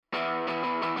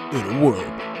In a world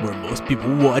where most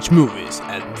people watch movies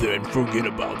and then forget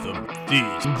about them,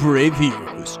 these brave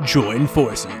heroes join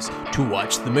forces to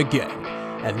watch them again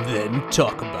and then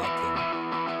talk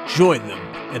about them. Join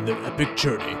them in their epic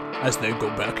journey as they go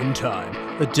back in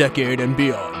time, a decade and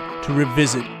beyond, to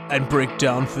revisit and break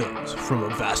down films from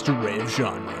a vast array of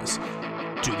genres.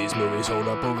 Do these movies hold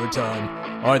up over time?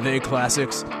 Are they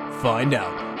classics? Find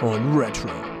out on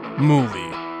Retro Movie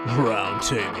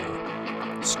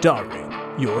Roundtable. Starring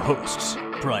your hosts,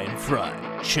 Brian Fry,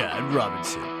 Chad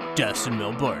Robinson, Dustin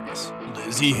Melbardis,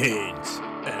 Lizzy Haynes,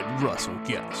 and Russell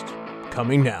Guest.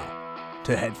 Coming now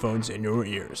to headphones in your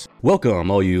ears. Welcome,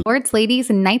 all you lords, ladies,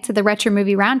 and knights of the Retro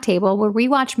Movie Roundtable, where we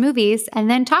watch movies and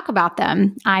then talk about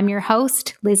them. I'm your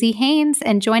host, Lizzy Haynes,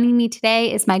 and joining me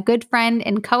today is my good friend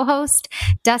and co-host,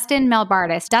 Dustin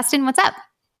Melbardis. Dustin, what's up?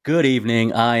 Good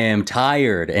evening. I am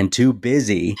tired and too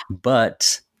busy,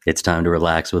 but it's time to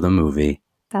relax with a movie.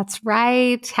 That's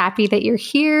right. Happy that you're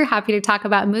here. Happy to talk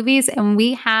about movies. And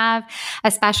we have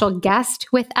a special guest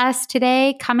with us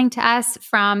today, coming to us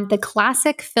from the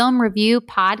Classic Film Review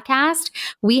podcast.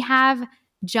 We have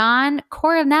John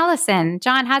Cornelison.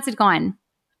 John, how's it going?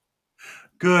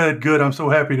 Good. I'm so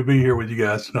happy to be here with you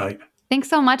guys tonight. Thanks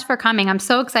so much for coming. I'm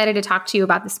so excited to talk to you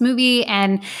about this movie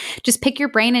and just pick your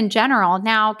brain in general.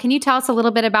 Now, can you tell us a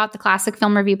little bit about the Classic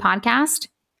Film Review podcast?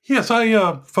 Yes,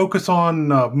 I focus on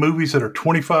movies that are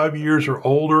 25 years or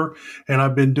older, and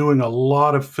I've been doing a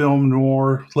lot of film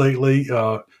noir lately,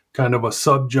 kind of a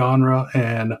subgenre,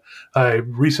 and I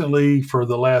recently, for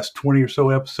the last 20 or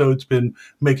so episodes, been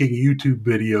making a YouTube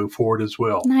video for it as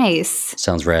well. Nice.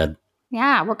 Sounds rad.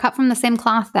 Yeah, we're cut from the same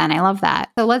cloth then. I love that.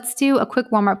 So let's do a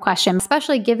quick warm-up question,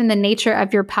 especially given the nature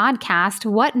of your podcast.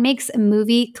 What makes a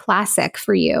movie classic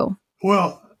for you?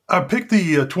 Well, I picked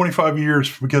the 25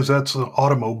 years because that's the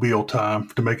automobile time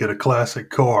to make it a classic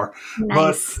car.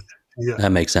 Nice. But yeah,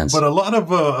 That makes sense. But a lot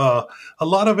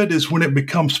of it is when it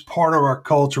becomes part of our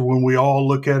culture. When we all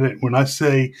look at it, when I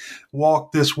say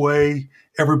 "Walk This Way,"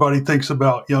 everybody thinks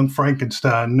about Young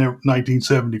Frankenstein,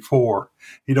 1974.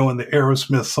 You know, and the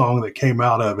Aerosmith song that came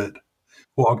out of it,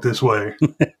 "Walk This Way."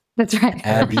 That's right.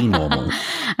 Abnormal.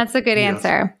 That's a good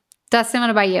answer. Dustin, what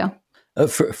about you?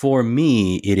 For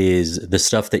me, it is the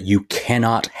stuff that you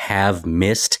cannot have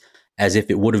missed, as if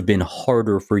it would have been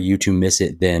harder for you to miss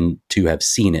it than to have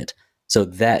seen it. So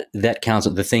that counts.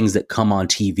 The things that come on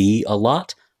TV a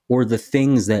lot, or the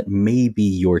things that maybe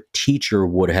your teacher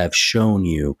would have shown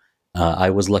you. I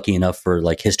was lucky enough for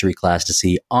like history class to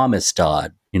see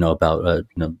Amistad, about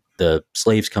the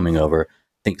slaves coming over.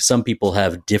 I think some people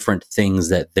have different things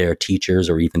that their teachers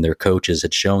or even their coaches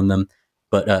had shown them.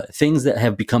 But things that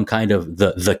have become kind of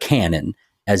the canon,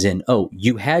 as in,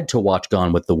 you had to watch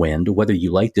Gone with the Wind, whether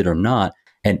you liked it or not.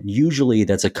 And usually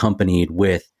that's accompanied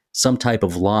with some type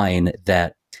of line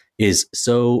that is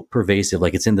so pervasive,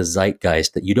 like it's in the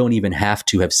zeitgeist, that you don't even have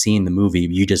to have seen the movie.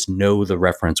 You just know the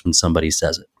reference when somebody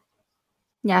says it.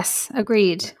 Yes,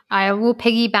 agreed. I will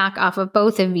piggyback off of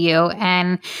both of you.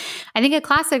 And I think a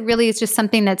classic really is just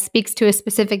something that speaks to a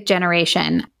specific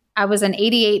generation. I was an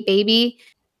 88 baby.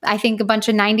 I think a bunch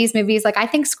of 90s movies, I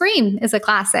think Scream is a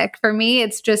classic. For me,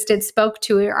 it spoke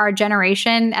to our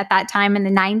generation at that time in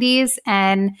the 90s,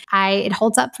 and it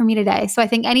holds up for me today. So I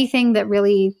think anything that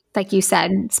really, like you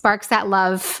said, sparks that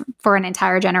love for an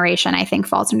entire generation, I think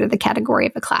falls under the category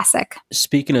of a classic.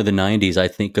 Speaking of the 90s, I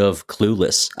think of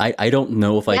Clueless. I don't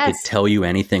know if I could tell you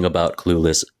anything about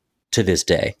Clueless to this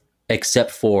day, except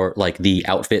for the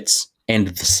outfits and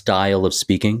the style of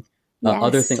speaking.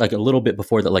 Other things, a little bit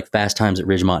before that, Fast Times at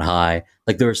Ridgemont High.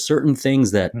 There are certain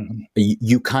things that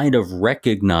you kind of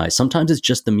recognize. Sometimes it's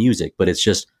just the music, but it's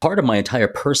just part of my entire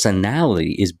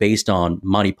personality is based on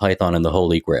Monty Python and the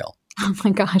Holy Grail. Oh my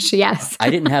gosh, yes.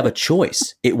 I didn't have a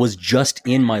choice. It was just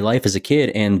in my life as a kid,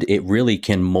 and it really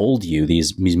can mold you,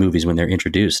 these movies, when they're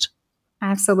introduced.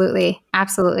 Absolutely.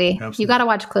 You got to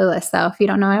watch Clueless, though. If you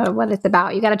don't know what it's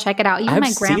about, you got to check it out. Even I've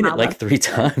my grandma seen it 3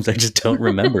 times. I just don't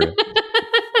remember it.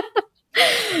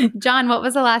 John, what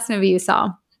was the last movie you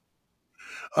saw?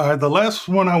 The last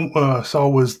one I saw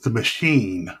was The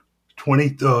Machine,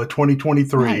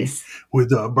 2023, Nice.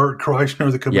 With Bert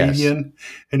Kreischer, the comedian. Yes.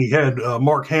 And he had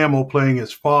Mark Hamill playing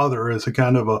his father as a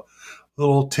kind of a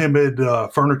little timid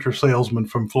furniture salesman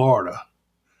from Florida.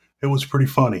 It was pretty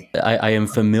funny. I am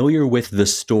familiar with the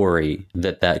story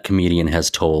that comedian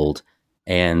has told.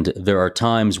 And there are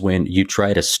times when you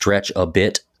try to stretch a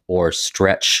bit or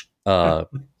stretch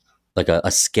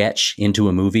a sketch into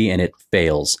a movie and it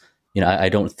fails. I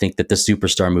don't think that the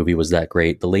Superstar movie was that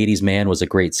great. The Ladies' Man was a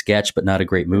great sketch, but not a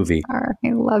great movie. I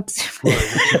loved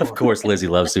Superstar. Of course, Lizzy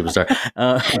loves Superstar.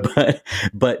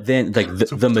 But then like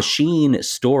the Machine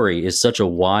story is such a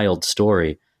wild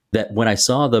story that when I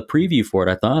saw the preview for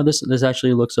it, I thought, this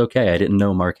actually looks okay. I didn't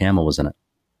know Mark Hamill was in it.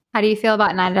 How do you feel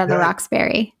about Night at the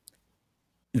Roxbury?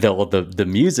 The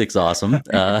music's awesome.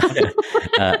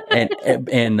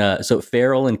 So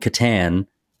Farrell and Catan,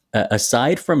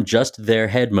 aside from just their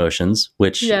head motions,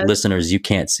 which listeners, you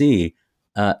can't see,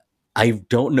 I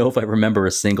don't know if I remember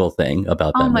a single thing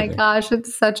about that movie. Oh my gosh,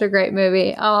 it's such a great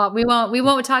movie. Oh, we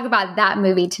won't talk about that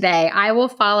movie today. I will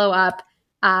follow up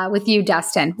with you,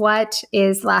 Dustin. What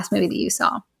is the last movie that you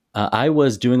saw? I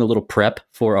was doing a little prep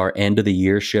for our end of the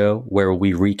year show where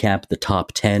we recap the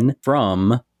top 10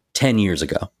 from 10 years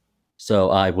ago. So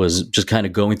I was just kind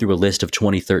of going through a list of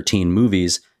 2013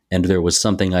 movies, and there was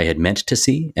something I had meant to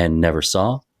see and never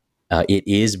saw. It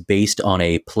is based on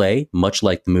a play, much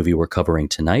like the movie we're covering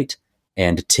tonight.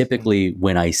 And typically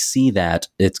when I see that,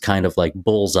 it's kind of like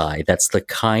bullseye. That's the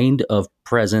kind of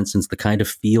presence and it's the kind of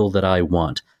feel that I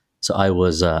want. So I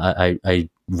was I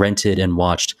rented and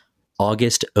watched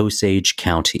August Osage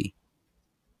County.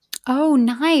 Oh,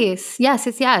 nice.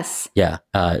 Yes. Yeah.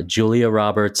 Julia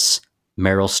Roberts,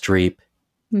 Meryl Streep,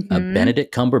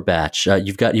 Benedict Cumberbatch.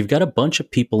 You've got a bunch of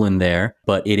people in there,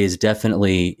 but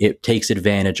it takes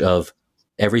advantage of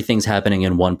everything's happening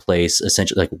in one place,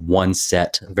 essentially like one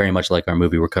set, very much like our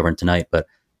movie we're covering tonight. But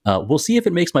we'll see if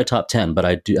it makes my top 10, but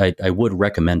I would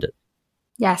recommend it.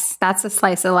 Yes, that's a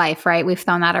slice of life, right? We've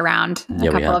thrown that around a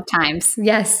couple of times.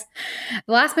 Yes.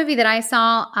 The last movie that I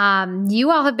saw, you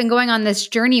all have been going on this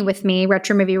journey with me,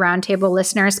 Retro Movie Roundtable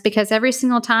listeners, because every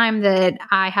single time that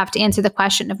I have to answer the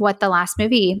question of what the last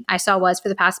movie I saw was for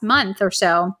the past month or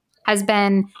so has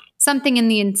been something in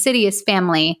the Insidious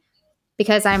family,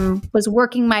 because I was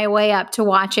working my way up to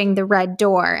watching The Red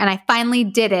Door, and I finally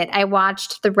did it. I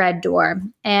watched The Red Door,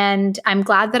 and I'm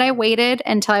glad that I waited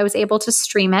until I was able to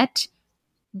stream it.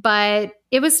 But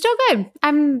it was still good.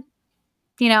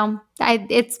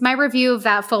 It's my review of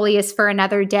that fully is for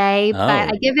another day, but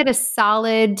I give it a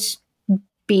solid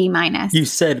B-. You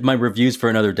said my review's for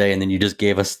another day, and then you just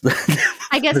gave us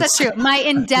I guess that's true. My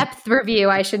in-depth review,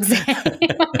 I should say.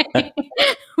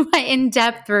 My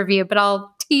in-depth review, but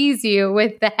I'll tease you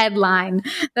with the headline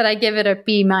that I give it a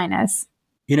B-.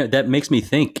 That makes me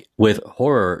think with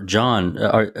horror, John,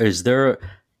 is there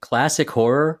classic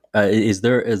horror? Is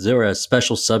there a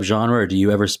special subgenre, or do you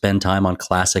ever spend time on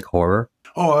classic horror?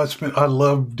 Oh, I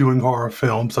love doing horror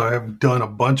films. I have done a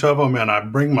bunch of them, and I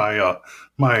bring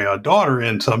my daughter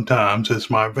in sometimes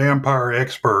as my vampire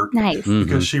expert. Nice.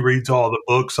 Because she reads all the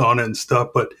books on it and stuff.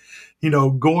 But,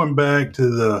 going back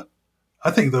to I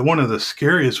think that one of the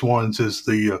scariest ones is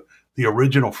the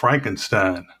original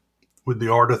Frankenstein with the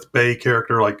Ardith Bay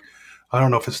character. Like, I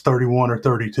don't know if it's 31 or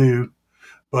 32,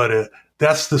 but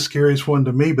that's the scariest one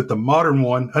to me. But the modern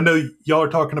one, I know y'all are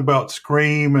talking about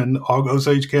Scream and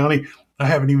Osage County. I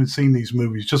haven't even seen these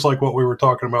movies, just like what we were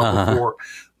talking about before.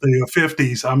 The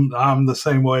 50s, I'm the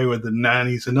same way with the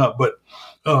 90s and up. But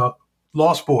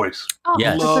Lost Boys. Oh,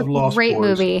 yes. Love Lost Boys. Great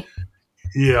movie.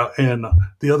 Yeah, and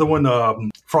the other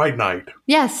one, Fright Night.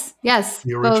 Yes.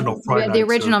 The original Fright Night. The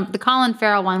original, the Colin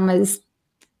Farrell one was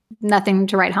nothing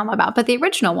to write home about, but the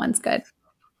original one's good.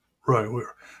 Right.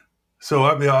 So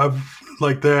I've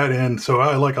like that, and so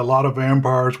I like a lot of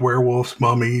vampires, werewolves,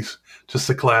 mummies, just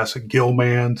the classic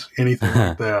Gilmans, anything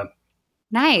like that.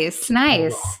 Nice.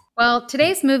 Well,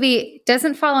 today's movie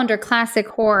doesn't fall under classic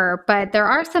horror, but there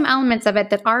are some elements of it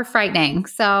that are frightening.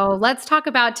 So let's talk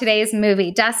about today's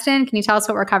movie. Dustin, can you tell us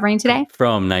what we're covering today?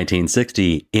 From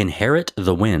 1960, Inherit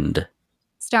the Wind.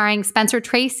 Starring Spencer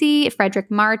Tracy, Fredric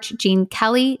March, Gene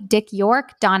Kelly, Dick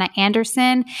York, Donna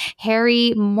Anderson,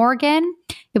 Harry Morgan.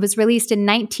 It was released in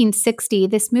 1960.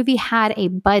 This movie had a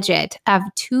budget of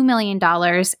 $2 million,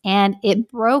 and it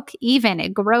broke even.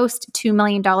 It grossed $2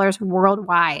 million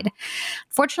worldwide.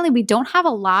 Fortunately, we don't have a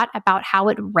lot about how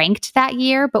it ranked that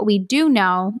year, but we do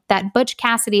know that Butch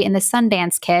Cassidy and the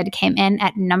Sundance Kid came in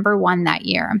at number 1 that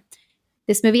year.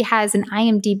 This movie has an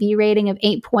IMDb rating of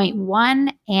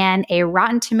 8.1 and a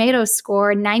Rotten Tomatoes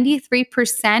score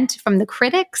 93% from the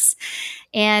critics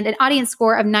and an audience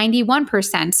score of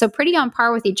 91%, so pretty on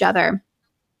par with each other.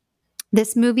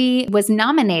 This movie was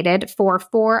nominated for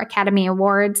 4 Academy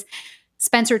Awards.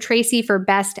 Spencer Tracy for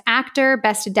Best Actor,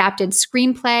 Best Adapted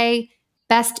Screenplay,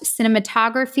 Best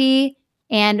Cinematography,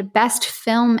 and Best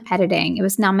Film Editing. It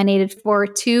was nominated for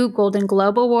 2 Golden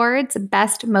Globe Awards,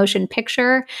 Best Motion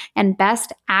Picture and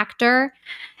Best Actor.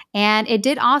 And it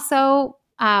did also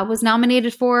was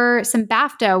nominated for some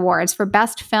BAFTA awards for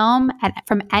best film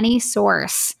from any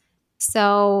source.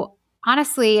 So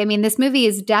honestly, I mean, this movie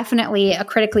is definitely a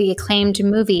critically acclaimed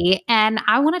movie, and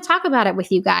I want to talk about it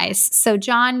with you guys. So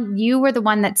John, you were the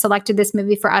one that selected this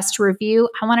movie for us to review.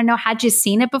 I want to know, had you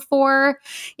seen it before?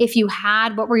 If you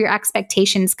had, what were your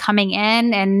expectations coming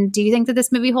in? And do you think that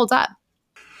this movie holds up?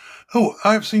 Oh,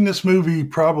 I've seen this movie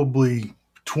probably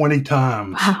 20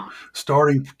 times,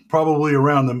 starting probably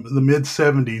around the mid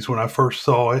 70s when I first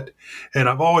saw it. And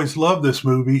I've always loved this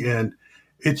movie, and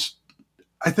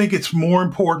I think it's more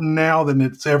important now than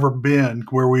it's ever been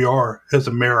where we are as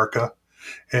America.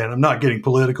 And I'm not getting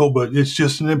political, but it's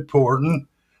just an important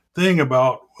thing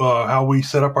about how we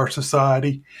set up our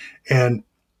society. And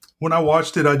when I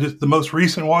watched it, the most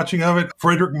recent watching of it,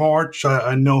 Fredric March,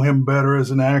 I know him better as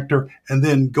an actor. And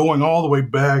then going all the way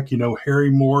back,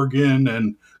 Harry Morgan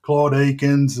and Claude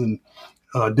Akins and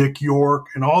Dick York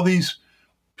and all these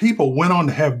people went on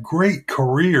to have great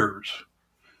careers.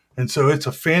 And so it's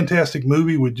a fantastic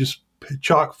movie with just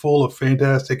chock full of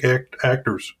fantastic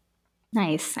actors.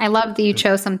 Nice. I love that you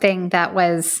chose something that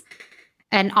was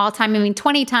an all-time,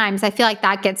 20 times. I feel like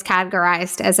that gets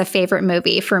categorized as a favorite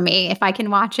movie for me. If I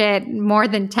can watch it more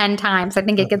than 10 times, I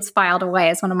think it gets filed away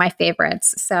as one of my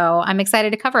favorites. So I'm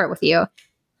excited to cover it with you.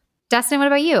 Dustin, what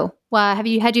about you? Well,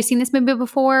 had you seen this movie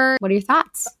before? What are your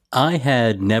thoughts? I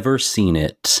had never seen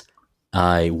it.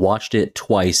 I watched it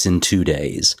twice in 2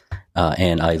 days.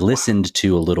 And I listened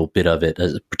to a little bit of it,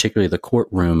 particularly the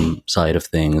courtroom side of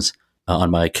things,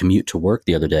 on my commute to work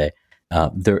the other day.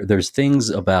 There's things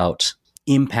about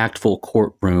impactful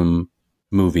courtroom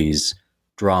movies,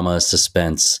 drama,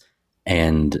 suspense,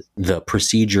 and the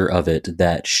procedure of it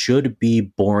that should be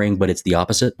boring, but it's the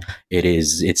opposite.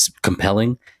 It's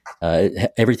compelling.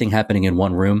 Everything happening in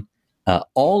one room.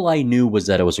 All I knew was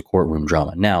that it was a courtroom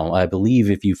drama. Now, I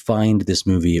believe if you find this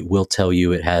movie, it will tell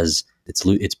you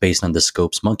it's based on the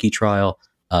Scopes monkey trial,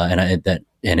 and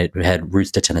it had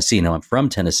roots to Tennessee. Now I'm from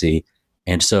Tennessee,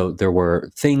 and so there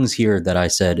were things here that I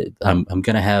said I'm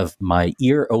going to have my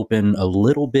ear open a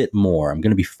little bit more. I'm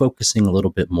going to be focusing a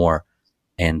little bit more.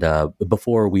 And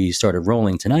before we started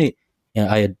rolling tonight,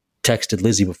 I had texted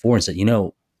Lizzy before and said,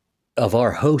 of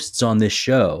our hosts on this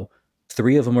show,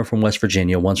 3 of them are from West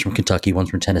Virginia, one's from Kentucky, one's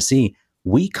from Tennessee.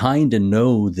 We kind of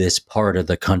know this part of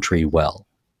the country well.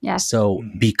 Yeah. So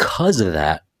because of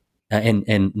that,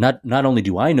 and not only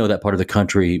do I know that part of the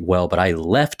country well, but I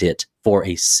left it for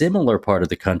a similar part of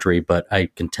the country, but I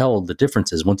can tell the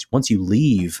differences once you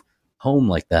leave home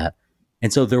like that.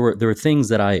 And so there were things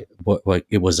that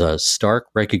it was a stark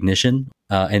recognition,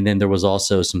 and then there was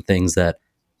also some things that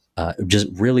just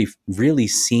really, really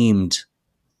seemed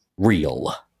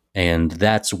real. And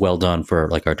that's well done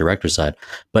for our director's side.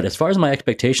 But as far as my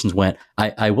expectations went,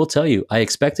 I will tell you, I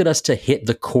expected us to hit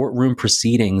the courtroom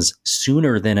proceedings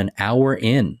sooner than an hour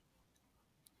in.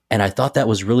 And I thought that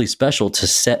was really special to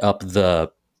set up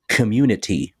the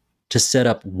community, to set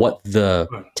up what the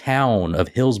town of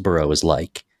Hillsborough is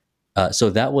like. So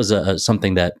that was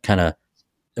something that kind of,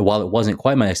 while it wasn't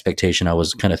quite my expectation, I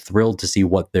was kind of thrilled to see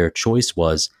what their choice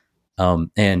was.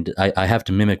 And I have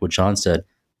to mimic what John said.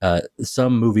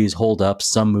 Some movies hold up,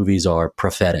 some movies are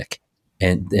prophetic,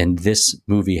 and this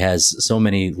movie has so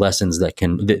many lessons that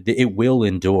it will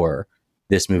endure,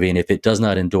 this movie. And if it does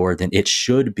not endure, then it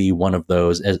should be one of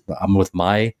those, as with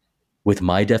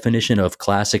my definition of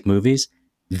classic movies,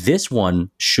 this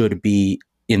one should be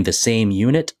in the same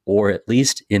unit, or at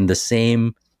least in the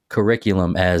same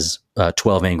curriculum as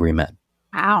 12 Angry Men.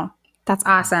 Wow. That's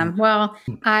awesome. Well,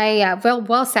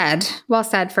 well said. Well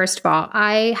said, first of all.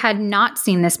 I had not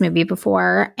seen this movie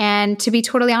before. And to be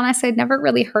totally honest, I'd never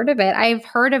really heard of it. I've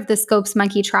heard of the Scopes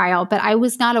monkey trial, but I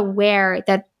was not aware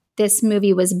that this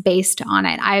movie was based on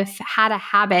it. I've had a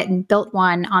habit and built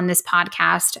one on this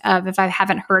podcast of, if I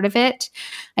haven't heard of it,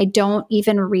 I don't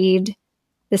even read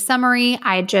the summary.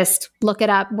 I just look it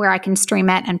up where I can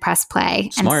stream it and press play.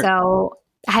 Smart. And so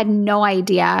I had no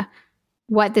idea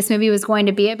what this movie was going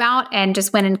to be about, and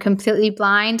just went in completely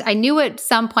blind. I knew at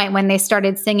some point when they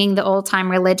started singing the old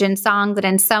time religion song that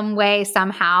in some way,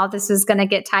 somehow this was going to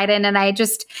get tied in. And I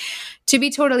just, to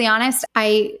be totally honest,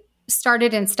 I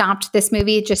started and stopped this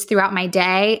movie just throughout my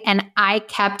day. And I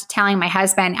kept telling my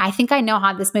husband, I think I know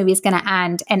how this movie is going to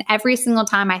end. And every single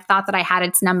time I thought that I had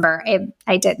its number,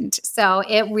 I didn't. So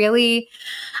it really,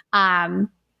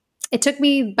 it took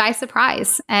me by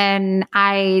surprise, and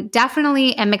I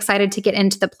definitely am excited to get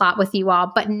into the plot with you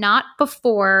all, but not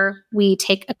before we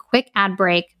take a quick ad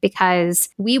break, because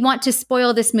we want to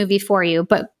spoil this movie for you.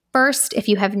 But first, if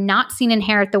you have not seen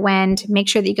Inherit the Wind, make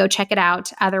sure that you go check it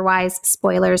out. Otherwise,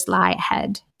 spoilers lie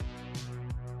ahead.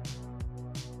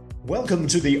 Welcome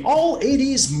to the All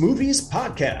 80s Movies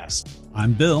Podcast.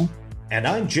 I'm Bill. And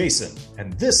I'm Jason.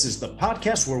 And this is the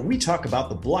podcast where we talk about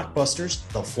the blockbusters,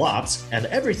 the flops, and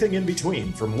everything in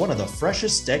between from one of the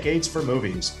freshest decades for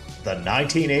movies, the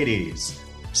 1980s.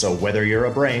 So whether you're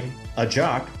a brain, a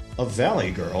jock, a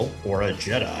valley girl, or a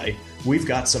Jedi, we've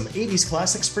got some 80s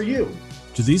classics for you.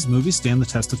 Do these movies stand the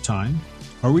test of time?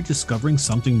 Are we discovering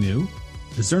something new?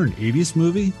 Is there an 80s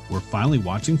movie we're finally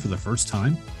watching for the first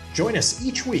time? Join us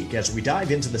each week as we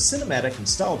dive into the cinematic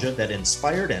nostalgia that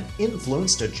inspired and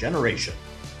influenced a generation.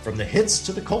 From the hits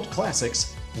to the cult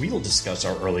classics, we'll discuss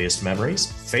our earliest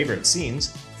memories, favorite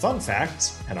scenes, fun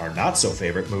facts, and our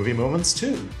not-so-favorite movie moments,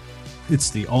 too. It's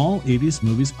the All 80s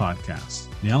Movies Podcast,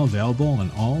 now available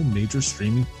on all major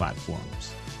streaming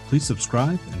platforms. Please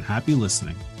subscribe and happy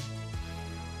listening.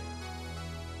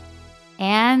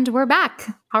 And we're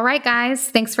back. All right, guys.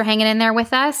 Thanks for hanging in there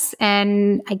with us.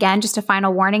 And again, just a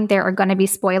final warning, there are going to be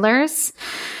spoilers.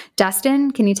 Dustin,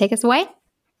 can you take us away?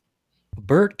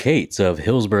 Bert Cates of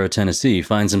Hillsborough, Tennessee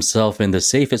finds himself in the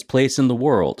safest place in the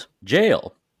world,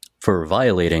 jail, for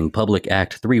violating Public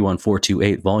Act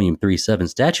 31428, Volume 37,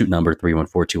 Statute Number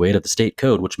 31428 of the State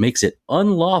Code, which makes it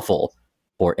unlawful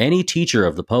for any teacher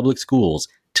of the public schools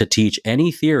to teach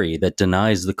any theory that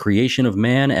denies the creation of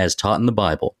man as taught in the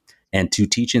Bible, and to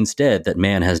teach instead that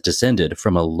man has descended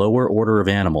from a lower order of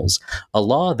animals, a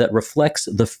law that reflects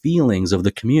the feelings of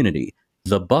the community,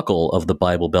 the buckle of the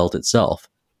Bible Belt itself.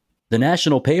 The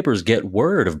national papers get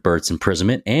word of Bert's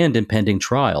imprisonment and impending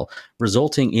trial,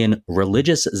 resulting in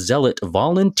religious zealot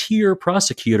volunteer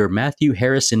prosecutor Matthew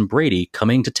Harrison Brady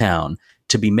coming to town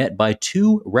to be met by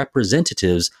two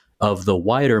representatives of the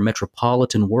wider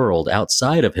metropolitan world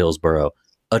outside of Hillsborough,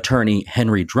 attorney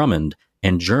Henry Drummond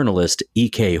and journalist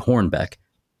E.K. Hornbeck.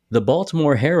 The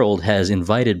Baltimore Herald has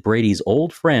invited Brady's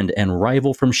old friend and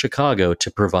rival from Chicago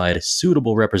to provide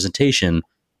suitable representation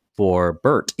for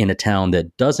Bert in a town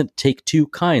that doesn't take too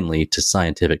kindly to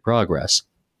scientific progress.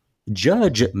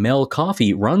 Judge Mel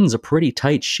Coffey runs a pretty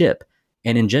tight ship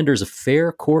and engenders a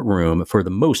fair courtroom for the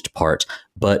most part,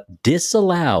 but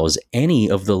disallows any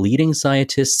of the leading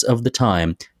scientists of the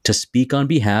time to speak on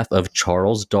behalf of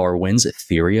Charles Darwin's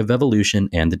theory of evolution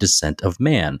and the descent of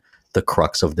man, the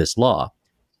crux of this law.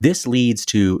 This leads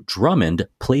to Drummond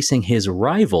placing his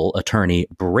rival attorney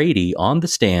Brady on the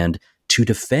stand to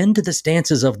defend the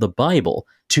stances of the Bible,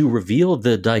 to reveal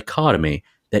the dichotomy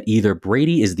that either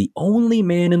Brady is the only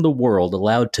man in the world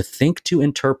allowed to think to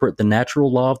interpret the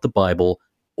natural law of the Bible,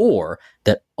 or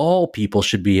that all people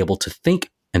should be able to think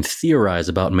and theorize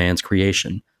about man's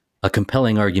creation. A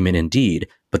compelling argument indeed,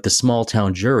 but the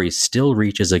small-town jury still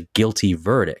reaches a guilty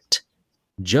verdict.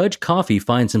 Judge Coffey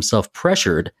finds himself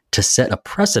pressured to set a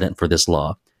precedent for this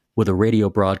law, with a radio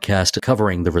broadcast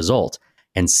covering the result,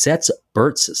 and sets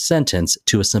Bert's sentence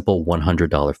to a simple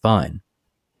 $100 fine.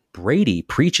 Brady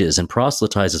preaches and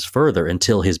proselytizes further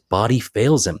until his body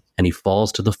fails him and he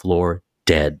falls to the floor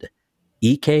dead.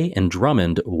 E.K. and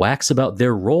Drummond wax about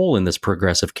their role in this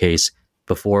progressive case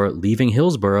before leaving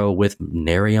Hillsborough with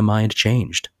nary a mind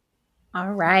changed.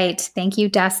 All right. Thank you,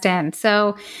 Dustin.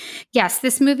 So, yes,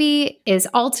 this movie is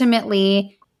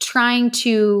ultimately trying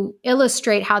to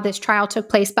illustrate how this trial took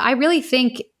place, but I really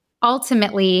think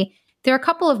ultimately there are a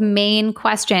couple of main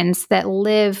questions that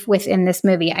live within this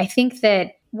movie. I think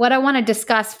that what I want to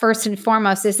discuss first and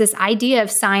foremost is this idea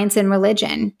of science and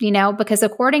religion, because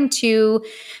according to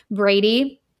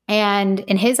Brady and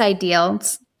in his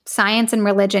ideals, science and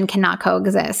religion cannot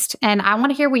coexist. And I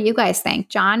want to hear what you guys think.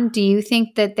 John, do you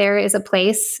think that there is a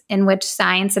place in which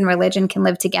science and religion can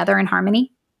live together in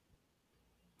harmony?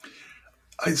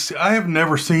 I have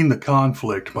never seen the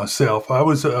conflict myself.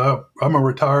 I'm a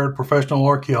retired professional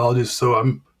archaeologist, so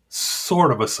I'm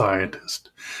sort of a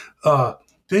scientist.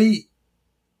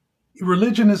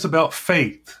 Religion is about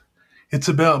faith. It's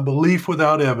about belief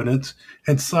without evidence,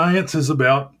 and science is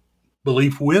about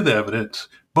belief with evidence.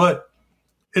 But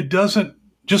it doesn't,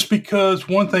 just because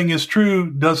one thing is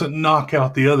true doesn't knock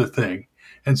out the other thing.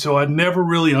 And so I never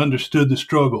really understood the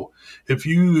struggle. If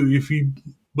you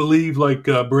believe like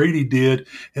Brady did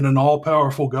in an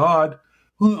all-powerful God,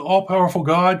 well, an all-powerful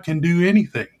God can do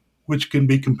anything, which can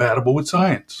be compatible with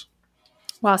science.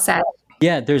 Well said.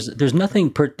 Yeah, there's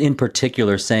nothing in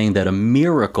particular saying that a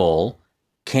miracle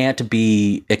can't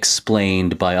be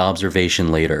explained by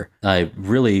observation later. I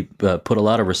really put a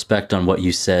lot of respect on what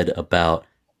you said about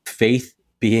faith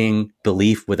being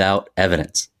belief without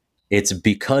evidence. It's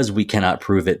because we cannot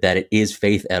prove it that it is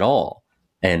faith at all.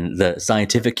 And the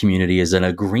scientific community is in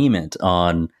agreement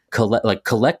on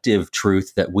collective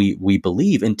truth that we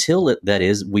believe until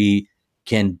we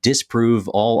can disprove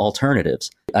all alternatives.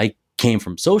 I came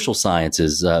from social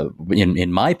sciences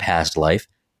in my past life,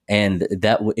 and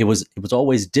that it was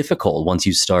always difficult once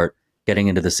you start getting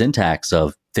into the syntax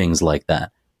of things like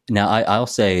that. Now, I'll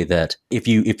say that if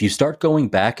you start going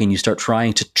back and you start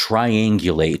trying to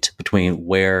triangulate between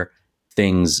where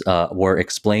things were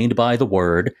explained by the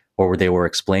word or where they were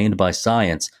explained by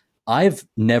science, I've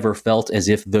never felt as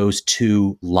if those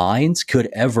two lines could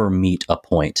ever meet a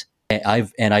point.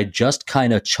 And I just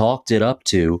kind of chalked it up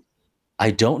to,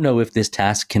 I don't know if this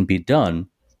task can be done.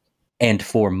 And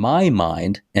for my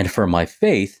mind and for my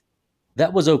faith,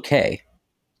 that was okay.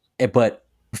 But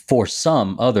for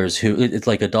some others who, it's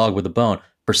like a dog with a bone.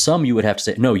 For some, you would have to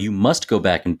say, no, you must go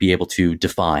back and be able to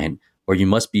define, or you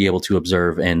must be able to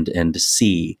observe and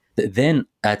see. Then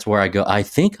that's where I go. I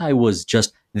think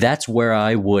that's where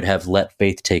I would have let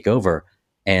faith take over.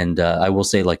 And I will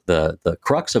say, like, the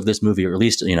crux of this movie, or at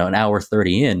least, an hour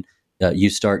 30 in, you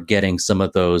start getting some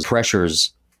of those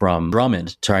pressures from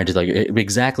Drummond, trying to, like,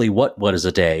 exactly what is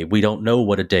a day? We don't know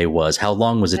what a day was. How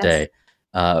long was a day?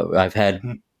 I've had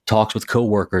talks with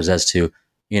coworkers as to,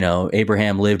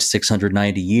 Abraham lived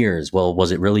 690 years. Well,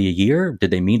 was it really a year?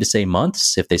 Did they mean to say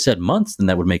months? If they said months, then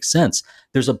that would make sense.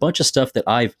 There's a bunch of stuff that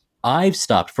I've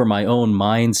stopped, for my own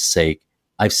mind's sake.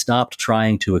 I've stopped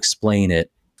trying to explain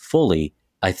it fully.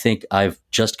 I think I've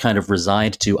just kind of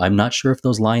resigned to, I'm not sure if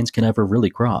those lines can ever really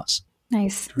cross.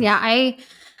 Nice. Yeah, I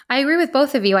agree with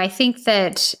both of you. I think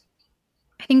that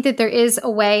there is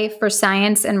a way for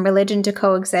science and religion to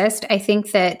coexist. I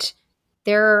think that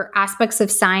there are aspects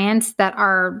of science that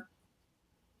are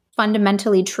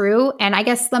fundamentally true. And I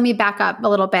guess let me back up a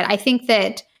little bit. I think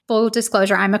that, full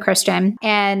disclosure, I'm a Christian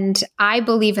and I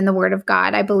believe in the Word of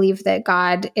God. I believe that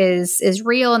God is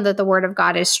real and that the Word of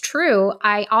God is true.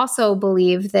 I also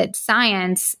believe that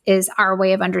science is our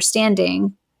way of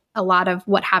understanding a lot of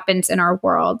what happens in our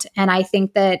world. And I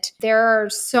think that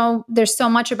there's so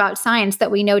much about science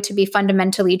that we know to be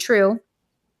fundamentally true.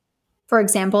 For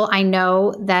example, I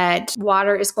know that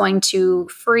water is going to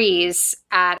freeze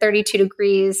at 32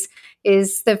 degrees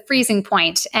is the freezing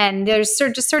point. And there's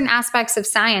just certain aspects of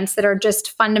science that are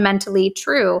just fundamentally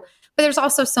true. But there's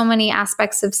also so many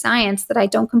aspects of science that I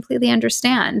don't completely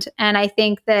understand. And I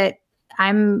think that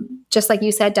I'm, just like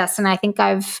you said, Dustin, I think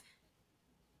I've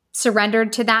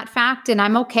surrendered to that fact. And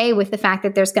I'm okay with the fact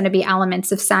that there's going to be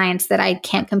elements of science that I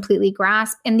can't completely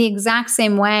grasp, in the exact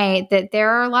same way that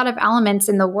there are a lot of elements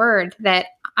in the word that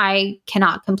I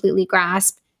cannot completely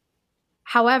grasp.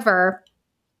 However,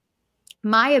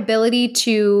 my ability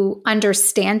to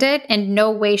understand it in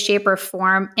no way, shape, or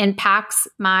form impacts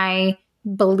my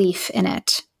belief in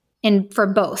it, for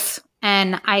both.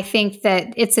 And I think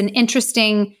that it's an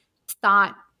interesting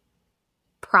thought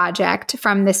project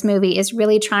from this movie, is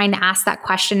really trying to ask that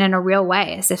question in a real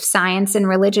way, as if science and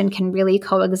religion can really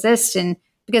coexist. And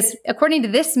because according to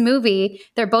this movie,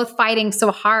 they're both fighting so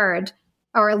hard,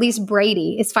 or at least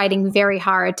Brady is fighting very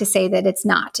hard to say that it's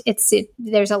not.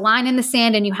 There's a line in the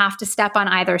sand and you have to step on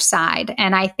either side.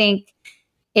 And I think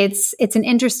it's an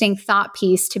interesting thought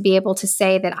piece to be able to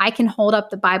say that I can hold up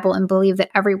the Bible and believe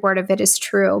that every word of it is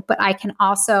true, but I can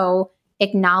also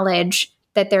acknowledge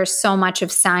that there's so much of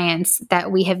science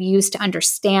that we have used to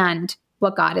understand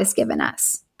what God has given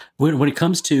us. When it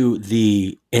comes to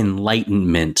the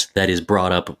enlightenment that is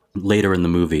brought up later in the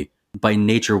movie, by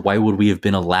nature, why would we have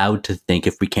been allowed to think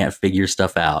if we can't figure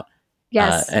stuff out?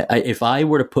 Yes. If I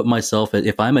were to put myself,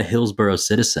 if I'm a Hillsborough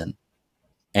citizen,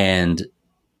 and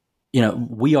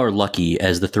we are lucky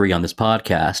as the three on this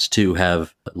podcast to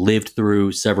have lived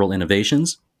through several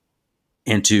innovations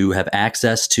and to have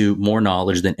access to more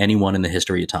knowledge than anyone in the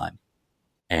history of time.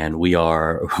 And we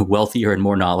are wealthier and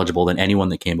more knowledgeable than anyone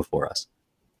that came before us.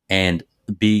 And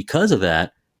because of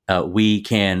that, we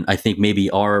can, I think maybe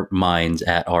our minds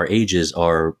at our ages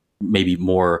are maybe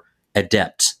more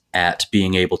adept at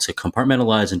being able to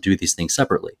compartmentalize and do these things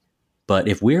separately. But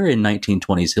if we're in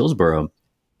 1920s Hillsborough,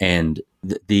 and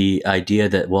the idea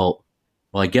that, well,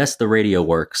 I guess the radio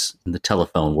works and the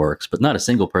telephone works, but not a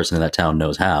single person in that town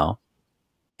knows how.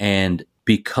 And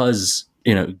because,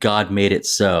 God made it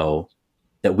so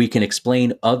that we can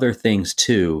explain other things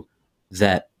too,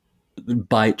 that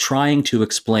by trying to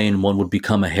explain, one would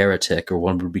become a heretic, or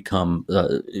one would become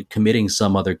committing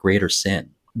some other greater sin.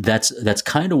 That's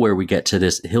kind of where we get to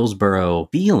this Hillsborough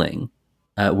feeling.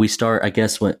 We start, I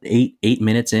guess, 8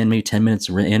 minutes in, maybe 10 minutes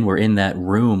in, we're in that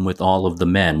room with all of the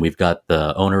men. We've got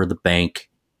the owner of the bank.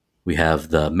 We have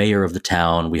the mayor of the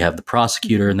town. We have the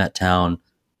prosecutor in that town.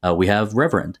 We have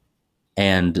Reverend.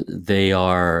 And they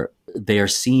are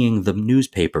seeing the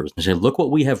newspapers and say, look what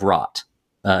we have wrought.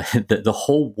 The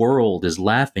whole world is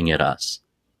laughing at us.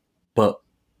 But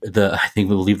I think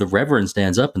we believe the Reverend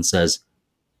stands up and says,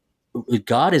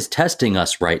 God is testing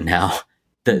us right now.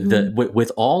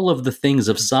 With all of the things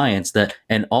of science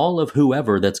and all of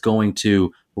whoever that's going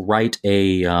to write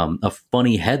a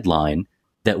funny headline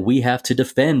that we have to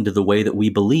defend the way that we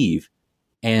believe.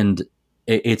 And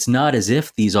it's not as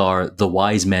if these are the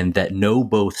wise men that know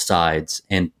both sides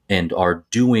and are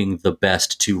doing the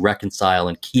best to reconcile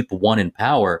and keep one in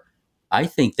power. I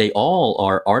think they all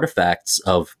are artifacts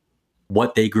of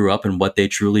what they grew up and what they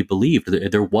truly believed.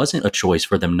 There wasn't a choice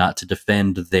for them not to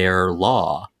defend their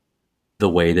law the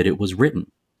way that it was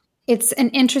written. It's an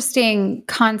interesting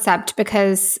concept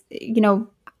because,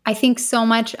 I think so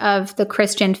much of the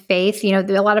Christian faith, a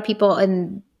lot of people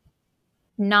in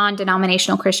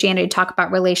non-denominational Christianity talk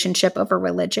about relationship over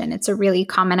religion. It's a really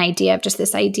common idea of just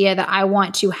this idea that I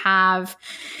want to have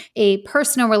a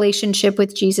personal relationship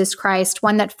with Jesus Christ,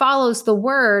 one that follows the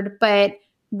word, but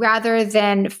rather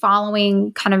than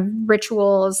following kind of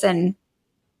rituals and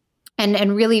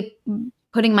really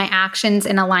putting my actions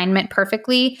in alignment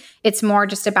perfectly, it's more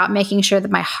just about making sure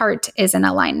that my heart is in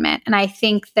alignment. And I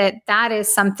think that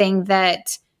is something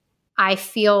that I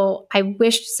feel I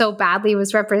wish so badly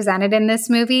was represented in this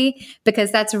movie,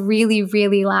 because that's really,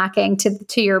 really lacking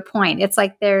to your point. It's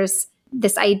like there's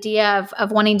this idea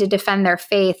of wanting to defend their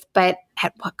faith, but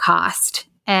at what cost?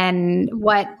 And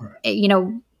what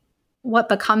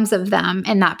becomes of them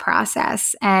in that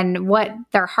process, and what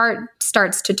their heart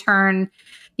starts to turn.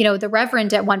 The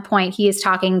Reverend at one point, he is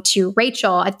talking to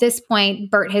Rachel. At this point,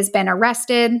 Bert has been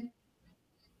arrested,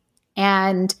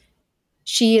 and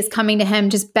she is coming to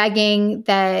him just begging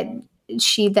that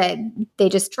they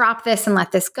just drop this and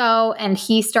let this go. And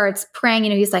he starts praying,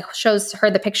 he's like, shows her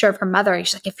the picture of her mother.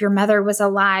 He's like, if your mother was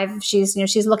alive,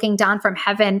 she's looking down from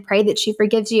heaven, pray that she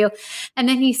forgives you. And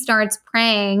then he starts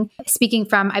praying, speaking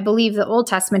from, I believe, the Old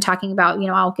Testament, talking about,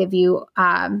 I'll give you,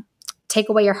 take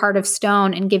away your heart of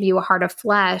stone and give you a heart of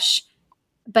flesh.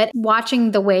 But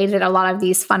watching the way that a lot of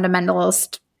these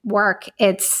fundamentalists work,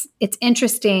 it's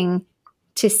interesting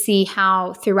to see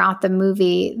how throughout the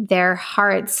movie, their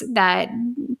hearts, that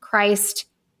Christ,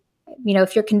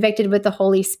 if you're convicted with the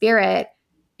Holy Spirit,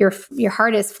 your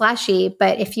heart is fleshy,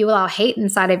 but if you allow hate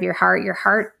inside of your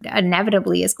heart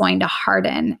inevitably is going to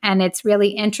harden. And it's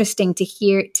really interesting to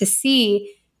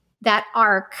see that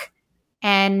arc.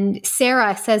 And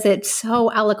Sarah says it so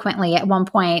eloquently at one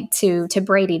point to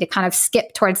Brady, to kind of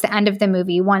skip towards the end of the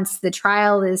movie once the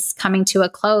trial is coming to a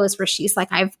close, where she's like,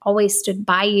 I've always stood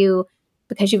by you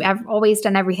because you've always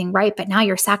done everything right, but now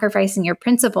you're sacrificing your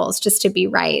principles just to be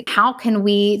right. How can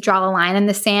we draw a line in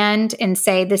the sand and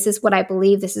say, this is what I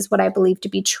believe to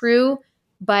be true,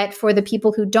 but for the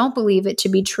people who don't believe it to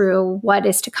be true, what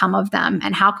is to come of them?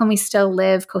 And how can we still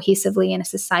live cohesively in a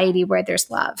society where there's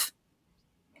love?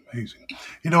 Amazing.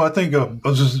 I think I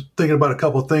was just thinking about a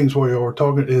couple of things while you were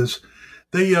talking. Is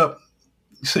they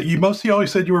you mostly always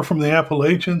said you were from the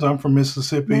Appalachians. I'm from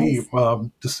Mississippi, nice.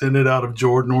 Descended out of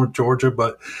North Georgia,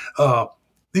 but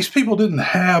these people didn't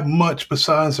have much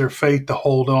besides their faith to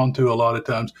hold on to a lot of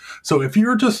times. So if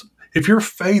your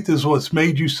faith is what's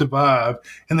made you survive,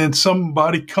 and then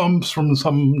somebody comes from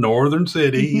some northern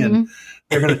city and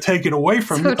they're going to take it away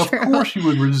from you, of course you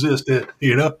would resist it,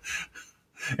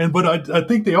 But I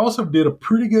think they also did a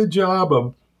pretty good job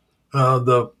of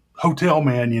the hotel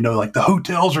man, like the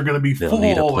hotels are going to be They'll full.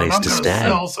 need a place and to I'm stay.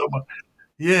 Sell someone.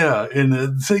 Yeah, and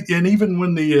even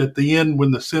when at the end,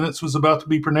 when the sentence was about to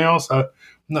be pronounced, I'm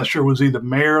not sure it was he the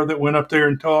mayor that went up there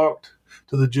and talked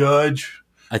to the judge.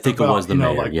 I think it was the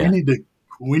mayor. Like, yeah.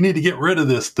 we need to get rid of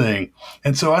this thing.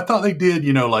 And so I thought they did.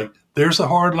 Like there's a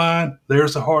hard line,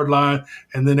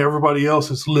 and then everybody else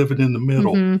is living in the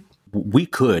middle. Mm-hmm. We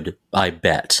could, I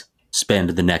bet, spend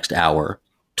the next hour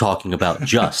talking about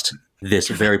just this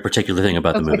very particular thing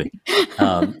about the movie.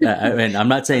 And I'm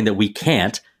not saying that we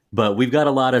can't, but we've got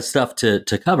a lot of stuff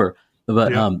to cover.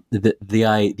 But the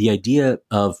idea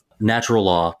of natural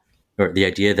law, or the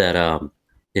idea that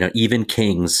even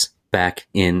kings back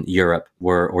in Europe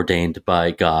were ordained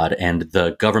by God, and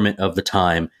the government of the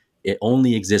time, it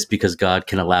only exists because God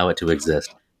can allow it to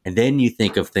exist. And then you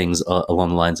think of things along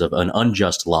the lines of an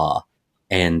unjust law.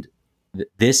 And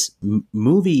this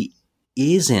movie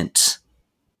isn't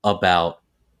about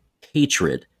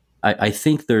hatred. I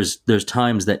think there's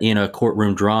times that in a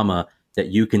courtroom drama that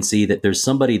you can see that there's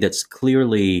somebody that's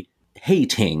clearly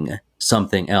hating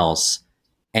something else.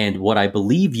 And what I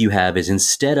believe you have is,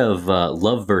 instead of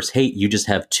love versus hate, you just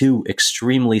have two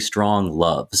extremely strong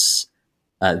loves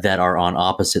that are on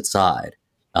opposite side.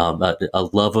 A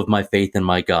love of my faith in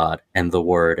my God and the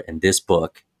Word and this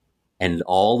book and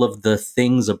all of the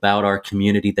things about our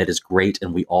community that is great,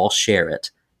 and we all share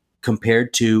it.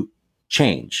 compared to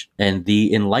change. And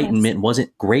the Enlightenment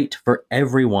wasn't great for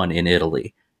everyone in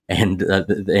Italy. And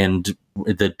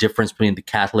the difference between the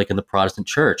Catholic and the Protestant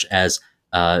Church, as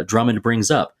Drummond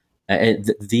brings up,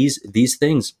 these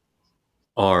things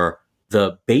are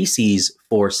the bases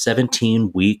for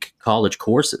 17-week college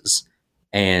courses,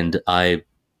 and I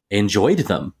enjoyed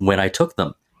them when I took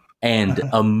them. And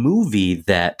a movie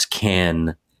that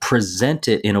can present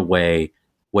it in a way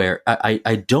where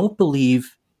I don't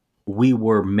believe we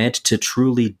were meant to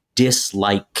truly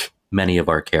dislike many of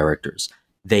our characters.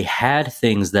 They had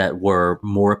things that were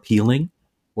more appealing,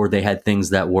 or they had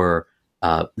things that were,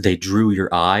 they drew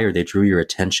your eye or they drew your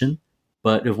attention.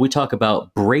 But if we talk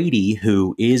about Brady,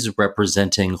 who is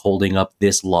representing, holding up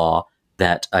this law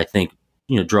that I think,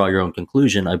 draw your own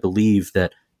conclusion. I believe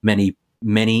that many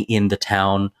in the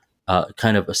town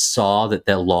kind of saw that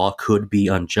law could be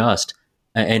unjust,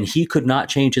 and he could not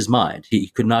change his mind. He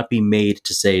could not be made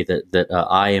to say that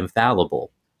I am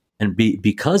fallible. And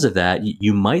because of that,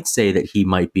 you might say that he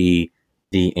might be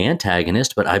the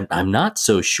antagonist, but I'm not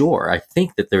so sure. I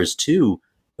think that there's two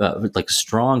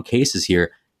strong cases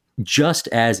here just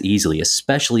as easily,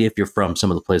 especially if you're from some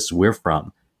of the places we're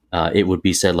from. It would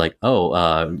be said like,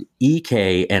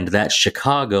 EK and that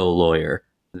Chicago lawyer,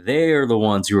 they're the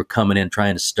ones who are coming in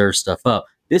trying to stir stuff up.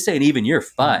 This ain't even your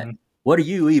fight. Mm-hmm. What are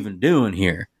you even doing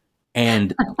here?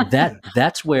 And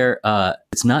that's where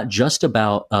it's not just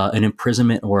about an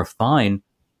imprisonment or a fine.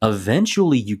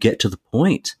 Eventually you get to the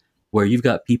point where you've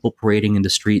got people parading in the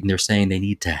street and they're saying they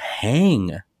need to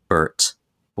hang Bert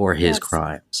for his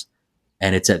crimes.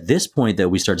 And it's at this point that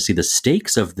we start to see the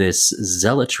stakes of this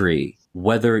zealotry,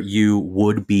 whether you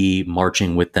would be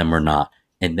marching with them or not.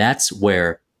 And that's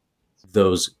where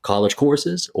those college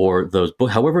courses or those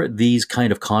however these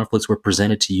kind of conflicts were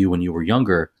presented to you when you were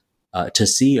younger, to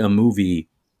see a movie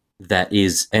that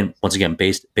is, and once again,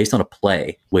 based on a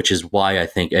play, which is why I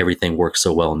think everything works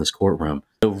so well in this courtroom.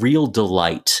 A real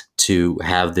delight to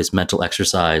have this mental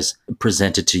exercise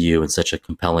presented to you in such a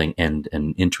compelling and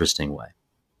interesting way.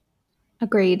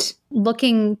 Agreed.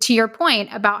 Looking to your point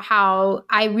about how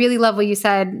I really love what you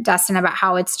said, Dustin, about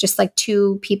how it's just like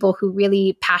two people who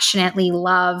really passionately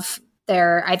love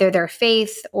either their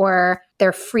faith or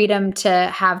their freedom to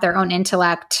have their own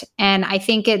intellect. And I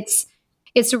think it's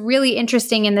really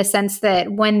interesting in the sense that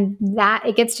when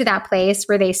it gets to that place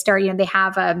where they start, they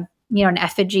have an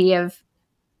effigy of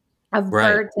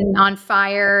Bert and on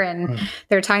fire, and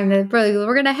they're talking to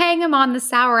we're going to hang him on the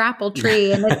sour apple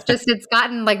tree. And it's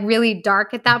gotten like really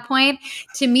dark at that point.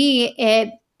 To me,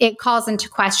 it calls into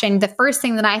question. The first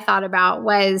thing that I thought about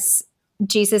was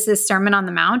Jesus's Sermon on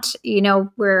the Mount,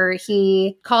 where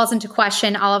he calls into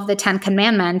question all of the 10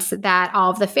 commandments that all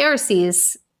of the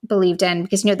Pharisees believed in,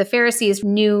 because, the Pharisees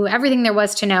knew everything there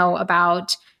was to know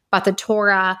about the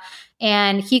Torah.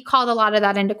 And he called a lot of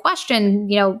that into question.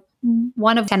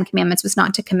 One of 10 commandments was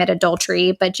not to commit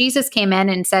adultery, but Jesus came in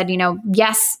and said,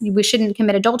 yes, we shouldn't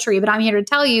commit adultery, but I'm here to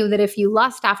tell you that if you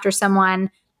lust after someone,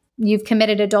 you've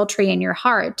committed adultery in your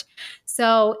heart.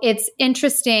 So it's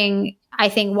interesting, I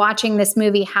think, watching this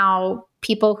movie, how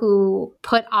people who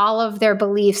put all of their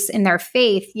beliefs in their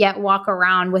faith, yet walk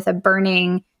around with a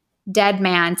burning dead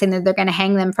man saying that they're going to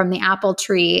hang them from the apple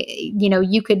tree.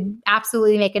 You could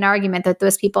absolutely make an argument that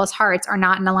those people's hearts are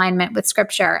not in alignment with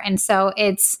scripture. And so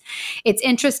it's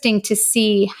interesting to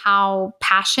see how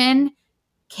passion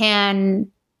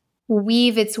can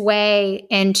weave its way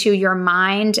into your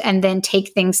mind and then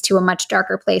take things to a much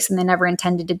darker place than they never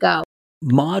intended to go.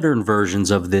 Modern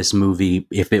versions of this movie,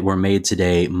 if it were made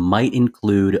today, might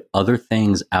include other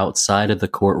things outside of the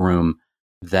courtroom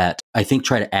that I think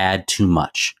try to add too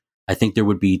much. I think there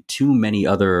would be too many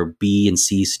other B and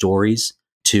C stories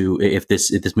if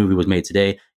this movie was made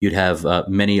today. You'd have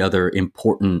many other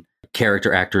important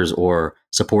character actors or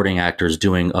supporting actors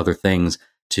doing other things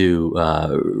to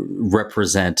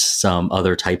represent some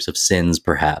other types of sins,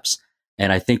 perhaps.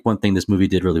 And I think one thing this movie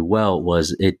did really well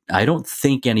was I don't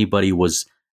think anybody was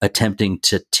attempting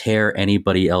to tear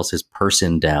anybody else's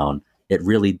person down. It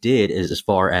really did, as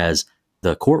far as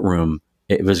the courtroom,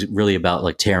 it was really about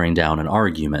like tearing down an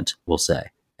argument, we'll say.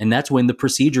 And that's when the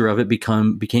procedure of it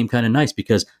became kind of nice,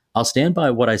 because I'll stand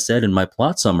by what I said in my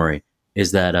plot summary,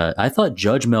 is that I thought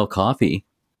Judge Mel Coffey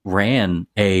ran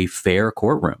a fair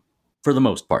courtroom for the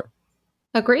most part.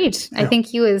 Agreed. Yeah. I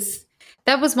think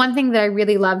that was one thing that I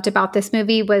really loved about this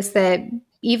movie, was that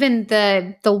even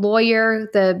the lawyer,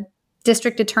 the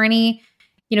district attorney,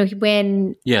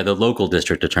 the local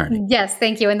district attorney. Yes,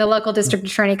 thank you. And the local district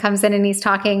attorney comes in and he's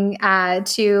talking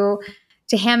to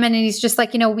to him. And he's just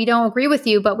like, we don't agree with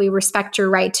you, but we respect your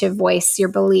right to voice your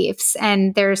beliefs.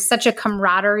 And there's such a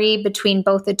camaraderie between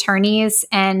both attorneys.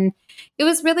 And it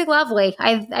was really lovely.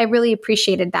 I really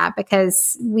appreciated that,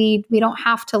 because we don't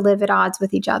have to live at odds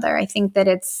with each other. I think that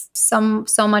it's so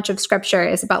much of scripture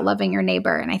is about loving your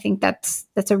neighbor. And I think that's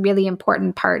a really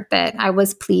important part that I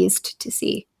was pleased to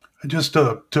see. Just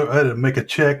I had to make a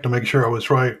check to make sure I was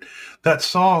right. That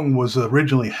song was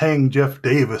originally Hang Jeff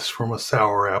Davis from a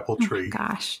Sour Apple Tree. Oh my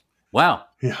gosh. Wow.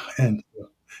 Yeah. And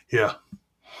yeah.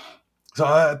 So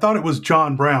I thought it was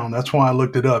John Brown. That's why I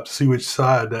looked it up to see which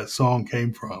side that song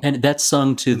came from. And that's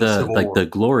sung to the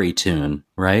Glory tune,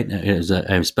 right?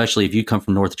 Especially if you come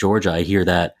from North Georgia, I hear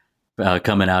that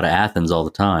coming out of Athens all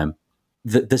the time.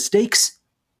 The stakes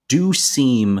do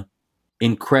seem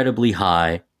incredibly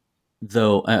high,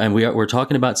 though, and we're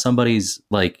talking about somebody's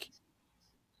like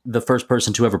the first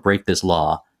person to ever break this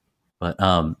law. But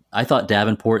I thought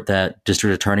Davenport, that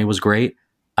district attorney, was great.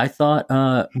 I thought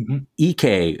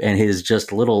EK and his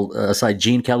just little aside,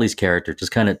 Gene Kelly's character,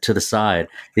 just kind of to the side,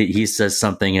 he says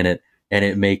something in it, and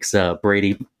it makes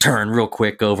Brady turn real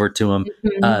quick over to him.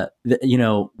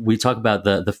 We talk about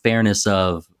the fairness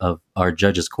of our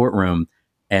judge's courtroom,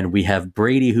 and we have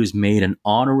Brady, who's made an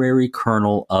honorary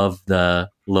colonel of the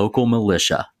local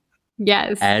militia.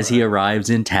 Yes. As he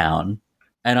arrives in town.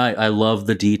 And I love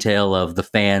the detail of the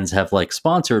fans have like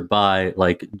sponsored by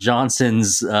like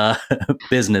Johnson's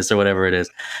business or whatever it is.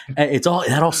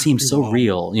 That all seems so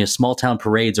real. Small town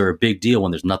parades are a big deal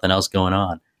when there's nothing else going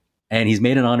on. And he's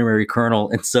made an honorary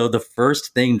colonel. And so the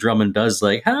first thing Drummond does is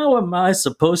like, how am I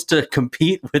supposed to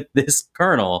compete with this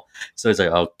colonel? So he's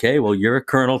like, okay, well, you're a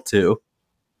colonel too.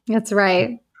 That's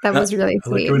right. That was really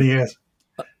sweet. I like when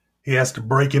he has to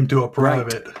break him to a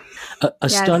private. Right. A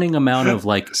stunning amount of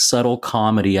like subtle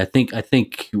comedy. I think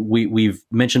we've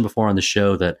mentioned before on the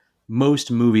show that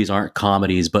most movies aren't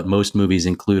comedies, but most movies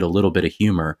include a little bit of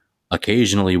humor.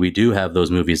 Occasionally, we do have those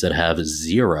movies that have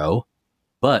zero,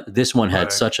 but this one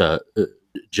had such a.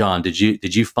 John, did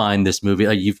you find this movie?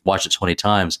 You've watched it 20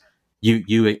 times.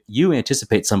 You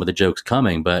anticipate some of the jokes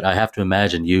coming, but I have to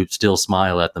imagine you still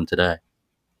smile at them today.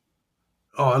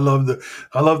 Oh, I love the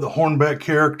Hornbeck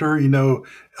character.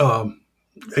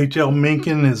 H.L.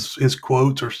 Mencken, his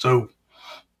quotes are so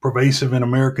pervasive in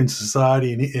American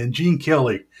society, and Gene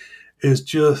Kelly is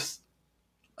just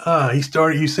he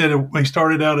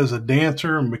started out as a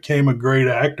dancer and became a great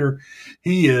actor.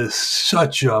 He is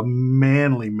such a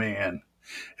manly man,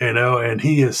 and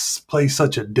he plays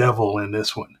such a devil in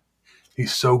this one.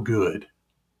 He's so good.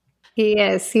 He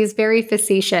is. He's very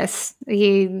facetious.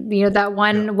 That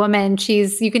one woman,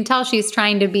 you can tell she's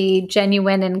trying to be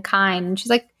genuine and kind. She's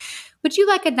like, would you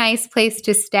like a nice place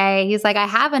to stay? He's like, I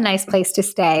have a nice place to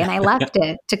stay, and I left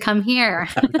it to come here.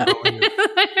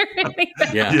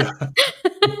 Yeah.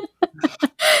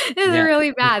 It's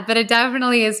really bad, but it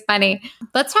definitely is funny.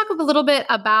 Let's talk a little bit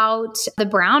about the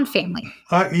Brown family.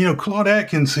 Claude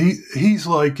Akins, he's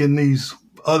like in these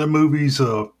other movies,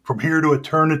 From Here to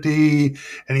Eternity,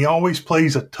 and he always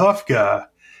plays a tough guy.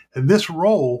 And this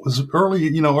role was early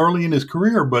in his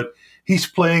career, but he's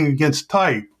playing against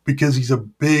type because he's a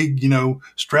big,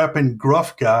 strapping,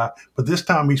 gruff guy. But this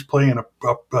time he's playing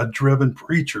a driven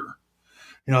preacher.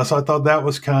 So I thought that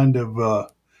was kind of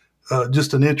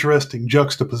just an interesting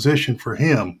juxtaposition for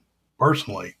him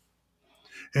personally.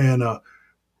 And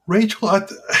Rachel,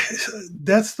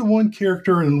 that's the one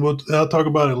character, and I'll talk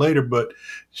about it later. But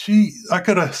I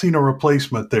could have seen a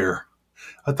replacement there.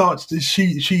 I thought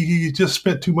she just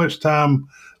spent too much time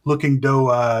looking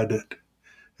doe-eyed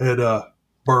at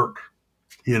Bert,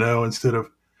 instead of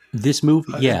this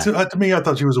movie. Yeah, to me, I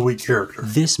thought she was a weak character.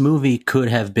 This movie could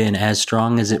have been as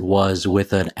strong as it was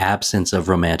with an absence of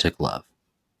romantic love.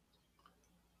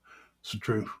 It's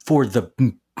true for the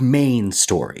main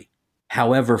story.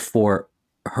 However, for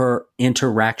her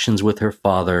interactions with her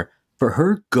father, for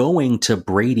her going to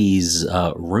Brady's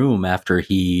room after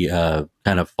he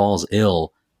kind of falls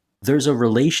ill, there's a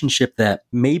relationship that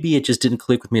maybe it just didn't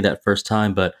click with me that first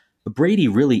time, but Brady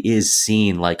really is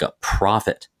seen like a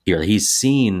prophet here. He's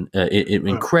seen an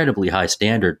incredibly high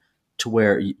standard to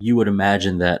where you would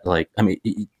imagine that,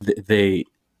 they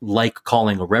like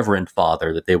calling a reverend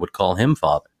father, that they would call him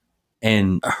father.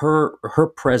 And her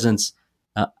presence,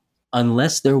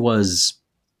 unless there was,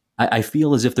 I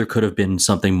feel as if there could have been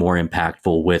something more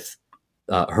impactful with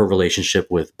her relationship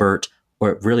with Bert,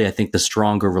 or really, I think the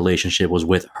stronger relationship was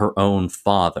with her own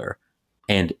father.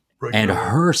 And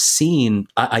her scene,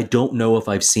 I don't know if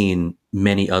I've seen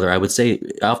many other, I would say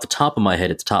off the top of my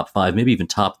head, it's top 5, maybe even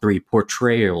top 3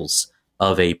 portrayals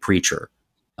of a preacher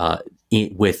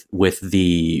with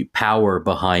the power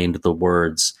behind the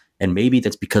words And maybe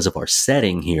that's because of our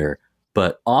setting here,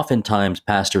 but oftentimes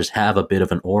pastors have a bit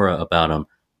of an aura about them.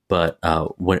 But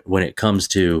when it comes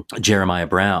to Jeremiah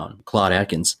Brown, Claude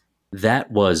Akins,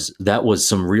 that was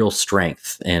some real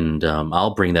strength. And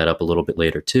I'll bring that up a little bit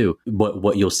later too. But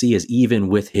what you'll see is even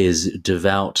with his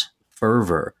devout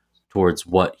fervor towards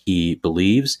what he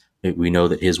believes, we know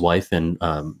that his wife and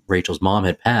Rachel's mom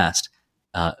had passed.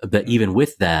 But even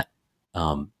with that,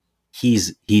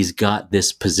 he's got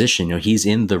this position. He's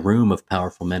in the room of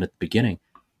powerful men at the beginning.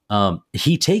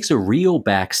 He takes a real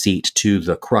backseat to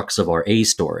the crux of our A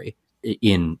story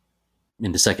in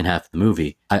the second half of the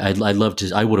movie. I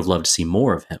would have loved to see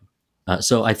more of him.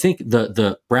 So I think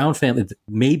the Brown family,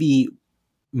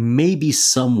 maybe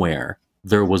somewhere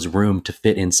there was room to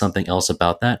fit in something else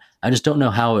about that. I just don't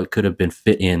know how it could have been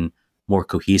fit in more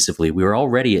cohesively. We were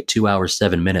already at 2 hours,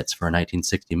 7 minutes for a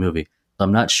 1960 movie. So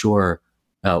I'm not sure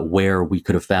where we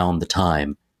could have found the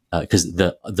time, because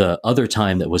the other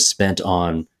time that was spent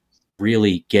on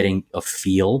really getting a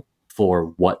feel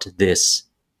for what this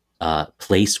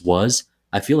place was,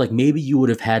 I feel like maybe you would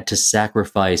have had to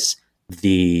sacrifice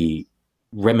the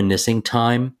reminiscing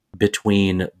time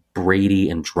between Brady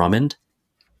and Drummond.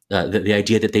 The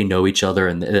idea that they know each other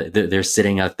and they're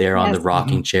sitting out there on the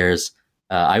rocking chairs.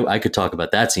 I could talk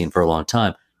about that scene for a long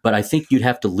time, but I think you'd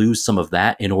have to lose some of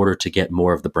that in order to get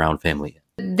more of the Brown family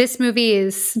in. This movie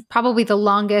is probably the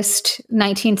longest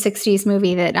 1960s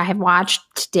movie that I have watched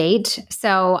to date.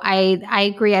 So I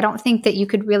agree. I don't think that you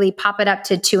could really pop it up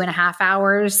to 2.5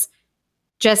 hours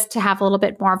just to have a little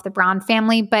bit more of the Brown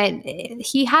family. But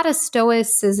he had a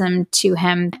stoicism to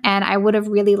him. And I would have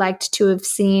really liked to have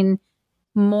seen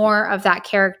more of that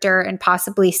character and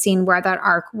possibly seen where that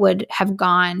arc would have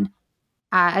gone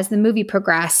as the movie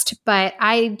progressed. But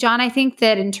John, I think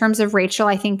that in terms of Rachel,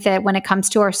 I think that when it comes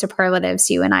to our superlatives,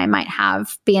 you and I might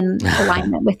be in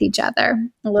alignment with each other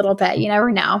a little bit. You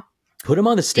never know. Put him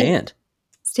on the stand.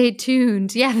 Stay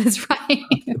tuned. Yeah, that's right.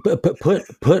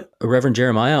 Put Reverend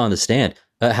Jeremiah on the stand.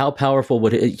 How powerful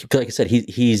would it, like I said,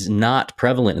 he's not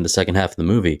prevalent in the second half of the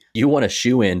movie. You want to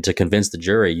shoe in to convince the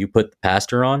jury, you put the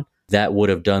pastor on, that would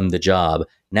have done the job.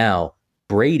 Now,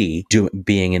 Brady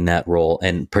being in that role,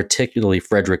 and particularly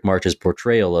Fredric March's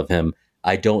portrayal of him,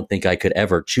 I don't think I could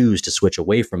ever choose to switch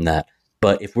away from that.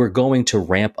 But if we're going to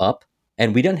ramp up,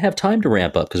 and we don't have time to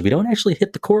ramp up because we don't actually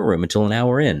hit the courtroom until an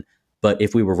hour in, but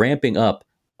if we were ramping up,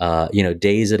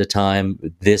 days at a time,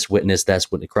 this witness,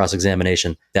 that's what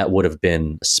cross-examination, that would have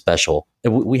been special.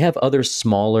 We have other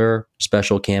smaller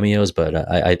special cameos, but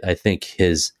I think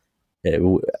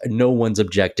no one's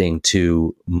objecting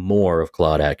to more of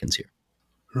Claude Akins here.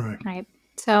 Right.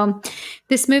 So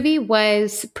this movie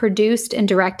was produced and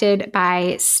directed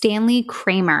by Stanley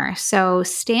Kramer. So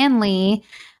Stanley,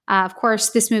 of course,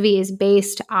 this movie is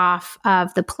based off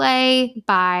of the play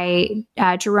by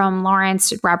Jerome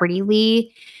Lawrence, Robert E.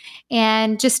 Lee.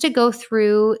 And just to go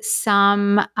through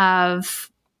some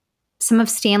of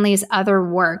Stanley's other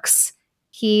works,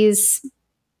 he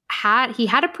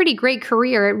had a pretty great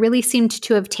career. It really seemed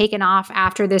to have taken off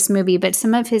after this movie, but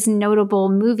some of his notable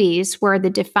movies were The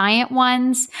Defiant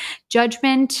Ones,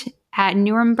 Judgment at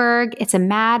Nuremberg, It's a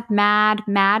Mad, Mad,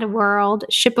 Mad World,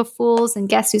 Ship of Fools, and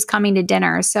Guess Who's Coming to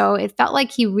Dinner. So it felt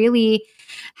like he really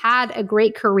had a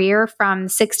great career from the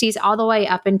 60s all the way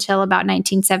up until about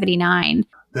 1979.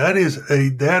 That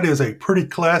is a pretty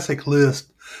classic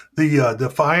list. The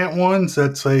Defiant Ones,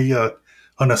 that's an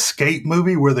escape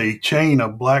movie where they chain a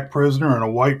black prisoner and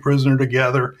a white prisoner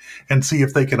together and see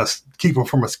if they can keep them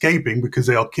from escaping because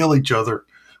they'll kill each other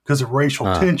because of racial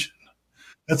tension.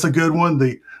 That's a good one.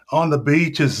 The On the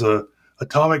Beach is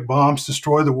atomic bombs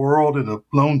destroy the world and a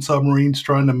lone submarine's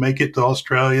trying to make it to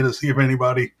Australia to see if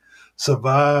anybody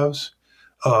survives.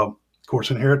 Of course,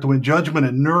 Inherit to Win, Judgment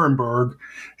at Nuremberg,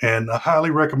 and I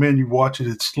highly recommend you watch it.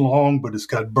 It's long, but it's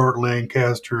got Burt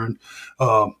Lancaster and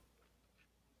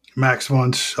Max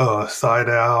von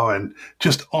Sydow and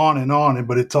just on.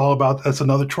 But it's all about, that's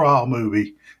another trial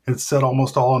movie. And it's set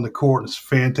almost all in the court. It's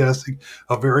fantastic.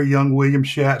 A very young William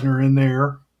Shatner in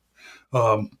there.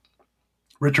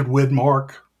 Richard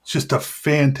Widmark. It's just a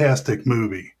fantastic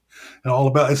movie. And all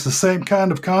about, it's the same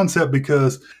kind of concept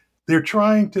because they're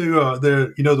trying to,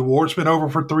 the war's been over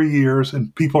for 3 years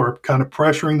and people are kind of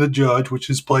pressuring the judge, which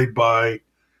is played by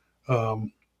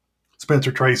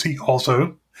Spencer Tracy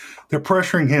also. They're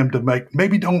pressuring him to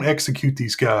maybe don't execute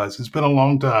these guys. It's been a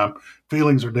long time.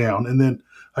 Feelings are down. And then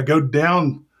I go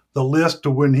down the list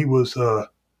to when he was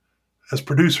as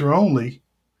producer only.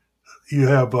 You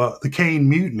have the Caine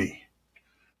Mutiny,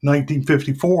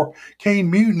 1954. Caine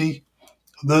Mutiny,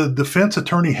 the defense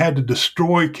attorney had to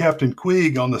destroy Captain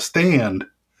Queeg on the stand,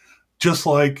 just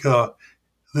like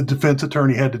the defense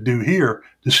attorney had to do here,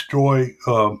 destroy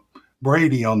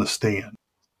Brady on the stand.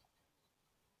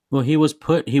 Well, he was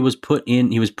pressured. He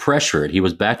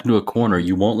was backed into a corner.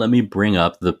 You won't let me bring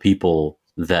up the people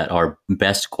that are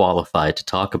best qualified to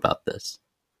talk about this.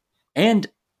 And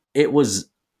it was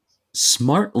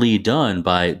smartly done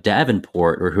by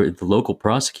Davenport, or the local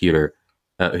prosecutor,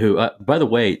 who, by the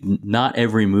way, not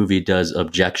every movie does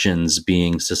objections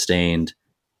being sustained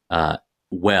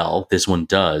well. This one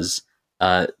does.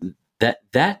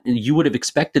 That you would have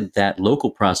expected that local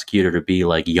prosecutor to be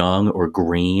like young or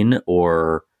green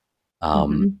or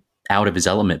out of his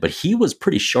element, but he was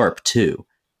pretty sharp too.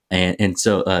 And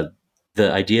so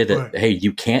the idea that, right, hey,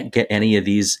 you can't get any of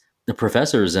these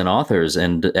professors and authors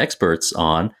and experts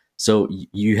on, so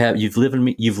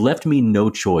you've left me no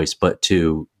choice but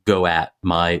to go at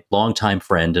my longtime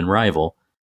friend and rival.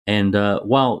 And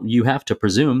while you have to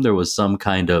presume there was some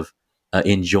kind of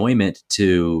enjoyment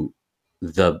to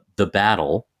the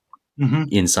battle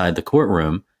inside the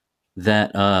courtroom,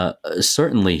 that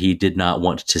certainly he did not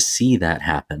want to see that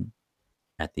happen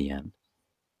at the end.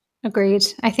 Agreed.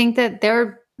 I think that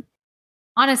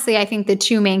I think the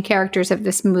two main characters of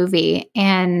this movie,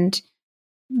 and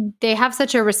they have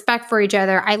such a respect for each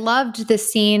other. I loved the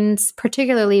scenes,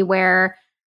 particularly where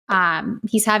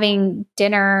he's having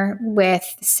dinner with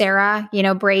Sarah.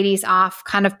 Brady's off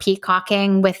kind of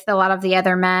peacocking with a lot of the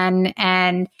other men,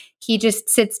 and he just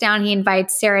sits down. He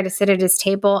invites Sarah to sit at his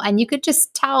table, and you could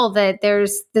just tell that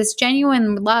there's this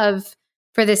genuine love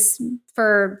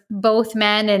for both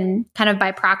men, and kind of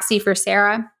by proxy for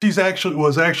Sarah. Was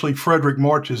actually Fredric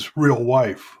March's real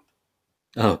wife.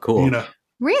 Oh, cool.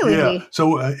 Really? Yeah.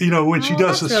 So when she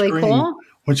does the scream, really cool.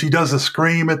 When she does the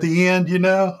scream at the end,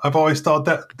 I've always thought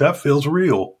that feels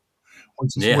real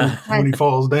when he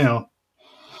falls down.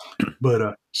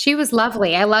 But she was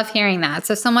lovely. I love hearing that.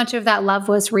 So much of that love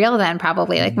was real then,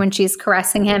 probably, like when she's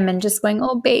caressing him and just going,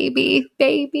 "Oh, baby,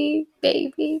 baby,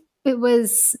 baby." It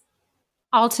was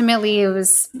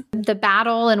the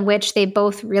battle in which they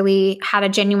both really had a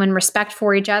genuine respect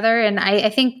for each other. And I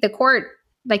think the court,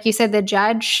 like you said, the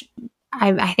judge,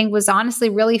 I think was honestly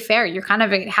really fair. You kind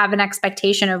of have an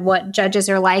expectation of what judges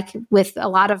are like with a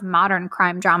lot of modern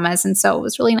crime dramas. And so it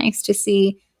was really nice to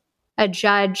see a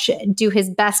judge do his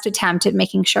best attempt at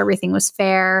making sure everything was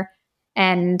fair.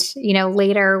 And,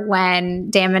 later when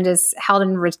Damon is held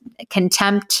in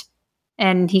contempt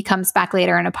and he comes back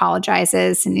later and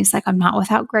apologizes, and he's like, "I'm not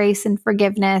without grace and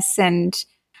forgiveness." And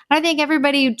I think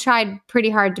everybody tried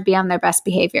pretty hard to be on their best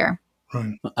behavior.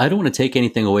 Right. I don't want to take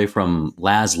anything away from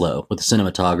Laszlo with the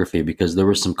cinematography, because there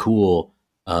were some cool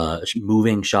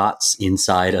moving shots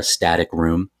inside a static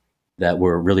room that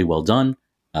were really well done.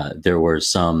 There were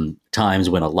some times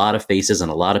when a lot of faces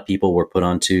and a lot of people were put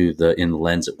onto in the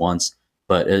lens at once.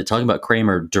 But talking about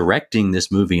Kramer directing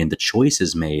this movie and the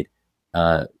choices made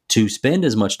to spend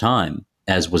as much time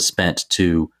as was spent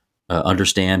to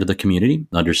understand the community,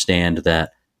 understand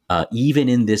that even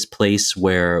in this place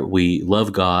where we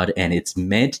love God, and it's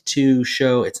meant to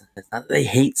show, it's not that they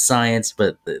hate science,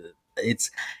 but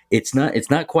it's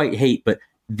not quite hate, but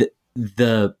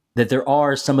that there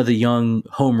are some of the young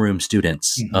homeroom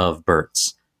students of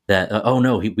Burt's that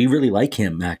we really like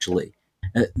him actually.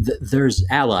 There's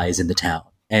allies in the town,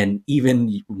 and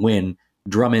even when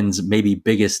Drummond's maybe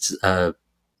biggest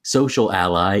social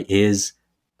ally is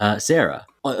Sarah.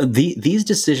 These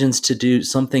decisions to do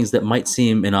some things that might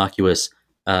seem innocuous,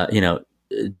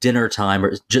 dinner time,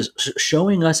 or just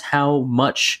showing us how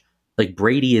much like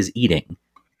Brady is eating.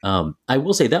 I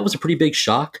will say that was a pretty big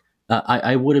shock.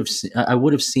 I would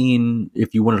have seen,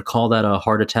 if you wanted to call that a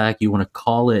heart attack, you want to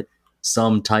call it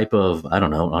some type of, I don't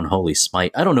know, unholy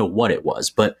smite. I don't know what it was,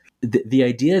 but the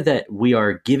idea that we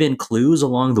are given clues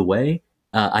along the way,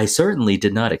 I certainly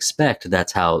did not expect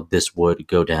that's how this would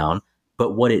go down.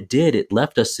 But what it did, it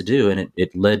left us to do, and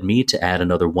it led me to add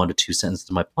another 1 to 2 sentences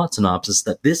to my plot synopsis,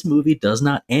 that this movie does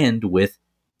not end with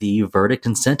the verdict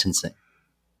and sentencing.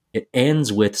 It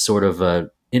ends with sort of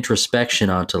a introspection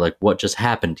onto like what just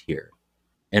happened here.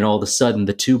 And all of a sudden,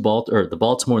 the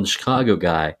Baltimore and the Chicago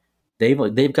guy,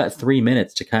 they've got 3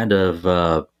 minutes to kind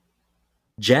of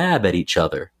jab at each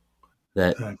other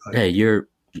that, exactly. Hey,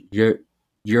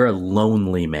 you're a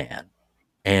lonely man.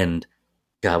 And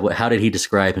God, how did he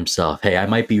describe himself? Hey, I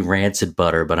might be rancid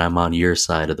butter, but I'm on your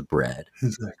side of the bread.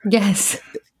 Exactly. Yes.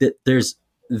 There's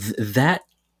that.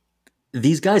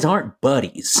 These guys aren't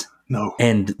buddies. No.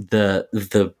 And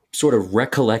the sort of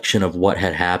recollection of what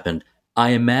had happened, I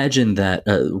imagine that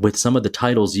with some of the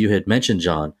titles you had mentioned,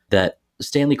 John, that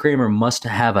Stanley Kramer must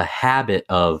have a habit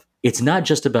of, it's not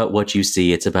just about what you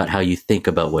see, it's about how you think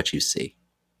about what you see.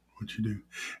 what you do.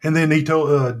 And then he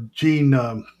told Gene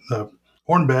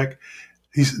Hornbeck,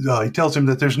 he tells him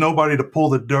that there's nobody to pull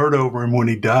the dirt over him when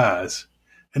he dies.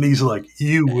 And he's like,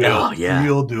 you will. Oh, yeah.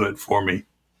 You'll do it for me.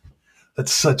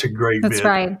 That's such a great bit. That's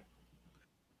right.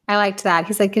 I liked that.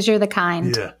 He's like, because you're the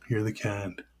kind. Yeah, you're the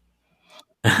kind.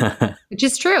 Which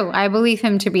is true. I believe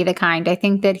him to be the kind. I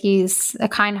think that he's a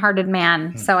kind-hearted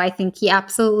man. So I think he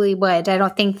absolutely would. I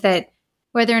don't think that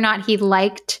whether or not he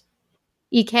liked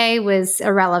EK was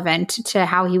irrelevant to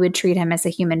how he would treat him as a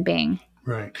human being.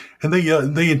 Right. And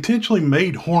they intentionally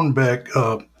made Hornbeck,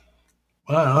 I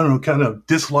don't know, kind of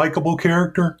dislikable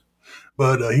character.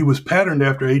 But he was patterned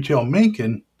after H.L.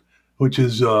 Mencken, which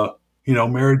is,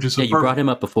 marriage is you brought him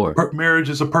up before. Marriage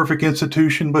is a perfect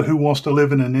institution, but who wants to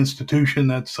live in an institution?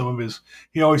 That's some of his.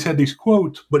 He always had these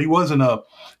quotes, but he wasn't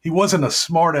a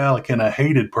smart aleck and a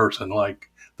hated person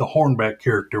like the Hornbeck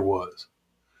character was.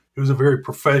 He was a very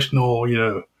professional,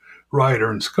 writer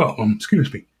and scholar.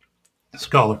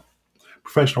 Scholar,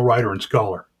 professional writer and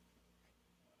scholar.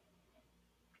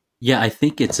 Yeah, I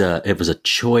think it was a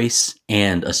choice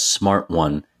and a smart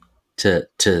one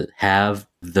to have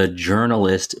the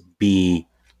journalist be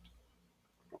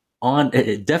on,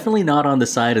 definitely not on the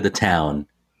side of the town,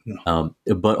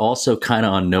 but also kind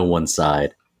of on no one's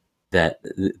side. That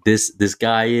this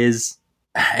guy is,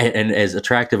 and as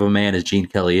attractive a man as Gene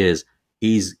Kelly is,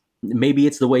 maybe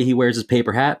it's the way he wears his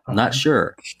paper hat. I'm not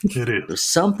sure. It is. There's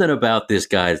something about this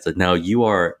guy that now you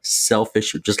are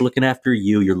selfish. You're just looking after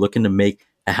you. You're looking to make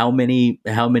how many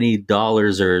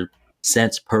dollars or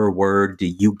cents per word do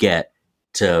you get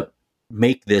to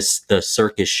make this the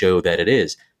circus show that it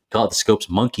is. Call it the Scopes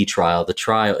Monkey Trial. The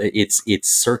trial, it's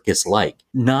circus-like,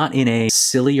 not in a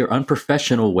silly or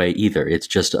unprofessional way either. It's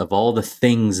just of all the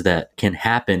things that can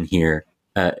happen here,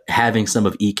 having some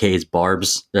of EK's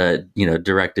barbs,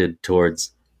 directed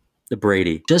towards the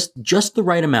Brady, just the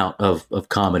right amount of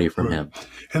comedy from him.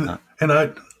 And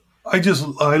I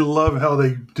love how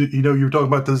they do, you're talking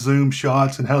about the zoom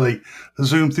shots and how they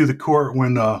zoom through the court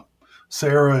when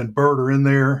Sarah and Bert are in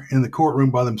there in the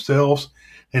courtroom by themselves,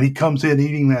 and he comes in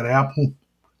eating that apple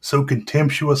so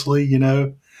contemptuously,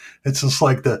 it's just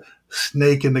like the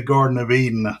snake in the Garden of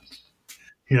Eden,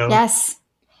 Yes,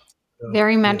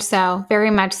 very much so.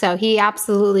 Very much so. He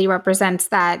absolutely represents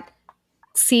that,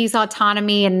 sees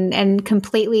autonomy and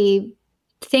completely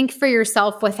think for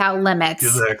yourself without limits.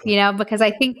 Exactly. Because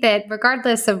I think that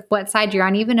regardless of what side you're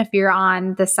on, even if you're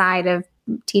on the side of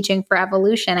teaching for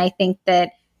evolution, I think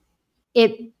that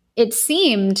it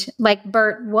seemed like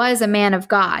Bert was a man of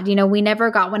God. We never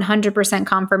got 100%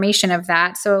 confirmation of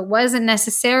that. So it wasn't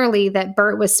necessarily that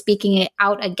Bert was speaking it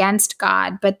out against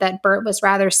God, but that Bert was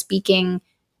rather speaking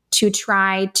to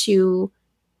try to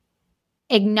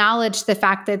acknowledge the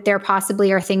fact that there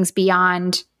possibly are things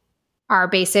beyond our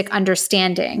basic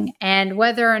understanding. And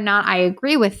whether or not I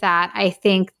agree with that, I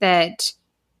think that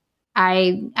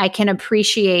I can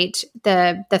appreciate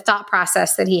the thought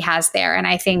process that he has there. And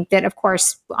I think that, of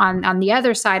course, on the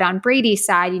other side, on Brady's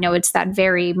side, it's that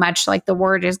very much like the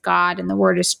word is God and the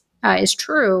word is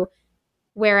true.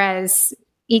 Whereas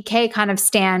EK kind of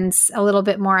stands a little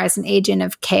bit more as an agent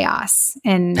of chaos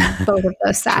in both of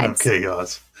those sides.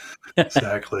 Chaos.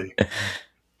 Exactly.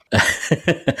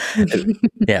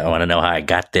 Yeah, I want to know how I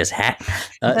got this hat.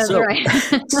 That's right.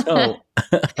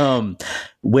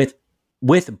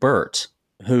 With Bert,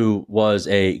 who was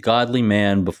a godly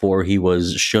man before he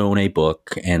was shown a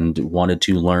book and wanted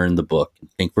to learn the book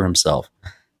and think for himself,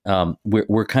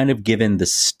 we're kind of given the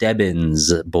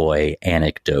Stebbins boy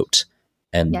anecdote,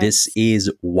 and Yes. this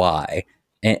is why.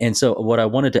 And so, what I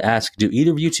wanted to ask: do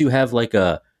either of you two have like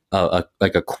a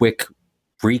quick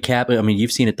recap? I mean,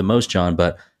 you've seen it the most, John,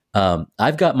 but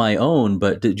I've got my own.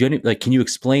 But can you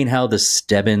explain how the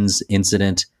Stebbins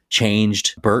incident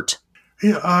changed Bert?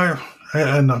 Yeah,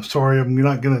 and I'm sorry, I'm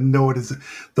not going to know it.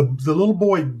 The little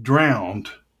boy drowned,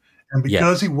 and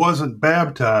because he wasn't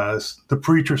baptized, the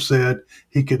preacher said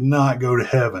he could not go to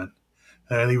heaven,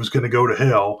 and he was going to go to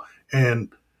hell. And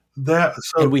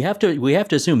we have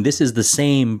to assume this is the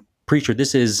same preacher.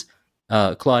 This is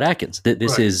Claude Akins.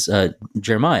 This is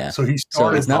Jeremiah. So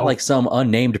it's not like some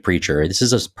unnamed preacher. This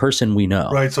is a person we know.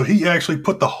 Right. So he actually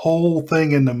put the whole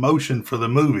thing into motion for the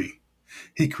movie.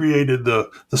 He created the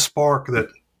spark that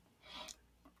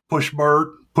pushed Bert,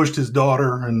 pushed his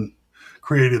daughter, and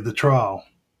created the trial.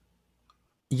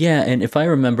 Yeah, and if I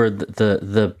remember,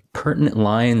 the pertinent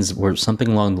lines were something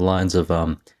along the lines of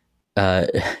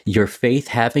your faith,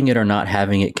 having it or not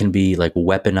having it, can be like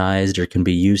weaponized or can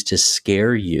be used to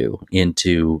scare you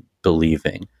into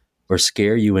believing or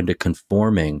scare you into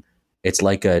conforming. It's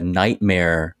like a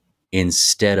nightmare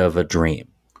instead of a dream.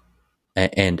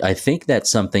 And I think that's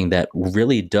something that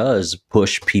really does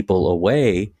push people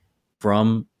away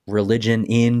from religion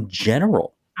in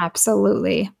general.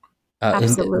 Absolutely.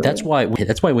 Absolutely. And that's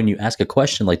why when you ask a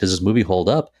question like, does this movie hold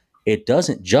up? It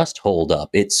doesn't just hold up.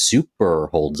 It super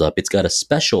holds up. It's got a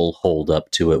special hold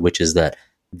up to it, which is that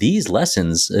these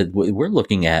lessons, we're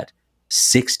looking at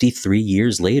 63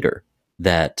 years later,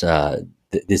 that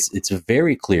it's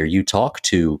very clear. You talk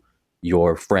to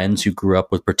your friends who grew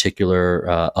up with particular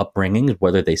upbringings,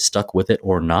 whether they stuck with it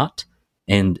or not.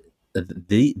 And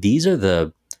these are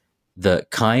the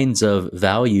kinds of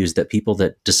values that people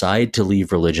that decide to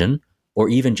leave religion, or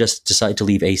even just decide to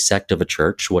leave a sect of a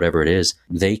church, whatever it is,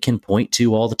 they can point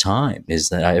to all the time. Is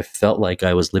that I felt like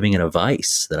I was living in a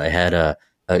vice, that I had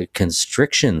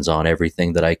constrictions on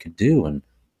everything that I could do.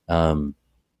 And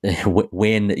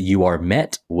when you are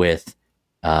met with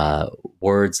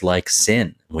words like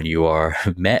sin, when you are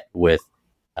met with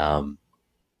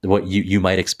what you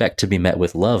might expect to be met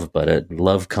with love, but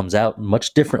love comes out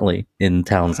much differently in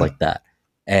towns like that.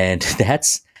 And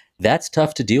that's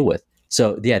tough to deal with.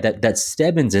 So yeah, that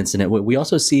Stebbins incident, we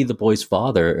also see the boy's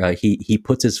father, he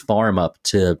puts his farm up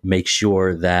to make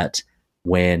sure that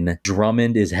when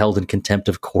Drummond is held in contempt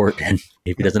of court, and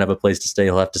if he doesn't have a place to stay,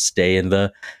 he'll have to stay in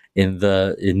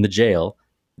the jail,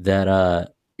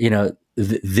 that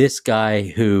this guy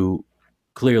who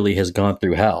clearly has gone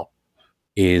through hell,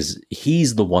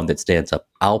 he's the one that stands up.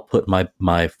 I'll put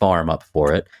my farm up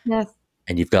for it. Yes.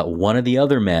 And you've got one of the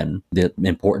other men, the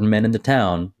important men in the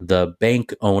town, the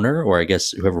bank owner, or I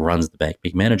guess whoever runs the bank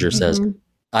manager, says,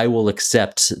 I will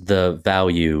accept the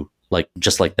value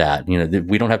just like that.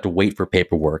 We don't have to wait for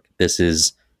paperwork. This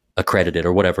is accredited,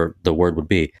 or whatever the word would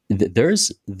be.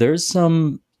 There's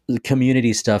some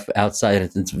community stuff outside.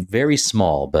 It's very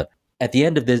small, but at the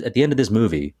end of this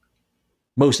movie,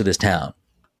 most of this town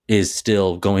is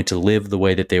still going to live the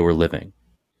way that they were living.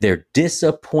 They're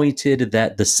disappointed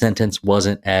that the sentence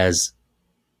wasn't as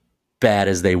bad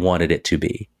as they wanted it to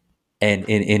be. And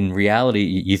in reality,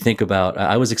 you think about,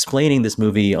 I was explaining this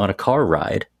movie on a car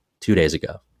ride 2 days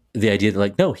ago. The idea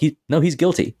that he's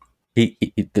guilty. He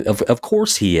of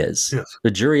course he is. Yes.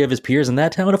 The jury of his peers in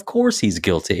that town, of course he's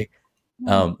guilty.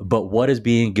 But what does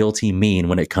being guilty mean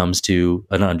when it comes to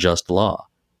an unjust law?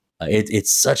 It's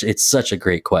such a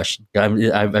great question.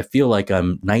 I feel like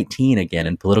I'm 19 again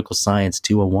in political science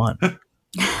 201.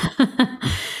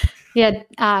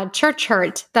 Yeah, church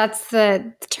hurt. That's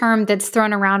the term that's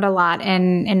thrown around a lot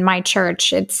in my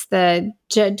church. It's the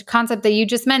concept that you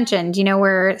just mentioned,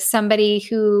 where somebody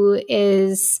who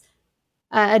is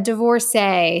a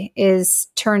divorcee is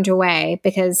turned away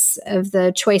because of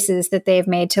the choices that they've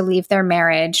made to leave their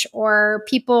marriage, or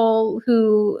people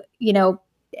who,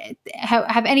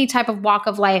 have any type of walk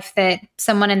of life that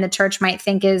someone in the church might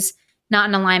think is not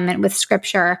in alignment with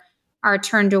scripture are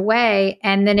turned away.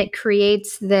 And then it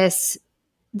creates this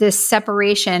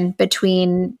separation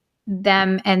between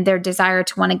them and their desire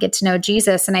to want to get to know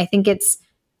Jesus. And I think it's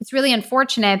really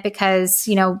unfortunate because,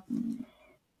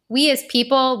 we as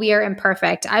people, we are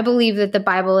imperfect. I believe that the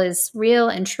Bible is real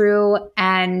and true,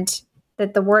 and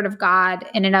that the word of God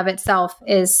in and of itself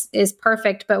is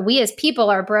perfect, but we as people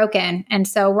are broken. And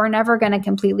so we're never going to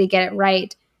completely get it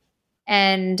right.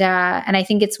 And I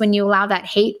think it's when you allow that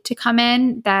hate to come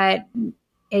in that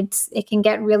it can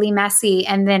get really messy.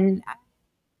 And then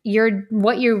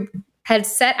what you had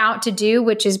set out to do,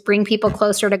 which is bring people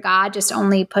closer to God, just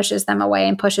only pushes them away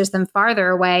and pushes them farther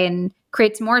away and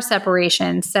creates more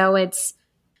separation. So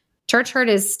church hurt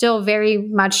is still very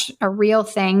much a real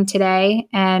thing today.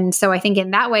 And so I think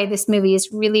in that way, this movie is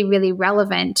really, really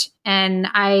relevant. And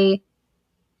I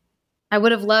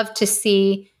would have loved to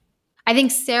see, I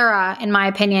think Sarah, in my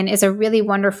opinion, is a really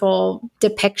wonderful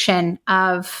depiction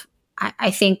of,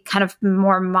 I think, kind of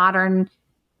more modern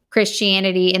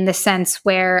Christianity, in the sense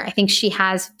where I think she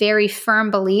has very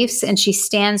firm beliefs and she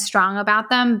stands strong about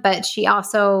them, but she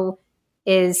also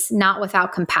is not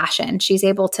without compassion. She's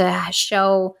able to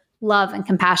show love and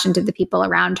compassion to the people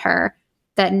around her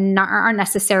that aren't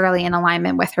necessarily in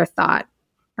alignment with her thought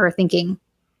or thinking.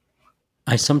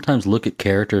 I sometimes look at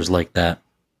characters like that,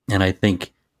 and I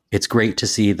think it's great to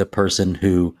see the person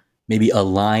who maybe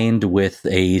aligned with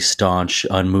a staunch,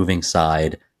 unmoving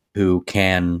side, who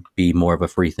can be more of a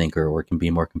free thinker or can be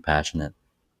more compassionate.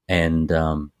 And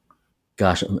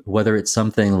whether it's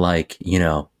something like,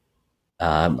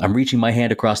 I'm reaching my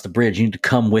hand across the bridge, you need to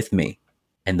come with me.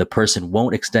 And the person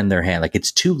won't extend their hand. Like,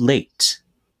 it's too late.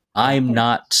 I'm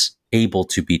not able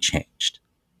to be changed.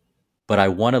 But I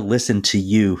want to listen to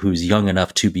you, who's young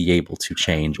enough to be able to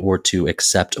change or to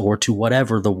accept or to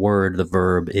whatever the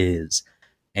verb is.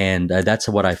 And that's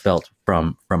what I felt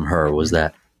from her, was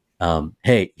that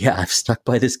hey, yeah, I've stuck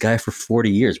by this guy for 40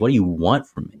 years. What do you want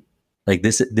from me? Like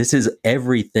this is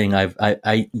everything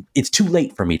it's too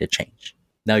late for me to change.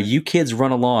 Now you kids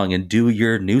run along and do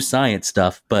your new science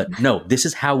stuff, but no, this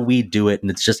is how we do it. And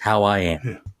it's just how I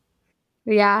am.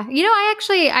 Yeah.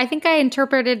 I think I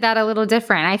interpreted that a little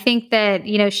different. I think that,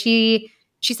 she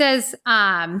says,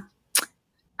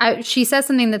 she says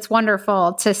something that's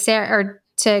wonderful to Sarah,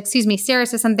 Sarah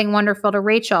says something wonderful to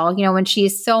Rachel, when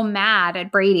she's so mad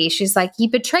at Brady. She's like, he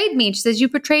betrayed me. She says, you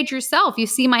betrayed yourself. You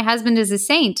see my husband as a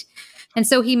saint. And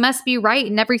so he must be right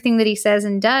in everything that he says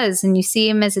and does. And you see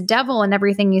him as a devil, and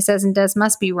everything he says and does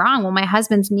must be wrong. Well, my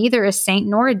husband's neither a saint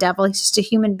nor a devil. He's just a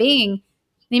human being. And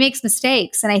he makes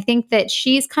mistakes. And I think that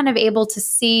she's kind of able to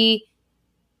see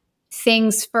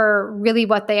things for really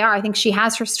what they are. I think she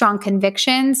has her strong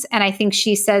convictions. And I think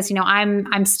she says,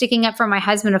 I'm sticking up for my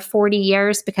husband of 40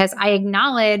 years because I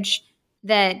acknowledge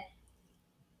that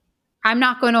I'm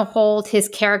not going to hold his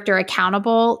character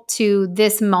accountable to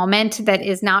this moment that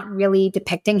is not really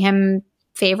depicting him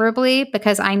favorably,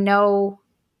 because I know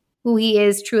who he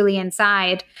is truly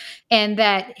inside, and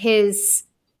that his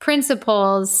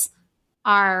principles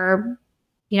are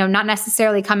not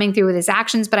necessarily coming through with his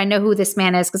actions, but I know who this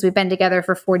man is because we've been together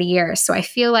for 40 years. So I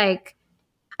feel like,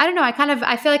 I don't know,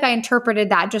 I feel like I interpreted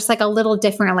that just like a little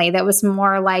differently. That was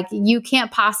more like, you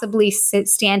can't possibly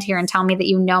stand here and tell me that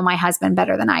you know my husband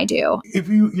better than I do. If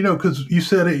because you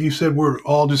said we're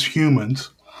all just humans.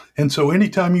 And so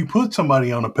anytime you put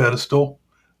somebody on a pedestal,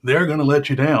 they're going to let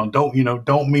you down.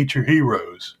 Don't meet your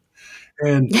heroes.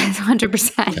 And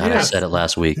 100%. God, I said it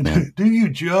last week, man. Do you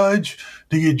judge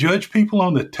people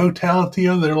on the totality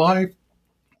of their life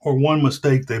or one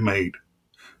mistake they made?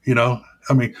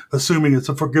 Assuming it's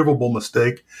a forgivable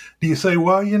mistake, do you say,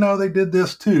 well, they did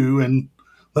this too, and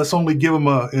let's only give them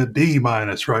a D-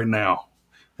 right now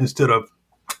instead of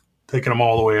taking them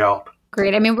all the way out?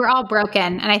 Great. We're all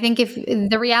broken. And I think if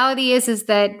the reality is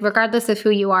that regardless of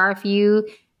who you are,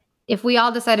 if we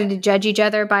all decided to judge each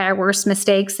other by our worst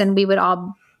mistakes, then we would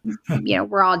all,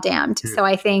 we're all damned. Yeah. So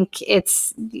I think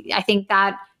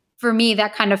that for me,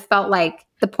 that kind of felt like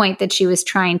the point that she was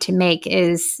trying to make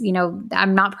is,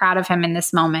 I'm not proud of him in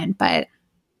this moment, but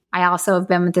I also have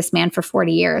been with this man for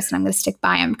 40 years and I'm going to stick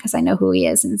by him because I know who he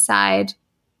is inside.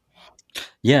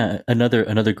 Yeah.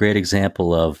 Another great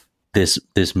example of this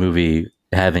movie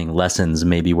having lessons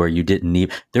maybe where you didn't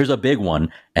need, there's a big one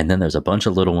and then there's a bunch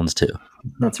of little ones too.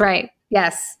 That's right.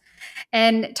 Yes.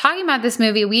 And talking about this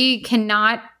movie, we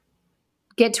cannot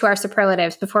get to our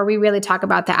superlatives before we really talk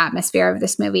about the atmosphere of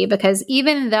this movie, because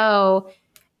even though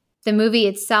the movie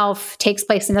itself takes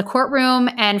place in the courtroom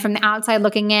and from the outside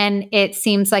looking in, it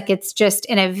seems like it's just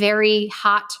in a very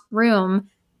hot room,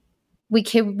 we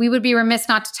would be remiss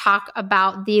not to talk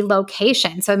about the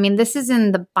location. So, this is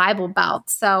in the Bible Belt.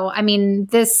 So,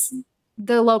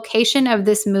 the location of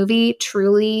this movie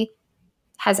truly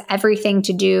has everything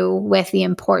to do with the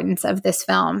importance of this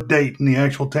film. Dayton, the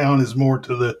actual town, is more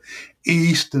to the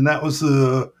east, and that was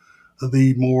the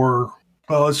more,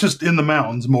 well, it's just in the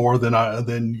mountains more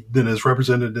than is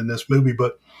represented in this movie.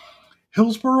 But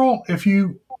Hillsboro, if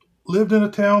you lived in a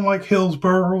town like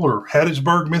Hillsboro or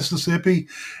Hattiesburg, Mississippi,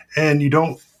 and you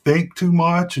don't think too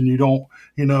much and you don't,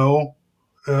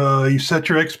 you set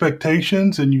your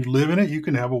expectations and you live in it, you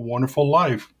can have a wonderful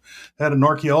life. I had an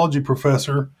archaeology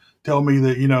professor tell me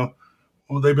that,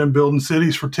 they've been building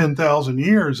cities for 10,000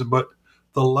 years, but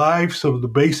the lives of the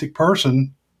basic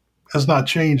person has not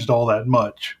changed all that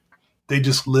much. They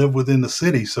just live within the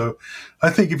city. So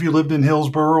I think if you lived in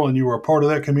Hillsboro and you were a part of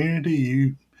that community,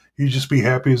 you just be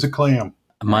happy as a clam.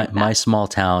 My small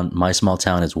town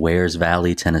is Wares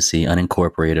Valley, Tennessee,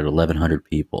 unincorporated, 1,100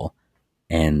 people,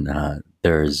 and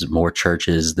there's more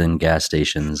churches than gas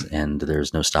stations, and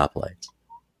there's no stoplights.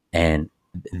 And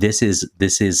this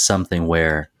is something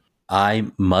where I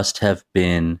must have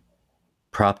been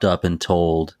propped up and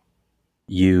told,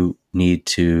 you need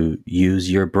to use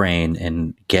your brain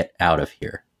and get out of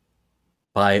here,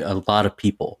 by a lot of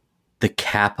people. The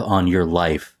cap on your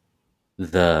life,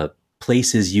 the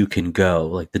places you can go,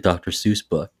 like the Dr. Seuss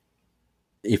book.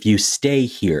 If you stay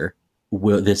here,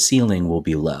 the ceiling will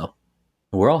be low.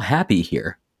 We're all happy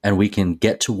here, and we can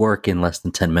get to work in less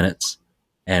than 10 minutes,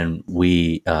 and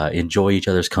we enjoy each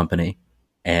other's company,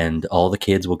 and all the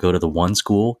kids will go to the one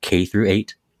school, K through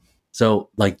 8. So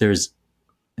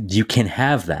you can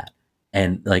have that.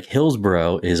 And like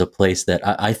Hillsboro is a place that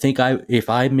I think if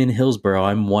I'm in Hillsboro,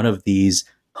 I'm one of these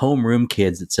homeroom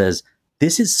kids that says,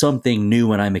 this is something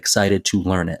new and I'm excited to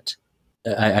learn it.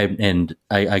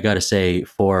 I got to say,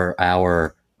 for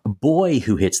our boy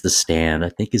who hits the stand, I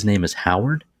think his name is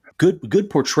Howard. Good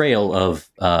portrayal of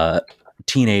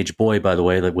teenage boy, by the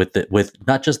way, like with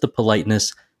not just the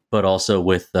politeness, but also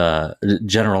with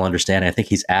general understanding. I think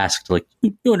he's asked, like,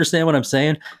 you understand what I'm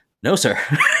saying? No, sir,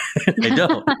 I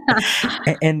don't.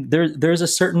 And there's a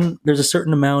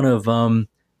certain amount of,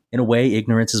 in a way,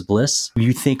 ignorance is bliss.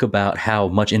 You think about how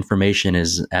much information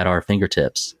is at our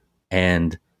fingertips,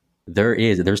 and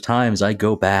there's times I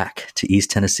go back to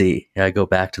East Tennessee. I go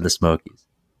back to the Smokies.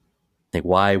 Like,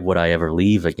 why would I ever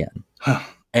leave again?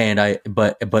 And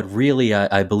but really,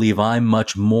 I believe I'm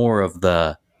much more of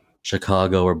the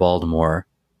Chicago or Baltimore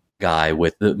guy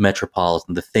with the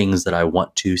metropolitan, the things that I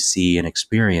want to see and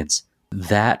experience.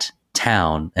 That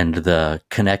town and the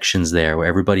connections there where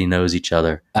everybody knows each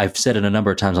other. I've said it a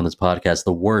number of times on this podcast,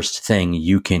 the worst thing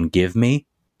you can give me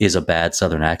is a bad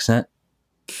Southern accent.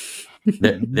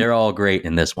 They're all great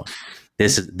in this one.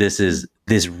 This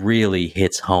really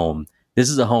hits home. This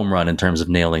is a home run in terms of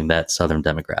nailing that Southern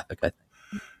demographic, I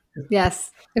think.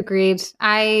 Yes, agreed.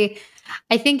 I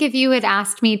think if you had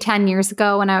asked me 10 years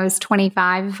ago when I was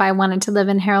 25 if I wanted to live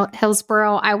in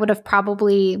Hillsborough, I would have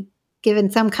probably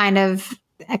given some kind of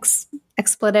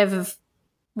expletive of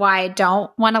why I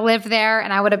don't want to live there,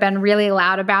 and I would have been really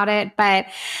loud about it. But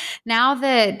now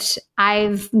that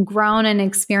I've grown and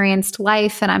experienced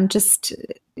life, and I'm just,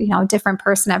 a different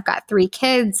person, I've got 3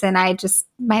 kids, and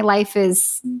my life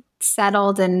is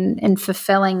settled and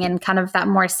fulfilling in kind of that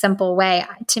more simple way.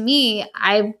 To me,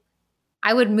 I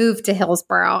would move to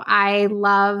Hillsborough. I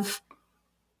love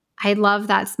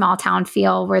that small town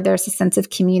feel where there's a sense of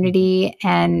community,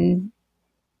 and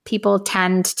people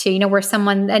tend to, where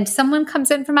someone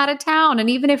comes in from out of town, and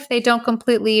even if they don't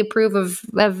completely approve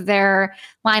of their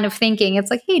line of thinking,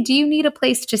 it's like, hey, do you need a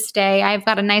place to stay? I've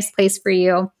got a nice place for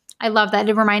you. I love that.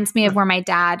 It reminds me of where my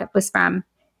dad was from,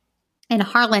 in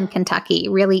Harlan, Kentucky,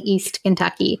 really East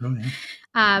Kentucky. Oh,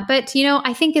 yeah. But,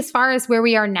 I think as far as where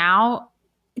we are now,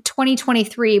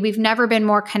 2023, we've never been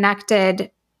more connected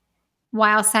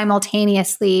while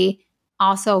simultaneously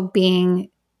also being,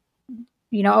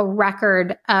 a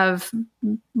record of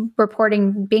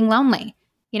reporting being lonely.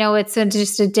 It's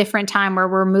just a different time where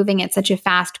we're moving at such a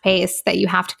fast pace that you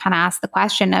have to kind of ask the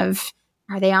question of,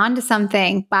 are they on to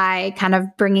something by kind of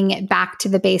bringing it back to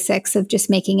the basics of just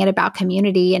making it about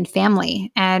community and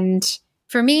family? And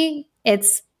for me,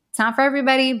 it's not for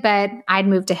everybody, but I'd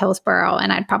move to Hillsborough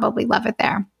and I'd probably love it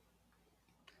there.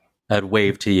 I'd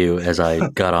wave to you as I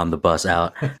got on the bus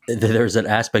out. There's an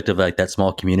aspect of like that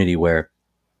small community where,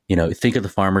 think of the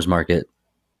farmer's market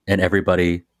and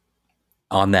everybody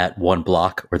on that one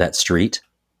block or that street.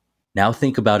 Now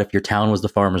think about if your town was the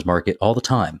farmer's market all the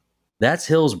time. That's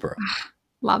Hillsborough.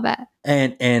 Love it.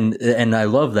 And I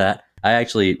love that. I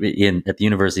actually at the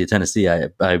University of Tennessee, I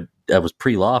was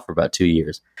pre-law for about 2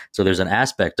 years. So there's an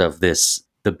aspect of this,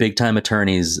 the big time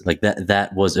attorneys like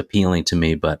that was appealing to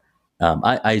me. But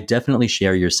I definitely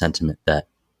share your sentiment that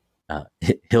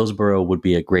Hillsborough would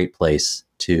be a great place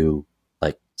to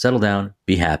like settle down,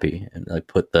 be happy, and like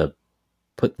put the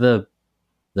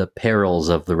perils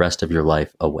of the rest of your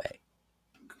life away.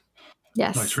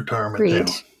 Yes. Nice retirement. Agreed.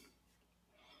 Down.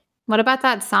 What about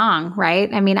that song, right?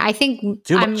 I mean, I think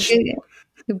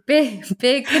big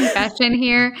confession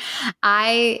here.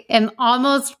 I am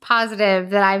almost positive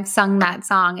that I've sung that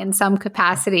song in some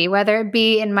capacity, whether it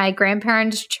be in my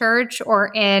grandparents' church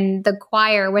or in the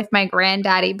choir with my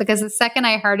granddaddy, because the second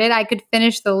I heard it, I could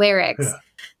finish the lyrics. Yeah.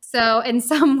 So in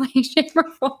some way, shape,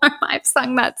 or form, I've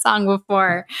sung that song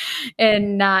before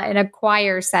in a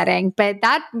choir setting. But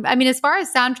as far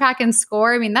as soundtrack and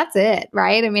score, that's it,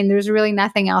 right? There's really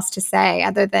nothing else to say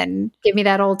other than give me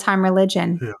that old time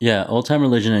religion. Yeah, old time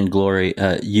religion and glory.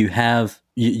 You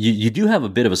do have a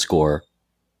bit of a score,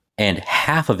 and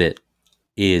half of it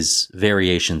is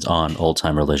variations on old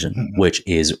time religion, which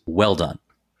is well done.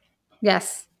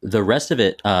 Yes. The rest of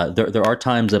it, there are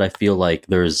times that I feel like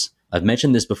I've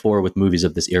mentioned this before with movies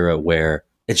of this era where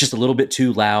it's just a little bit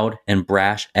too loud and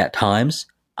brash at times.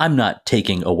 I'm not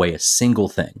taking away a single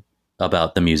thing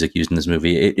about the music used in this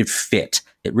movie. It fit.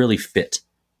 It really fit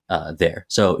there.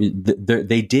 So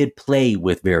they did play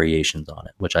with variations on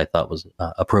it, which I thought was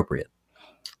appropriate.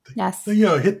 Yes. They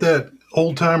hit that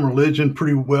old time religion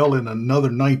pretty well in another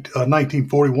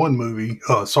 1941 movie,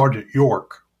 Sergeant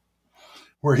York,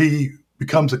 where he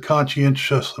becomes a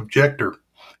conscientious objector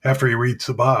after he reads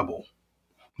the Bible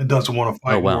and doesn't want to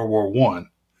fight World War I.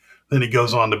 Then he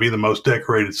goes on to be the most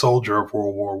decorated soldier of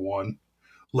World War I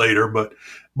later. But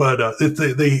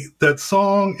that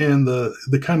song and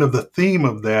the kind of the theme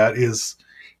of that is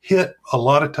hit a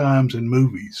lot of times in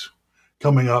movies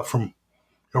coming up from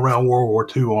around World War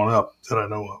II on up that I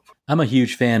know of. I'm a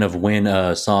huge fan of when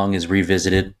a song is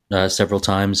revisited several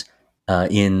times.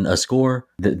 in a score.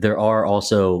 There are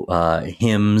also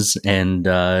hymns and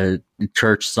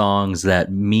church songs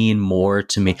that mean more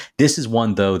to me. This is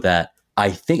one, though, that I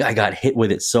think I got hit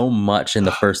with it so much in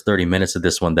the first 30 minutes of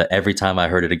this one that every time I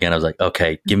heard it again, I was like,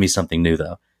 okay, give me something new,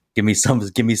 though. Give me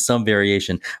some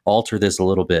variation. Alter this a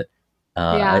little bit.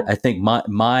 I think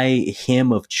my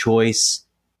hymn of choice,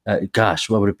 what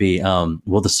would it be?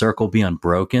 Will the Circle Be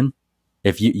Unbroken?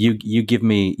 If you give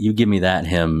me that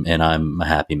hymn, and I'm a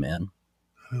happy man.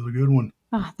 That's a good one.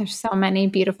 Oh, there's so many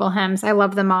beautiful hymns. I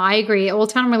love them all. I agree.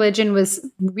 Old Town Religion was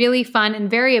really fun and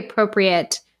very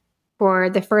appropriate for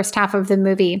the first half of the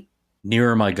movie.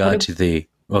 Nearer, My God, to Thee.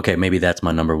 Okay, maybe that's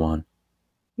my number one.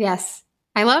 Yes.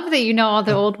 I love that you know all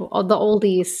the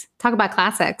oldies. Talk about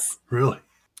classics. Really?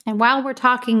 And while we're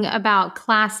talking about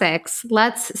classics,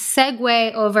 let's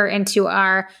segue over into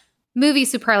our movie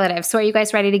superlatives. So are you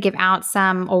guys ready to give out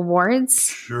some awards?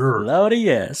 Sure. Loud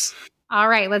yes. All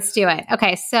right, let's do it.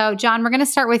 Okay, so John, we're going to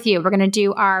start with you. We're going to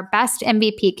do our best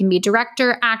MVP. Can be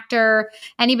director, actor,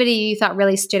 anybody you thought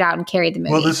really stood out and carried the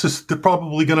movie. Well, this is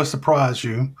probably going to surprise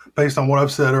you based on what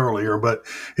I've said earlier, but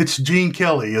it's Gene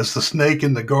Kelly as the snake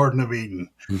in the Garden of Eden.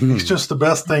 Mm-hmm. He's just the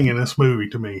best thing in this movie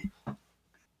to me.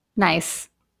 Nice.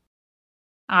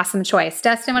 Awesome choice.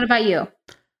 Dustin, what about you?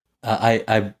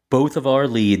 I both of our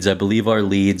leads, I believe our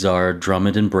leads are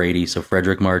Drummond and Brady, so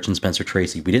Fredric March and Spencer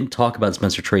Tracy. We didn't talk about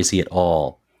Spencer Tracy at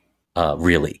all,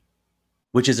 really,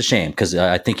 which is a shame because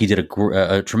I think he did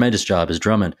a tremendous job as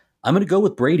Drummond. I'm going to go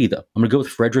with Brady, though. I'm going to go with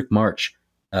Fredric March.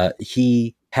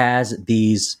 He has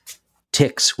these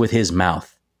tics with his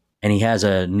mouth, and he has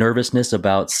a nervousness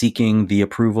about seeking the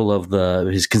approval of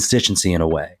his constituency in a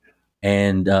way.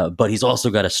 And but he's also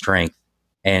got a strength,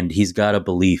 and he's got a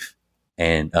belief.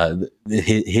 And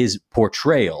his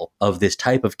portrayal of this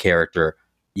type of character,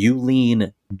 you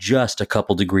lean just a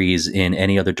couple degrees in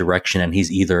any other direction, and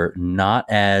he's either not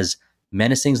as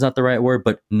menacing is not the right word,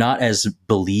 but not as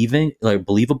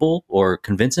believable or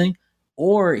convincing,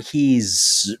 or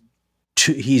he's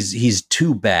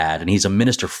too bad, and he's a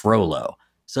Minister Frollo.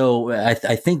 So I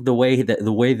think the way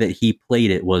that he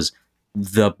played it was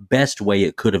the best way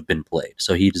it could have been played.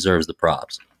 So he deserves the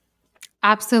props.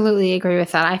 Absolutely agree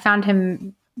with that. I found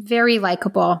him very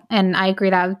likable, and I agree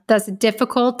that that's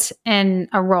difficult in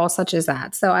a role such as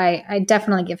that. So I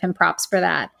definitely give him props for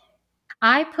that.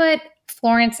 I put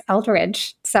Florence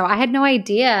Eldridge. So I had no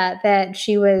idea that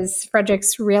she was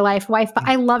Fredric's real life wife, but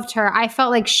I loved her. I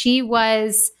felt like she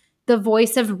was the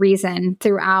voice of reason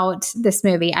throughout this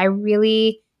movie. I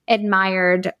really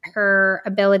admired her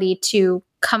ability to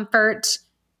comfort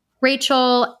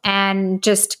Rachel and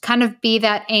just kind of be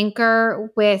that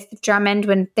anchor with Drummond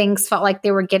when things felt like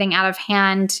they were getting out of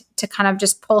hand, to kind of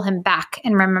just pull him back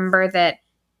and remember that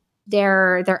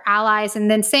they're allies.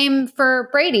 And then same for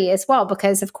Brady as well,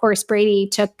 because of course Brady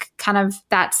took kind of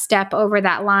that step over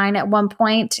that line at one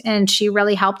point, and she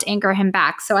really helped anchor him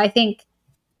back. So I think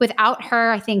without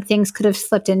her, I think things could have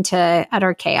slipped into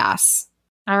utter chaos.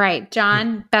 All right,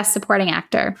 John, best supporting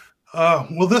actor.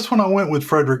 Well, this one I went with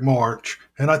Fredric March,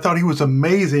 and I thought he was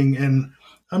amazing. And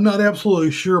I'm not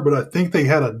absolutely sure, but I think they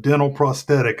had a dental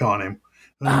prosthetic on him.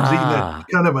 And he was eating that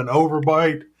kind of an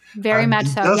overbite. Very much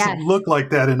so, yes. It doesn't look like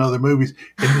that in other movies.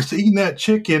 And just eating that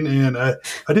chicken, and I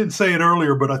didn't say it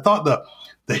earlier, but I thought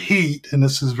the heat, and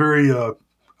this is very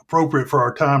appropriate for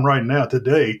our time right now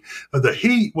today, the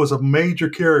heat was a major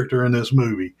character in this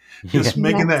movie. Just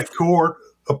making that court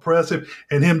oppressive,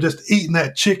 and him just eating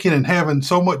that chicken and having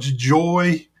so much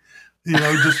joy,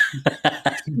 just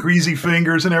greasy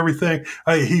fingers and everything.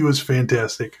 He was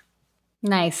fantastic.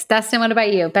 Nice. Dustin, what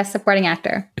about you? Best supporting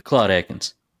actor? Claude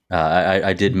Akins.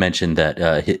 I did mention that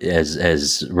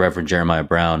as Reverend Jeremiah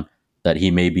Brown, that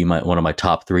he may be one of my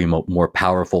top three more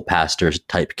powerful pastors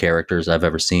type characters I've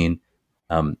ever seen.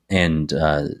 And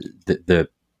the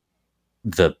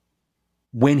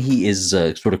when he is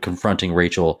sort of confronting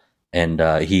Rachel, and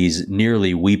he's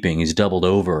nearly weeping, he's doubled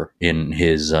over in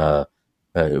his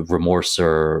remorse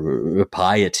or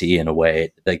piety in a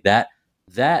way like that.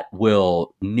 That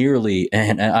will nearly,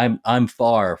 and I'm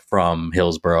far from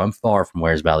Hillsborough. I'm far from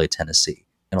Wears Valley, Tennessee,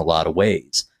 in a lot of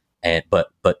ways.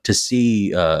 But to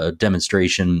see a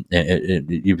demonstration,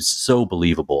 it was so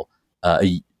believable.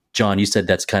 John, you said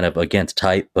that's kind of against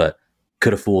type, but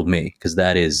could have fooled me, because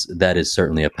that is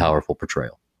certainly a powerful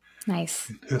portrayal.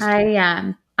 Nice.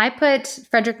 I put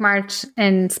Fredric March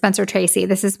and Spencer Tracy.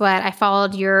 This is what I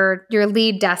followed your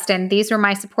lead, Dustin. These were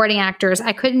my supporting actors.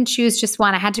 I couldn't choose just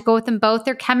one. I had to go with them both.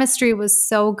 Their chemistry was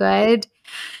so good.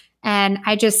 And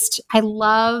I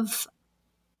love,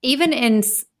 even in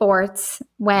sports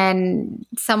when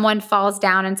someone falls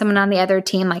down and someone on the other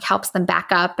team like helps them back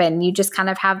up, and you just kind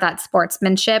of have that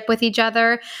sportsmanship with each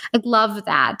other. I love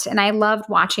that. And I loved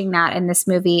watching that in this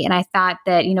movie. And I thought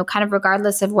that, kind of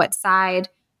regardless of what side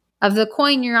of the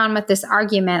coin you're on with this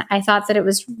argument, I thought that it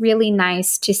was really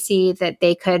nice to see that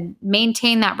they could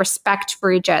maintain that respect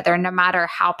for each other no matter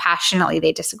how passionately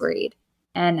they disagreed.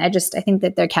 And I think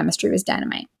that their chemistry was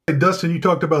dynamite. Hey, Dustin, you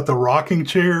talked about the rocking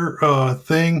chair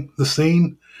thing, the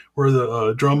scene where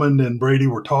the Drummond and Brady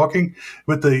were talking,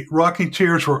 but the rocking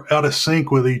chairs were out of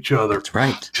sync with each other. That's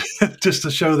right. Just to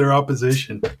show their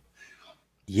opposition.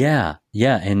 Yeah.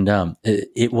 And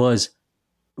it was,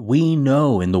 we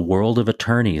know in the world of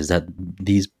attorneys that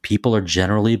these people are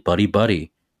generally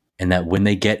buddy-buddy, and that when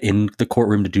they get in the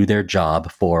courtroom to do their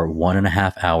job for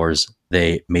 1.5 hours,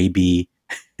 they may be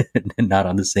not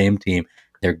on the same team.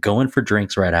 They're going for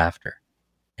drinks right after.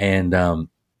 And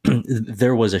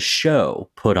there was a show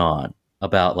put on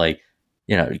about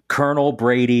Colonel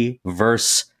Brady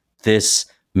versus this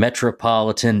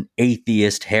metropolitan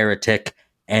atheist heretic.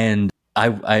 And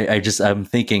I'm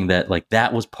thinking that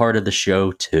that was part of the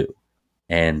show too.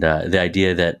 And the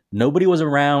idea that nobody was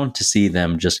around to see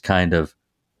them just kind of,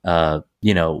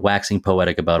 waxing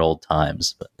poetic about old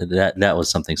times. But that was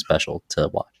something special to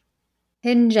watch.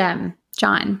 Hidden gem,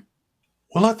 John.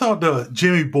 Well, I thought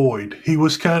Jimmy Boyd, he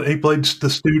played the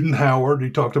student Howard he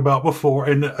talked about before.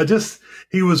 And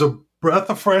he was a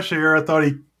breath of fresh air. I thought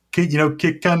he kicked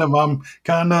I'm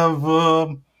kind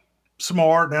of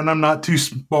smart and I'm not too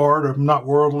smart. I'm not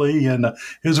worldly. And it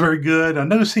was very good. I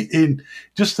noticed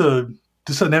this doesn't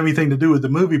have anything to do with the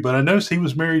movie, but I noticed he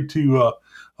was married to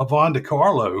Yvonne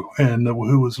DiCarlo, and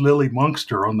who was Lily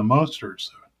Munster on the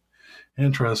Munsters.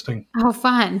 Interesting. Oh,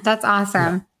 fun. That's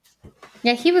awesome.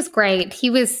 Yeah, he was great. He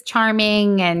was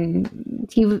charming, and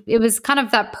it was kind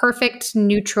of that perfect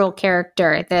neutral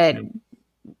character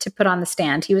to put on the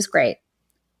stand. He was great.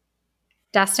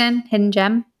 Dustin, hidden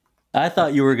gem? I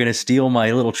thought you were going to steal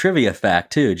my little trivia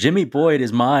fact, too. Jimmy Boyd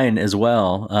is mine as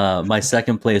well. My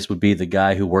second place would be the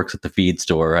guy who works at the feed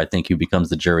store. I think he becomes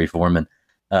the jury foreman.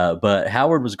 But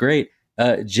Howard was great.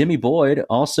 Jimmy Boyd,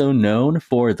 also known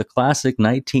for the classic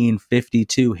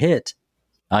 1952 hit,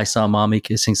 I Saw Mommy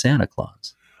Kissing Santa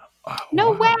Claus.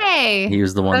 No way! He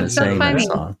was the one that sang that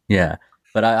song. Yeah.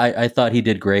 But I thought he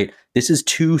did great. This is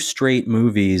 2 straight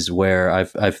movies where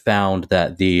I've found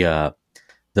that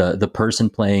the person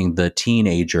playing the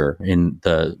teenager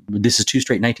this is 2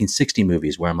 straight 1960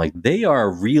 movies where I'm like, they are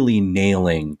really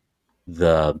nailing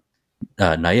the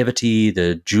naivety,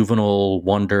 the juvenile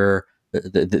wonder.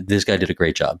 This guy did a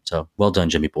great job. So well done,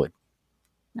 Jimmy Boyd.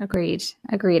 Agreed.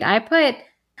 I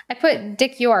put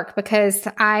Dick York because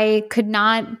I could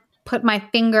not put my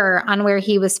finger on where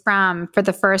he was from for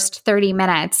the first 30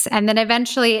 minutes. And then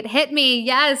eventually it hit me,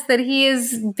 yes, that he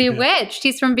is Bewitched.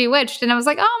 He's from Bewitched. And I was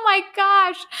like, oh my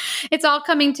gosh, it's all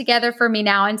coming together for me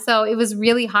now. And so it was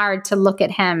really hard to look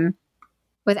at him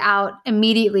without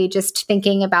immediately just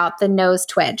thinking about the nose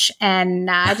twitch. And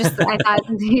I thought,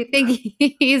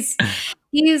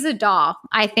 he's a doll.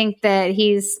 I think that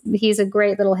he's a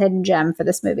great little hidden gem for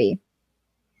this movie.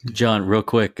 John, real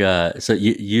quick. So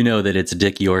you know that it's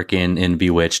Dick York in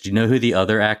Bewitched. Do you know who the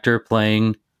other actor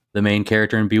playing the main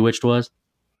character in Bewitched was?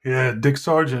 Yeah, Dick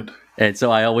Sargent. And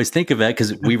so I always think of that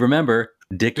because we remember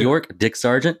Dick York, Dick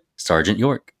Sargent, Sergeant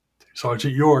York.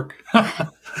 Sergeant York. I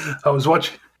was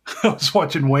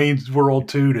watching Wayne's World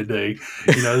 2 today.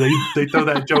 They throw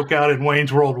that joke out in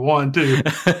Wayne's World 1 too.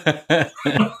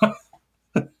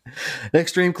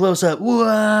 Extreme close up.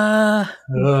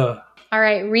 All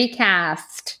right,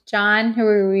 recast. John, who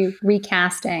are we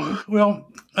recasting?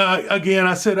 Well, again,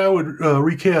 I said I would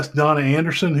recast Donna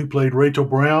Anderson, who played Rachel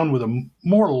Brown, with a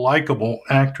more likable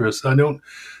actress. I don't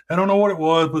know what it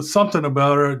was, but something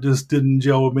about her just didn't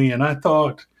gel with me. And I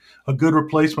thought a good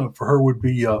replacement for her would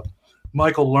be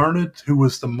Michael Learned, who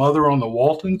was the mother on the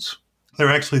Waltons.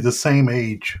 They're actually the same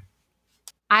age.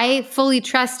 I fully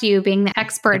trust you being the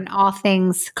expert in all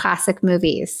things classic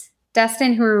movies.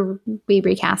 Dustin, who are we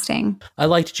recasting? I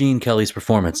liked Gene Kelly's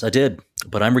performance. I did,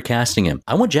 but I'm recasting him.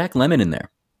 I want Jack Lemmon in there.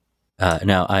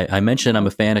 Now, I mentioned I'm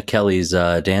a fan of Kelly's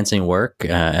dancing work,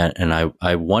 and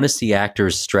I want to see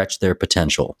actors stretch their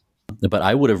potential. But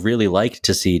I would have really liked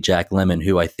to see Jack Lemmon,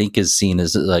 who I think is seen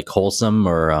as like wholesome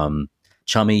or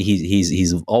chummy.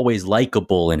 He's always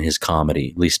likable in his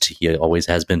comedy. At least he always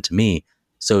has been to me.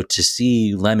 So to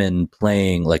see Lemmon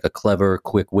playing like a clever,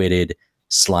 quick-witted,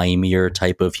 slimier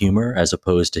type of humor as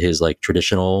opposed to his like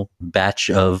traditional batch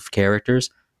of characters,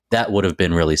 that would have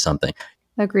been really something.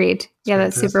 Agreed. Yeah,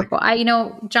 that's super cool.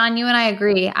 John, you and I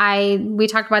agree. We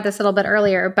talked about this a little bit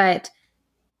earlier, but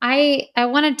I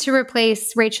wanted to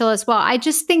replace Rachel as well. I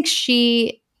just think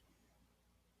she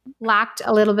lacked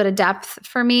a little bit of depth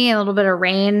for me, a little bit of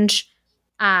range.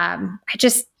 I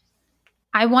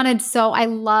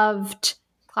loved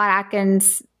Claude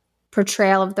Akins'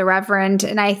 portrayal of the Reverend.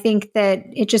 And I think that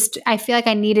I feel like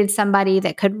I needed somebody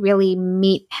that could really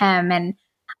meet him. And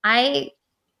I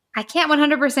can't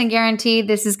 100% guarantee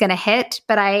this is going to hit,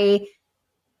 but I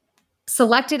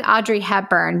selected Audrey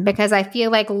Hepburn because I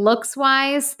feel like looks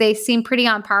wise, they seem pretty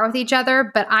on par with each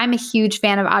other, but I'm a huge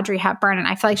fan of Audrey Hepburn. And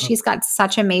I feel like she's got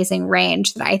such amazing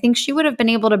range that I think she would have been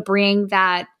able to bring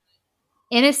that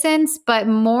innocence, but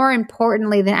more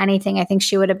importantly than anything, I think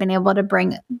she would have been able to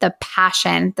bring the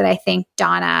passion that I think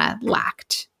Donna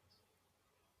lacked.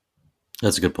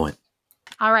 That's a good point.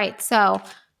 All right. So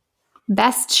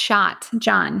best shot,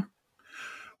 John.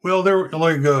 Well, there,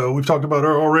 like we've talked about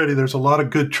already, there's a lot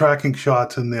of good tracking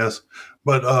shots in this.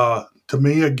 But to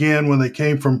me, again, when they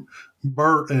came from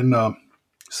Bert and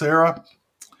Sarah,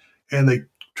 and they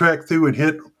tracked through and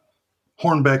hit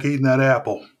Hornbeck eating that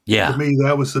apple. Yeah. To me,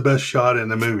 that was the best shot in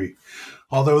the movie.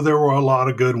 Although there were a lot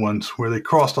of good ones where they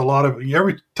crossed a lot of,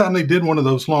 every time they did one of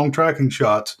those long tracking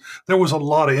shots, there was a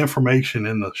lot of information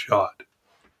in the shot.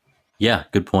 Yeah,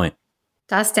 good point.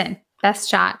 Dustin, best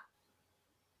shot.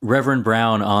 Reverend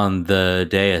Brown on the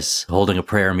dais holding a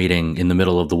prayer meeting in the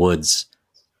middle of the woods.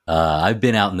 I've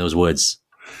been out in those woods,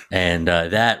 and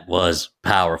that was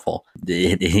powerful.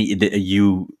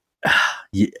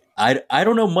 I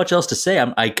don't know much else to say.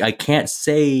 I can't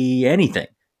say anything.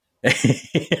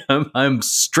 I'm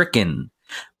stricken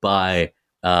by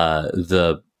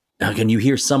and you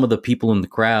hear some of the people in the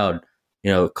crowd,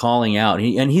 calling out,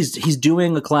 and he's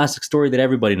doing a classic story that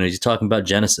everybody knows. He's talking about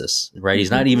Genesis, right?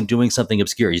 He's not even doing something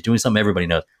obscure. He's doing something everybody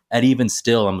knows. And even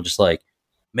still, I'm just like,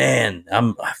 man,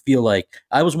 I feel like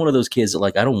I was one of those kids that,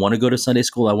 like, I don't want to go to Sunday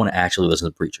school. I want to actually listen to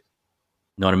the preacher.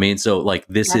 You know what I mean? So, like,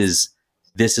 this is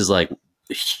like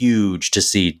huge to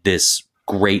see this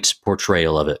great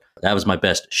portrayal of it. That was my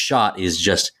best shot, is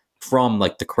just from,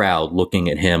 like, the crowd looking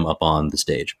at him up on the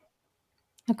stage.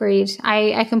 Agreed.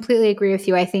 I completely agree with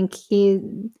you. I think he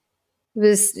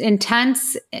was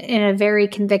intense in a very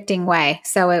convicting way.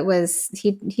 So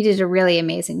he did a really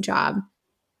amazing job.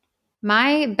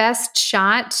 My best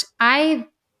shot, I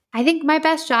think my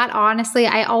best shot, honestly,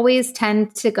 I always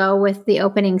tend to go with the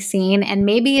opening scene. And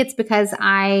maybe it's because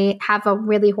I have a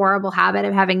really horrible habit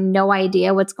of having no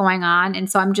idea what's going on.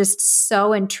 And so I'm just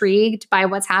so intrigued by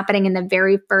what's happening in the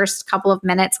very first couple of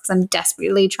minutes because I'm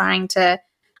desperately trying to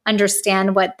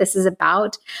understand what this is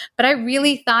about. But I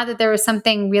really thought that there was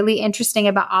something really interesting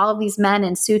about all of these men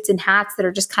in suits and hats that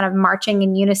are just kind of marching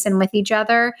in unison with each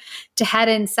other to head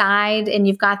inside. And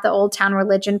you've got the Old Town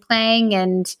Religion playing,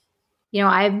 and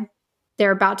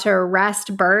they're about to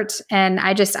arrest Bert. And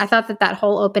I thought that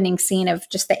whole opening scene of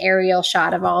just the aerial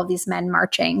shot of all of these men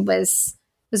marching was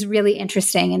really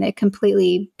interesting. And it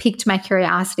completely piqued my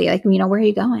curiosity. Like, where are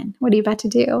you going? What are you about to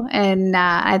do? And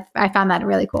I found that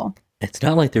really cool. It's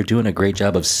not like they're doing a great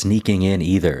job of sneaking in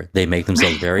either. They make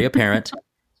themselves very apparent,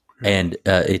 and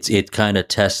it kind of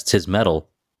tests his mettle.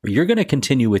 You're going to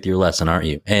continue with your lesson, aren't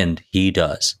you? And he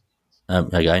does.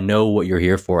 I know what you're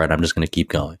here for, and I'm just going to keep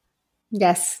going.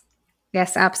 Yes,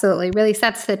 absolutely. Really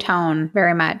sets the tone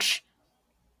very much.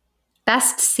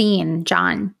 Best scene,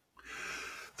 John.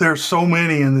 There's so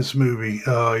many in this movie.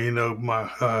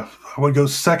 I would go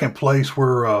second place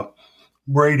where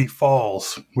Brady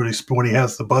falls when he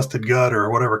has the busted gut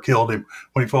or whatever killed him.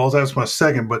 When he falls, that's my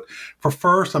second. But for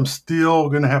first, I'm still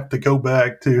going to have to go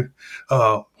back to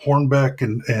Hornbeck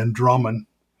and Drummond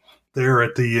there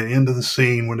at the end of the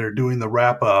scene when they're doing the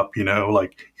wrap up.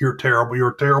 Like, you're terrible. You're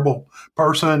a terrible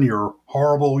person. You're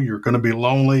horrible. You're going to be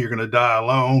lonely. You're going to die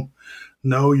alone.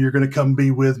 No, you're going to come be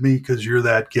with me because you're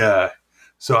that guy.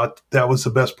 So that was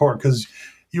the best part, because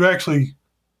you actually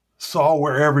saw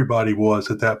where everybody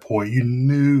was at that point. You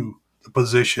knew the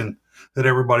position that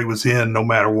everybody was in, no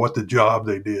matter what the job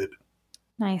they did.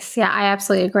 Nice. Yeah, I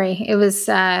absolutely agree. It was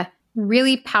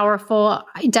really powerful.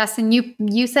 Dustin,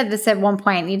 you said this at one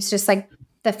point. It's just like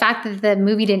the fact that the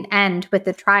movie didn't end with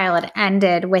the trial. It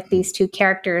ended with these two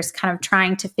characters kind of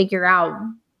trying to figure out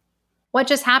what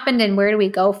just happened and where do we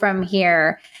go from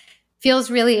here.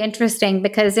 Feels really interesting,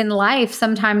 because in life,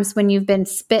 sometimes when you've been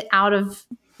spit out of,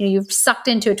 you've sucked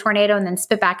into a tornado and then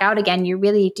spit back out again, you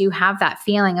really do have that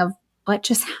feeling of what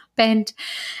just happened.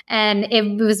 And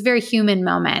it was a very human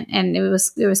moment. And it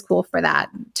was cool for that,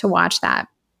 to watch that.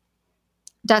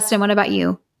 Dustin, what about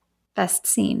you? Best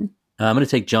scene? I'm going to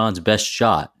take John's best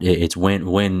shot. It's when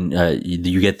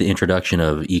you get the introduction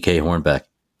of E.K. Hornbeck.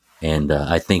 And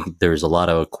I think there's a lot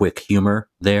of quick humor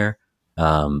there.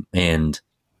 And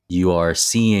you are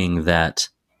seeing that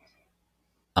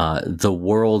the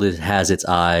world has its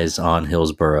eyes on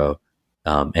Hillsborough,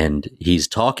 and he's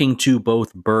talking to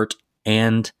both Bert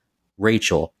and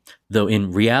Rachel, though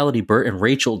in reality, Bert and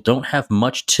Rachel don't have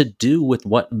much to do with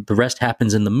what the rest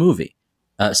happens in the movie.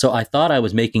 So I thought I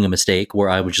was making a mistake where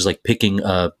I was just like picking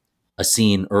a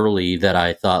scene early that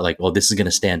I thought like, oh, this is going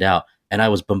to stand out. And I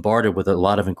was bombarded with a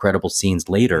lot of incredible scenes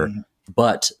later. Mm-hmm.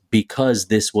 But because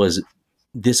this was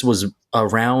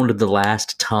around the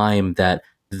last time that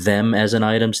them as an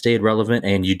item stayed relevant,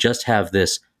 and you just have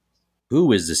this,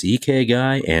 who is this EK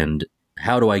guy and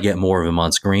how do I get more of him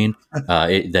on screen,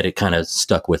 it kind of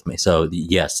stuck with me. So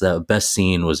yes, the best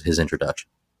scene was his introduction.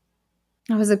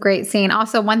 That was a great scene.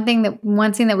 Also, one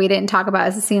scene that we didn't talk about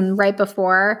is the scene right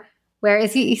before where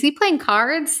is he playing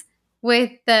cards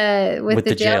with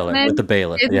the jailer, with the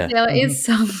bailiff. Yeah, the jailer is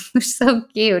so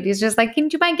cute. He's just like, can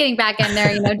you mind getting back in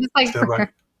there? Just like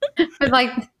with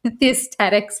like the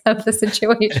aesthetics of the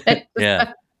situation.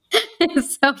 Yeah.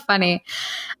 It's so funny.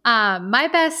 My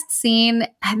best scene,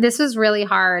 this was really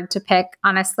hard to pick,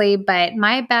 honestly, but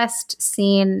my best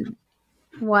scene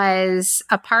was,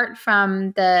 apart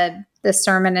from the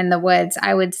sermon in the woods,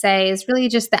 I would say, is really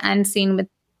just the end scene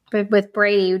with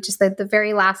Brady, just like the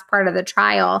very last part of the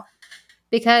trial,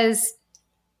 because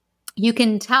you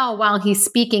can tell while he's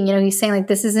speaking, he's saying like,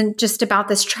 this isn't just about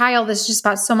this trial. This is just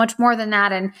about so much more than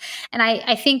that. And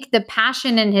I think the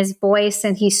passion in his voice,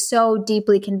 and he's so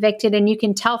deeply convicted, and you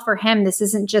can tell for him, this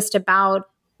isn't just about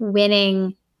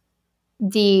winning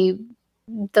the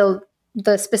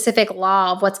specific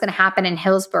law of what's going to happen in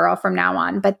Hillsborough from now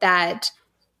on, but that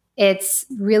it's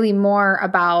really more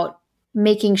about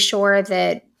making sure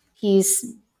that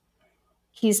he's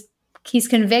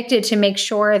convicted to make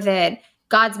sure that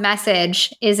God's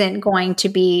message isn't going to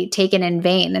be taken in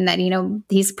vain, and that,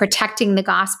 he's protecting the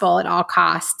gospel at all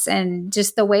costs. And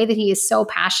just the way that he is so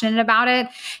passionate about it,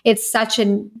 it's such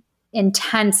an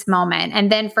intense moment.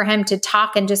 And then for him to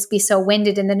talk and just be so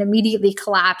winded and then immediately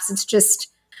collapse,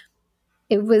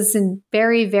 it was a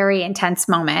very, very intense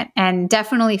moment, and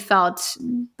definitely felt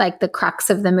like the crux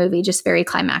of the movie, just very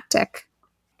climactic.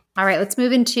 All right, let's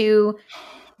move into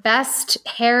best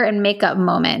hair and makeup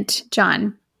moment.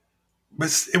 John.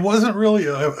 But it wasn't really.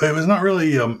 It was not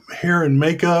really hair and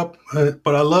makeup.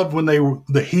 But I loved when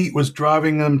the heat was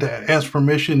driving them to ask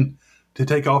permission to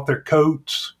take off their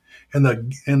coats, and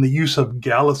the use of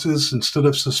galluses instead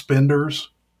of suspenders.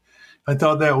 I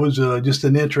thought that was just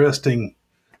an interesting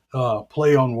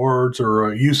play on words,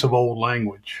 or use of old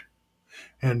language,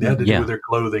 and it had to do with their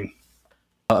clothing.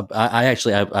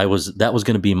 I was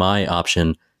going to be my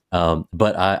option.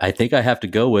 But I think I have to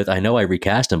go with, I know I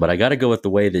recast him, but I got to go with the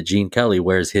way that Gene Kelly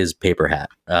wears his paper hat.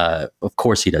 Of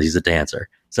course he does. He's a dancer.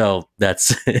 So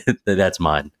that's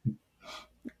mine.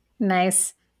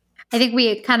 Nice. I think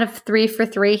we kind of 3 for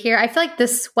 3 here. I feel like the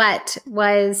sweat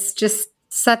was just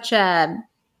such a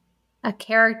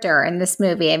character in this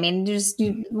movie. I mean,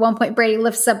 at one point Brady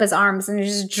lifts up his arms and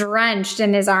he's just drenched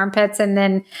in his armpits, and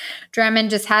then Drummond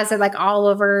just has it like all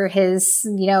over his,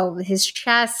 his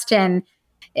chest, and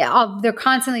they're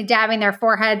constantly dabbing their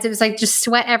foreheads. It was like just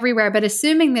sweat everywhere. But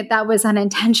assuming that was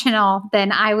unintentional,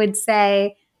 then I would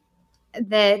say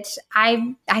that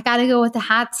I got to go with the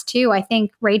hats too. I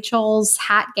think Rachel's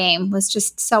hat game was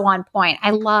just so on point.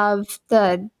 I love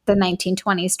the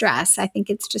 1920s dress. I think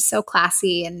it's just so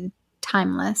classy and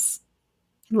timeless.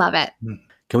 Love it.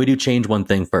 Can we change one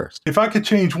thing first? If I could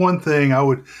change one thing, I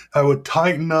would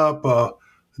tighten up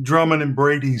Drummond and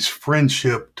Brady's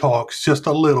friendship talks just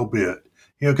a little bit.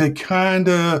 They kind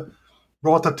of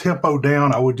brought the tempo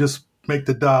down. I would just make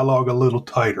the dialogue a little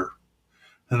tighter.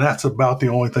 And that's about the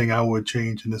only thing I would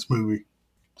change in this movie.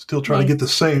 Still try to get the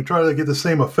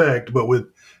same effect, but with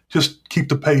just keep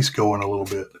the pace going a little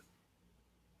bit.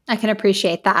 I can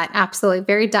appreciate that. Absolutely.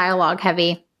 Very dialogue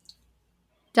heavy.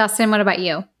 Dustin, what about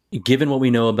you? Given what we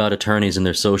know about attorneys and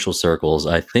their social circles,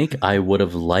 I think I would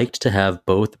have liked to have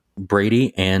both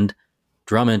Brady and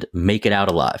Drummond make it out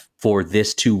alive, for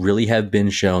this to really have been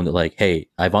shown that, like, hey,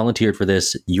 I volunteered for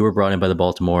this. You were brought in by the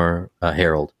Baltimore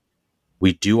Herald.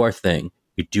 We do our thing.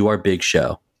 We do our big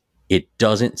show. It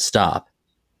doesn't stop.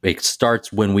 It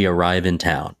starts when we arrive in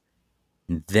town.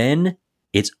 Then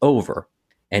it's over.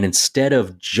 And instead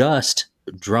of just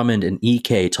Drummond and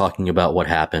EK talking about what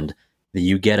happened,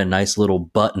 you get a nice little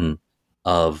button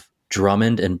of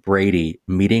Drummond and Brady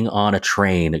meeting on a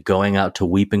train, going out to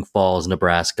Weeping Falls,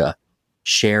 Nebraska,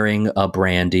 sharing a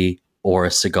brandy or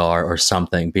a cigar or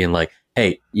something, being like,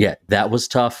 hey, yeah, that was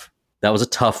tough. That was a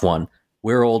tough one.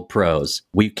 We're old pros.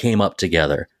 We came up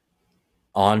together.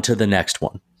 On to the next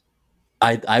one.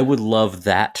 I would love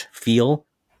that feel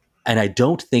And I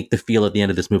don't think the feel at the end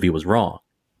of this movie was wrong.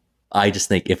 I just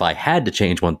think if I had to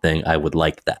change one thing, I would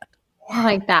like that. I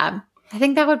like that. I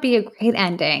think that would be a great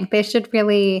ending. They should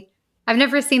really... I've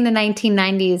never seen the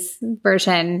 1990s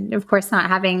version, of course, not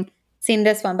having seen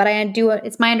this one, but I do.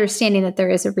 It's my understanding that there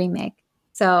is a remake.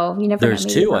 So you never know. There's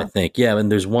two, I think. Yeah,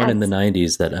 and there's one in the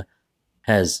 90s that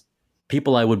has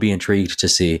people I would be intrigued to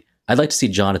see. I'd like to see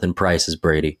Jonathan Pryce as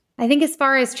Brady. I think as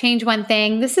far as change one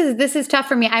thing, this is tough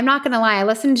for me. I'm not going to lie. I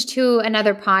listened to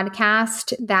another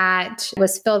podcast that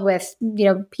was filled with,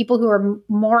 people who are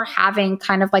more having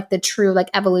kind of like the true like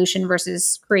evolution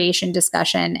versus creation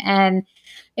discussion. And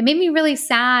it made me really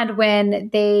sad when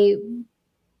they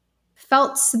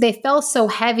felt so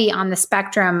heavy on the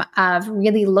spectrum of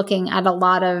really looking at a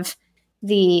lot of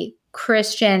the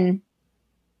Christian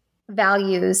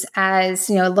values as,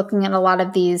 looking at a lot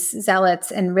of these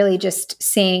zealots and really just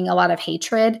seeing a lot of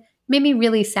hatred. It made me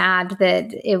really sad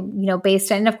that it,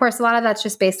 based on, and of course, a lot of that's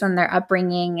just based on their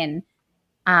upbringing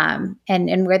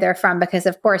and where they're from. Because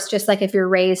of course, just like if you're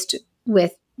raised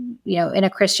with, in a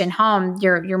Christian home,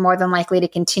 you're more than likely to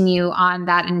continue on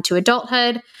that into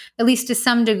adulthood, at least to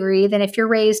some degree, than if you're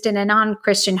raised in a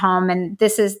non-Christian home and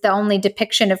this is the only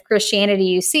depiction of Christianity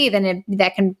you see, then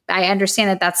I understand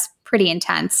that that's pretty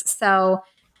intense. So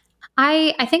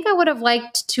I think I would have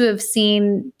liked to have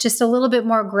seen just a little bit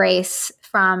more grace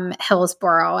from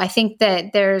Hillsborough. I think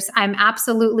that I'm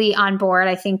absolutely on board.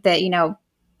 I think that,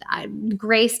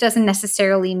 grace doesn't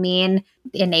necessarily mean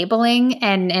enabling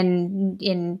and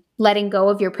in letting go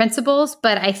of your principles.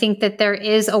 But I think that there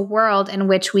is a world in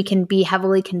which we can be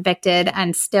heavily convicted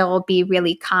and still be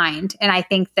really kind. And I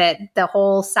think that the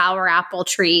whole sour apple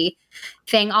tree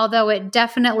thing, although it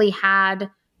definitely had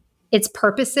its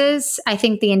purposes, I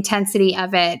think the intensity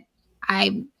of it,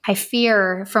 I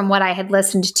fear from what I had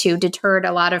listened to, deterred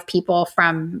a lot of people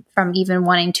from even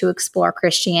wanting to explore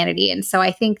Christianity. And so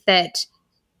I think that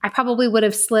I probably would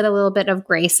have slid a little bit of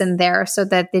grace in there so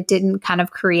that it didn't kind of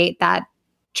create that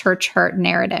church hurt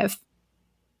narrative.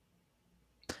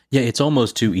 Yeah, it's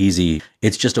almost too easy.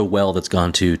 It's just a well that's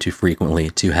gone too frequently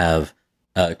to have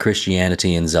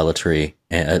Christianity and zealotry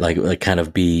like kind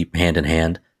of be hand in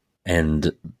hand.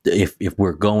 And if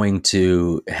we're going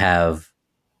to have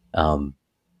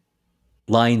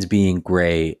lines being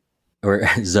gray or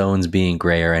zones being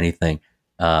gray or anything,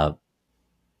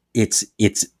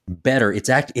 it's better.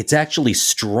 It's actually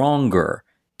stronger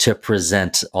to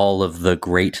present all of the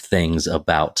great things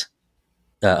about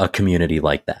a community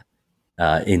like that,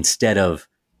 instead of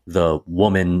the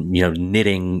woman,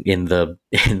 knitting in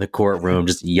the courtroom,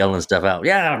 just yelling stuff out.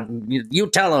 Yeah, you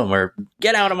tell them, or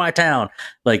get out of my town.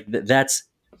 Like it's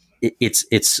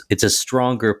a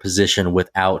stronger position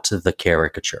without the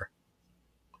caricature.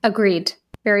 Agreed.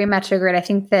 Very much agreed. I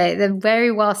think that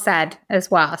very well said as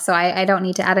well. So I don't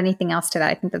need to add anything else to that.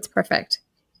 I think that's perfect.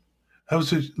 I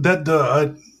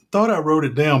thought I wrote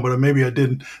it down, but maybe I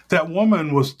didn't. That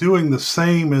woman was doing the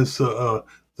same as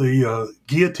the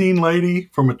guillotine lady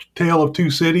from A Tale of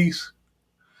Two Cities,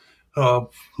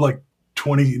 like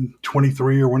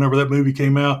 2023 or whenever that movie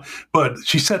came out. But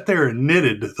she sat there and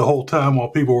knitted the whole time while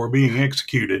people were being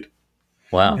executed.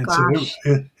 Wow. And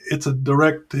so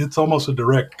it's almost a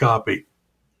direct copy.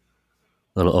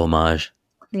 Little homage.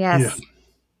 Yes. Yeah.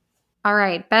 All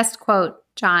right. Best quote,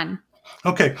 John.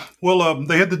 Okay. Well,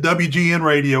 they had the WGN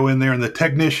radio in there, and the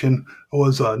technician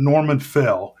was Norman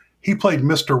Fell. He played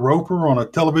Mr. Roper on a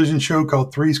television show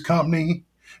called Three's Company,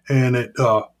 and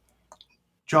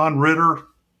John Ritter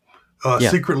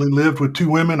secretly lived with two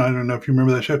women. I don't know if you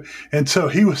remember that show. And so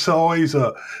he was always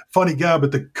a funny guy.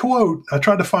 But the quote, I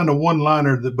tried to find a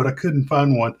one-liner, but I couldn't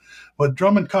find one. But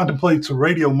Drummond contemplates a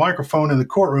radio microphone in the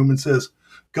courtroom and says,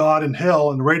 God and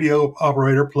hell, and the radio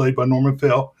operator, played by Norman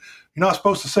Fell, you're not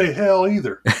supposed to say hell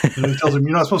either. And he tells him,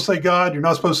 you're not supposed to say God, you're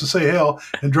not supposed to say hell.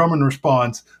 And Drummond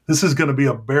responds, this is going to be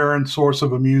a barren source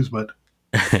of amusement.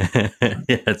 Yeah,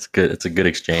 it's good. It's a good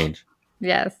exchange.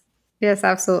 Yes. Yes,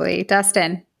 absolutely.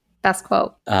 Dustin, best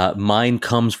quote. Mine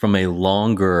comes from a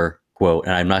longer quote,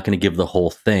 and I'm not going to give the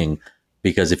whole thing,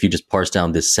 because if you just parse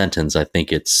down this sentence, I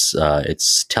think it's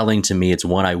telling to me. It's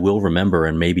one I will remember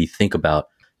and maybe think about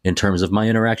in terms of my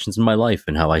interactions in my life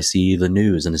and how I see the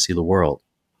news and to see the world.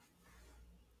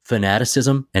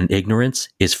 Fanaticism and ignorance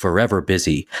is forever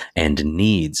busy and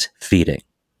needs feeding.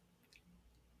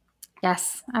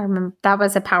 Yes, I remember that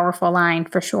was a powerful line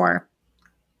for sure.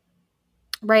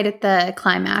 Right at the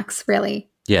climax, really.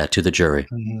 Yeah, to the jury.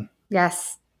 Mm-hmm.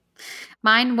 Yes.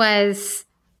 Mine was,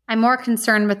 I'm more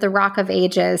concerned with the Rock of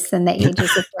Ages than the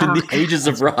Ages of Rock. The Ages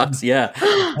of Rocks, yeah.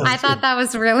 I thought that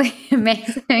was really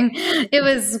amazing. It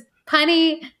was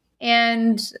punny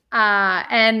I,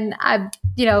 kind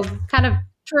of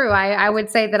true. I would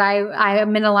say that I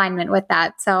am in alignment with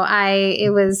that. So I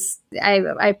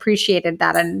appreciated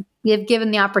that. And if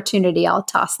given the opportunity, I'll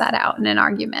toss that out in an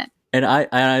argument. And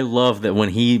I love that when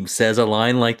he says a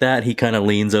line like that, he kind of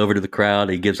leans over to the crowd.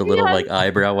 He gives a little like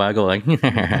eyebrow waggle, like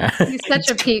he's such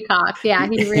a peacock. Yeah,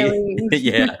 he really.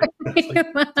 Yeah.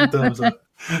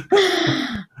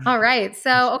 All right.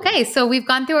 So we've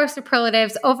gone through our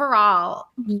superlatives. Overall,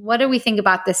 what do we think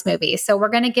about this movie? So we're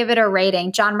going to give it a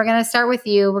rating. John, we're going to start with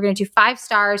you. We're going to do 5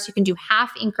 stars. You can do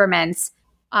half increments,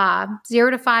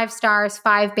 0 to 5 stars,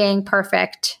 5 being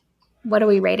perfect. What are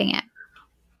we rating it?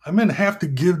 I'm going to have to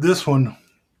give this one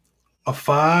a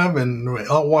 5, and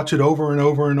I'll watch it over and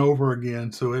over and over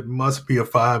again. So it must be a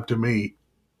 5 to me.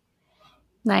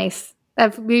 Nice.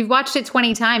 We've watched it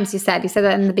 20 times, you said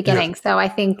that in the beginning. Yes. So I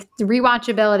think the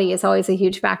rewatchability is always a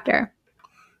huge factor.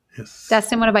 Yes.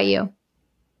 Dustin, what about you?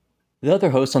 The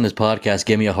other hosts on this podcast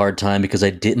gave me a hard time because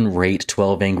I didn't rate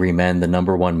 12 Angry Men the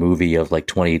 #1 movie of like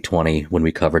 2020 when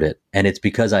we covered it. And it's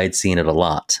because I had seen it a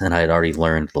lot and I had already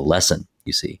learned the lesson,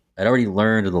 you see. I'd already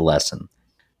learned the lesson.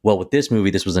 Well, with this movie,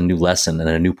 this was a new lesson and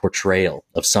a new portrayal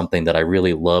of something that I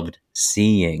really loved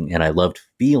seeing and I loved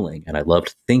feeling and I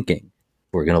loved thinking.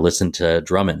 We're going to listen to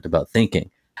Drummond about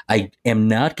thinking. I am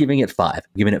not giving it 5. I'm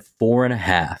giving it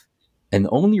 4.5. And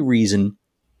the only reason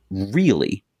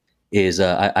really is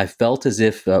I felt as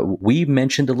if we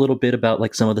mentioned a little bit about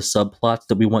like some of the subplots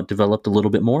that we want developed a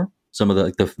little bit more. Some of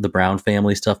the Brown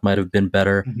family stuff might have been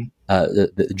better.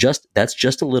 Mm-hmm. That's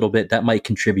just a little bit that might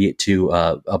contribute to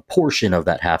a portion of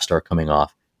that half star coming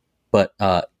off. But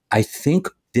I think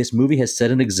this movie has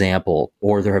set an example,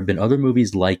 or there have been other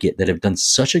movies like it that have done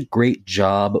such a great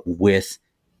job with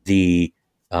the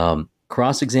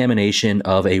cross-examination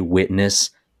of a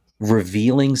witness,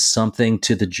 revealing something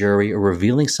to the jury or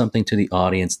revealing something to the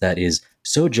audience that is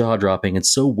so jaw-dropping and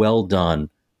so well done,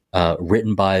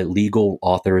 written by legal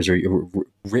authors or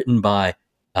written by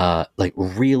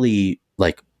really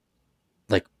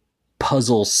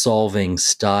puzzle-solving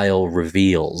style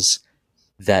reveals,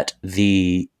 that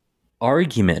the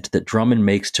argument that Drummond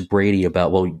makes to Brady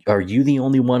about, well, are you the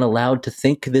only one allowed to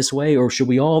think this way, or should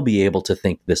we all be able to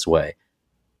think this way?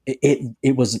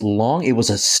 It was long. It was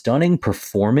a stunning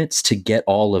performance to get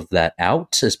all of that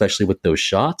out, especially with those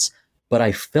shots. But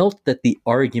I felt that the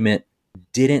argument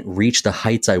didn't reach the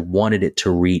heights I wanted it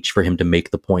to reach for him to make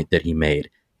the point that he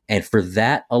made. And for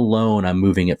that alone, I'm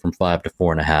moving it from 5 to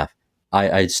 4.5.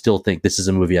 I still think this is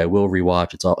a movie I will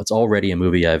rewatch. It's already a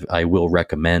movie I will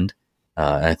recommend.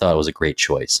 And I thought it was a great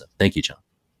choice. So thank you, John.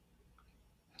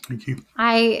 Thank you.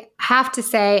 I have to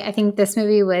say, I think this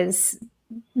movie was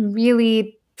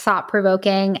really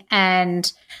thought-provoking,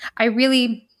 and I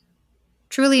really,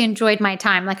 truly enjoyed my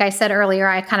time. Like I said earlier,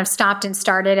 I kind of stopped and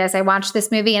started as I watched this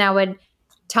movie, and I would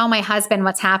tell my husband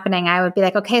what's happening. I would be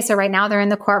like, okay, so right now they're in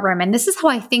the courtroom, and this is how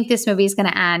I think this movie is going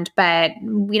to end, but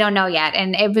we don't know yet.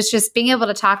 And it was just being able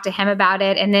to talk to him about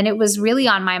it, and then it was really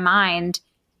on my mind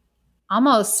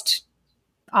almost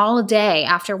all day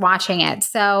after watching it.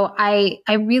 So I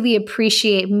really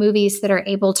appreciate movies that are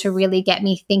able to really get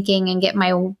me thinking and get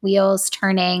my wheels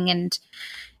turning, and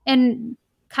kind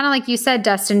of like you said,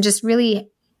 Dustin, just really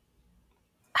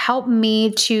help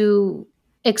me to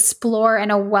explore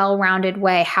in a well-rounded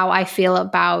way how I feel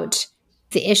about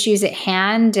the issues at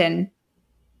hand and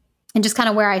just kind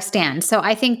of where I stand. So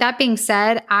I think that being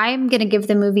said, I'm going to give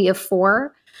the movie a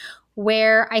 4.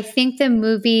 Where I think the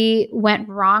movie went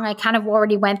wrong, I kind of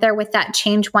already went there with that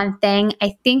change one thing.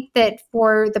 I think that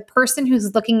for the person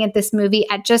who's looking at this movie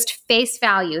at just face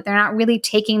value, they're not really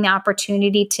taking the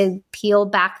opportunity to peel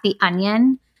back the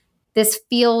onion. This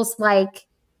feels like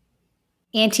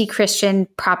anti-Christian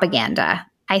propaganda.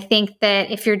 I think that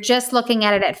if you're just looking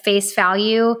at it at face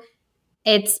value,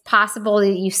 it's possible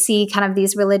that you see kind of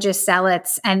these religious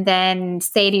zealots and then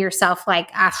say to yourself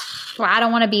like, I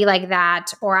don't want to be like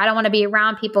that, or I don't want to be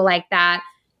around people like that.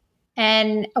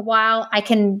 And while I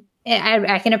can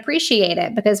appreciate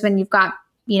it, because when you've got,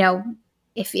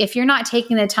 if you're not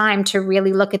taking the time to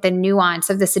really look at the nuance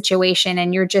of the situation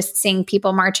and you're just seeing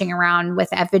people marching around with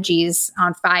effigies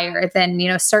on fire, then,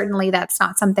 certainly that's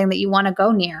not something that you want to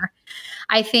go near.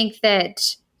 I think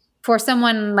that for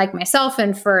someone like myself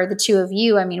and for the two of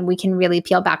you, I mean, we can really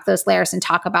peel back those layers and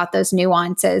talk about those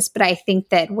nuances. But I think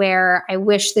that where I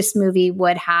wish this movie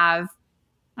would have,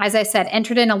 as I said,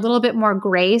 entered in a little bit more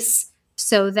grace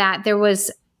so that there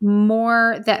was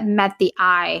more that met the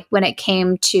eye when it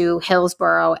came to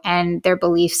Hillsborough and their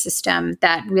belief system,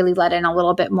 that really let in a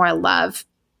little bit more love.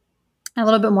 a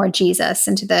little bit more Jesus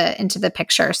into the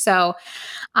picture. So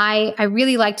I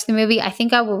really liked the movie. I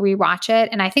think I will rewatch it,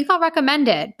 and I think I'll recommend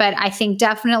it. But I think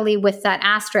definitely with that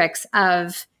asterisk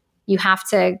of you have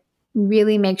to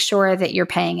really make sure that you're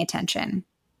paying attention.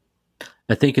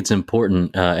 I think it's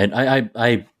important, and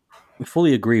I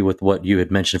fully agree with what you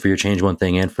had mentioned for your change one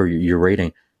thing and for your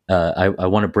rating. I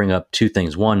want to bring up two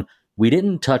things. One, we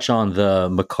didn't touch on the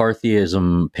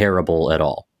McCarthyism parable at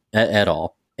all,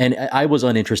 and I was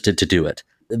uninterested to do it.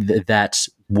 That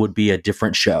would be a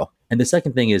different show. And the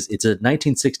second thing is, it's a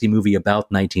 1960 movie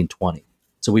about 1920.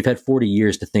 So we've had 40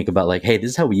 years to think about, like, hey,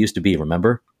 this is how we used to be.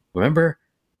 Remember?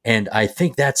 And I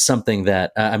think that's something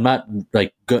that I'm not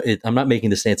making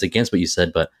the stance against what you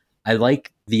said, but I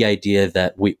like the idea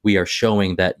that we are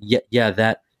showing that,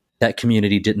 that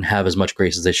community didn't have as much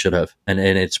grace as they should have. And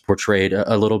it's portrayed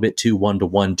a little bit too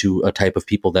one-to-one to a type of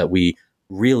people that we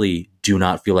really do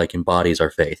not feel like embodies our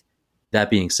faith. That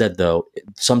being said, though,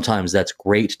 sometimes that's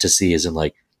great to see, as in,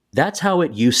 like, that's how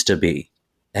it used to be.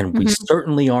 And we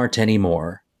certainly aren't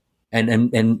anymore.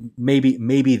 And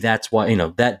maybe that's why,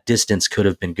 that distance could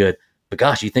have been good. But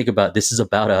gosh, you think about, this is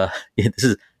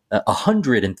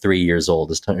 103 years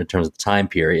old in terms of the time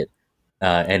period.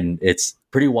 And it's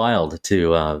pretty wild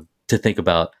to think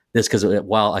about this, because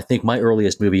while I think my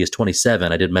earliest movie is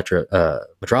 27, I did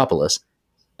Metropolis.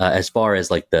 As far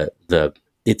as like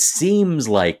it seems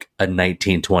like a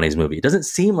 1920s movie. It doesn't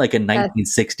seem like a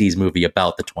 1960s movie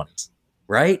about the 20s,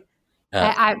 right?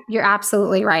 You're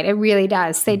absolutely right. It really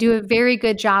does. They do a very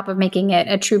good job of making it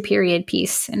a true period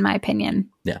piece, in my opinion.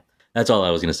 Yeah, that's all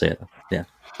I was going to say. Yeah,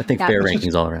 I think fair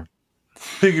rankings all around.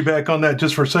 Piggyback on that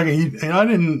just for a second. And I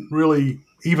didn't really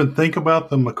even think about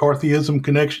the McCarthyism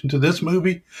connection to this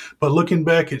movie, but looking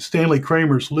back at Stanley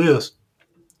Kramer's list,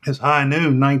 is High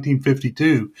Noon,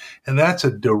 1952, and that's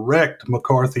a direct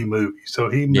McCarthy movie. So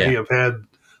he may have had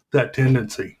that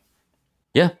tendency.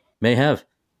 Yeah, may have.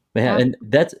 And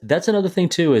that's another thing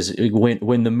too, is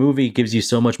when the movie gives you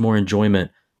so much more enjoyment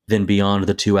than beyond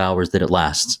the 2 hours that it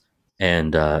lasts.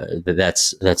 And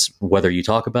that's whether you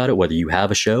talk about it, whether you have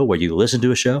a show, whether you listen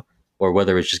to a show, or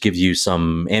whether it just gives you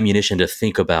some ammunition to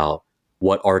think about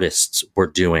what artists were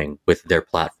doing with their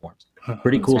platforms.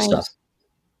 Pretty cool stuff.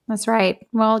 That's right.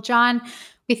 Well, John,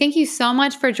 we thank you so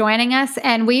much for joining us.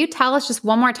 And will you tell us just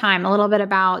one more time a little bit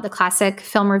about the Classic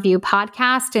Film Review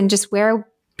podcast and just where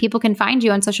people can find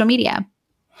you on social media?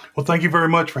 Well, thank you very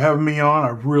much for having me on. I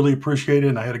really appreciate it,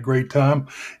 and I had a great time.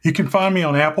 You can find me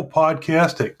on Apple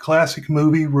Podcast at Classic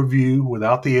Movie Review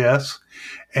without the S,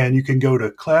 and you can go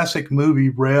to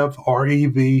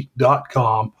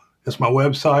classicmovierev.com. That's my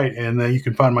website, and then you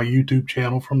can find my YouTube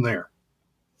channel from there.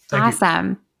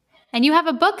 Awesome. You. And you have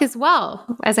a book as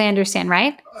well, as I understand,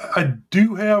 right? I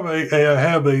do have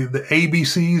the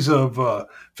ABCs of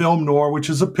Film Noir, which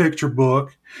is a picture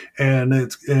book, and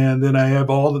then I have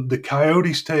all the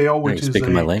Coyote's Tale, which is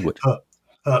speaking my language.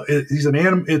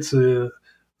 It's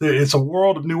a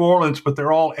world of New Orleans, but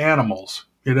they're all animals.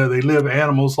 They live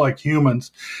animals like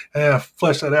humans, and I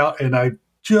fleshed that out. And I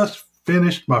just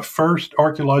finished my first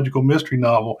archaeological mystery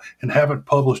novel and haven't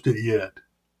published it yet.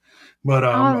 But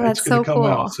it's going to come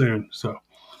out soon. So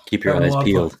keep your eyes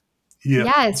peeled. Yeah.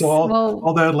 Yes. So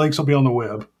all that links will be on the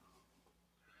web.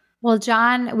 Well,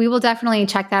 John, we will definitely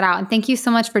check that out. And thank you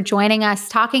so much for joining us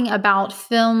talking about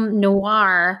film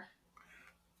noir.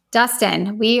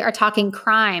 Dustin, we are talking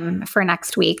crime for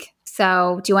next week.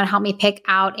 So do you want to help me pick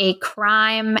out a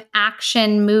crime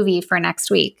action movie for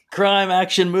next week? Crime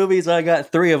action movies. I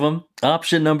got 3 of them.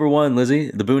 Option number 1,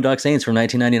 Lizzy, The Boondock Saints from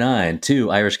 1999.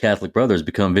 2, Irish Catholic brothers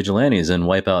become vigilantes and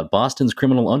wipe out Boston's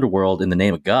criminal underworld in the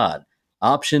name of God.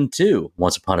 Option 2,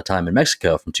 Once Upon a Time in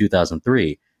Mexico from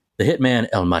 2003. The hitman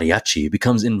El Mariachi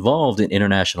becomes involved in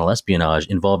international espionage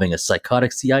involving a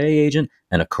psychotic CIA agent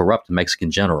and a corrupt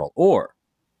Mexican general. Or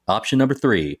option number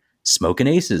 3, Smokin'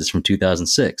 Aces from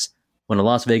 2006. When a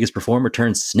Las Vegas performer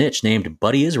turned snitch named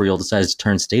Buddy Israel decides to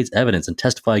turn state's evidence and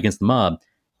testify against the mob,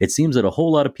 it seems that a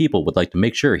whole lot of people would like to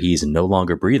make sure he's no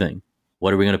longer breathing.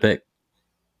 What are we going to pick?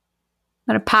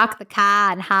 I'm going to park the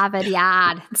car and Harvard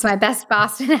Yard. It's my best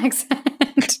Boston accent.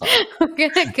 We're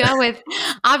going to go with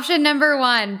option number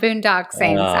 1, Boondock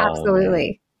Saints.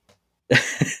 Absolutely.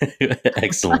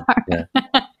 Excellent. Yeah.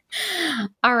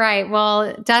 All right.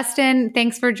 Well, Dustin,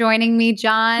 thanks for joining me.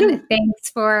 John, thanks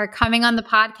for coming on the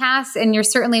podcast. And you're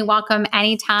certainly welcome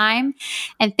anytime.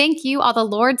 And thank you, all the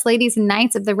lords, ladies, and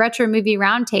knights of the Retro Movie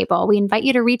Roundtable. We invite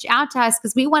you to reach out to us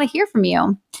because we want to hear from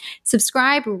you.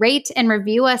 Subscribe, rate, and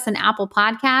review us on Apple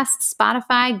Podcasts,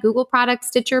 Spotify, Google Products,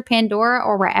 Stitcher, Pandora,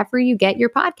 or wherever you get your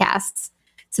podcasts.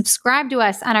 Subscribe to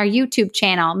us on our YouTube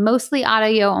channel, mostly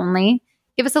audio only.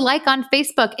 Give us a like on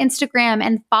Facebook, Instagram,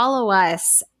 and follow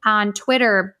us on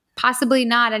Twitter. Possibly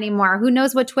not anymore. Who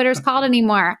knows what Twitter's called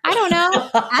anymore? I don't know.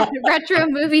 At Retro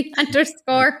Movie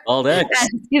 _ All X.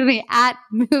 Excuse me, at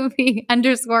movie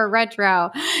 _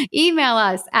 retro. Email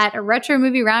us at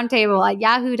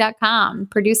retromovieroundtable@yahoo.com.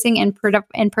 Producing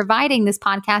and providing this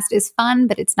podcast is fun,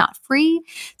 but it's not free.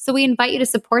 So we invite you to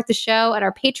support the show at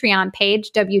our Patreon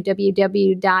page,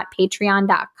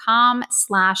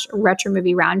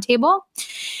 www.patreon.com/retromovieroundtable.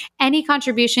 Any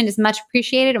contribution is much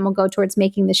appreciated and will go towards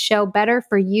making the show better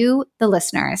for you, the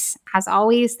listeners. As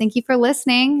always, thank you for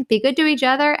listening. Be good to each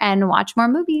other and watch more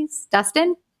movies.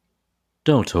 Dustin?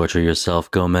 Don't torture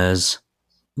yourself, Gomez.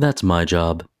 That's my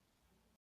job.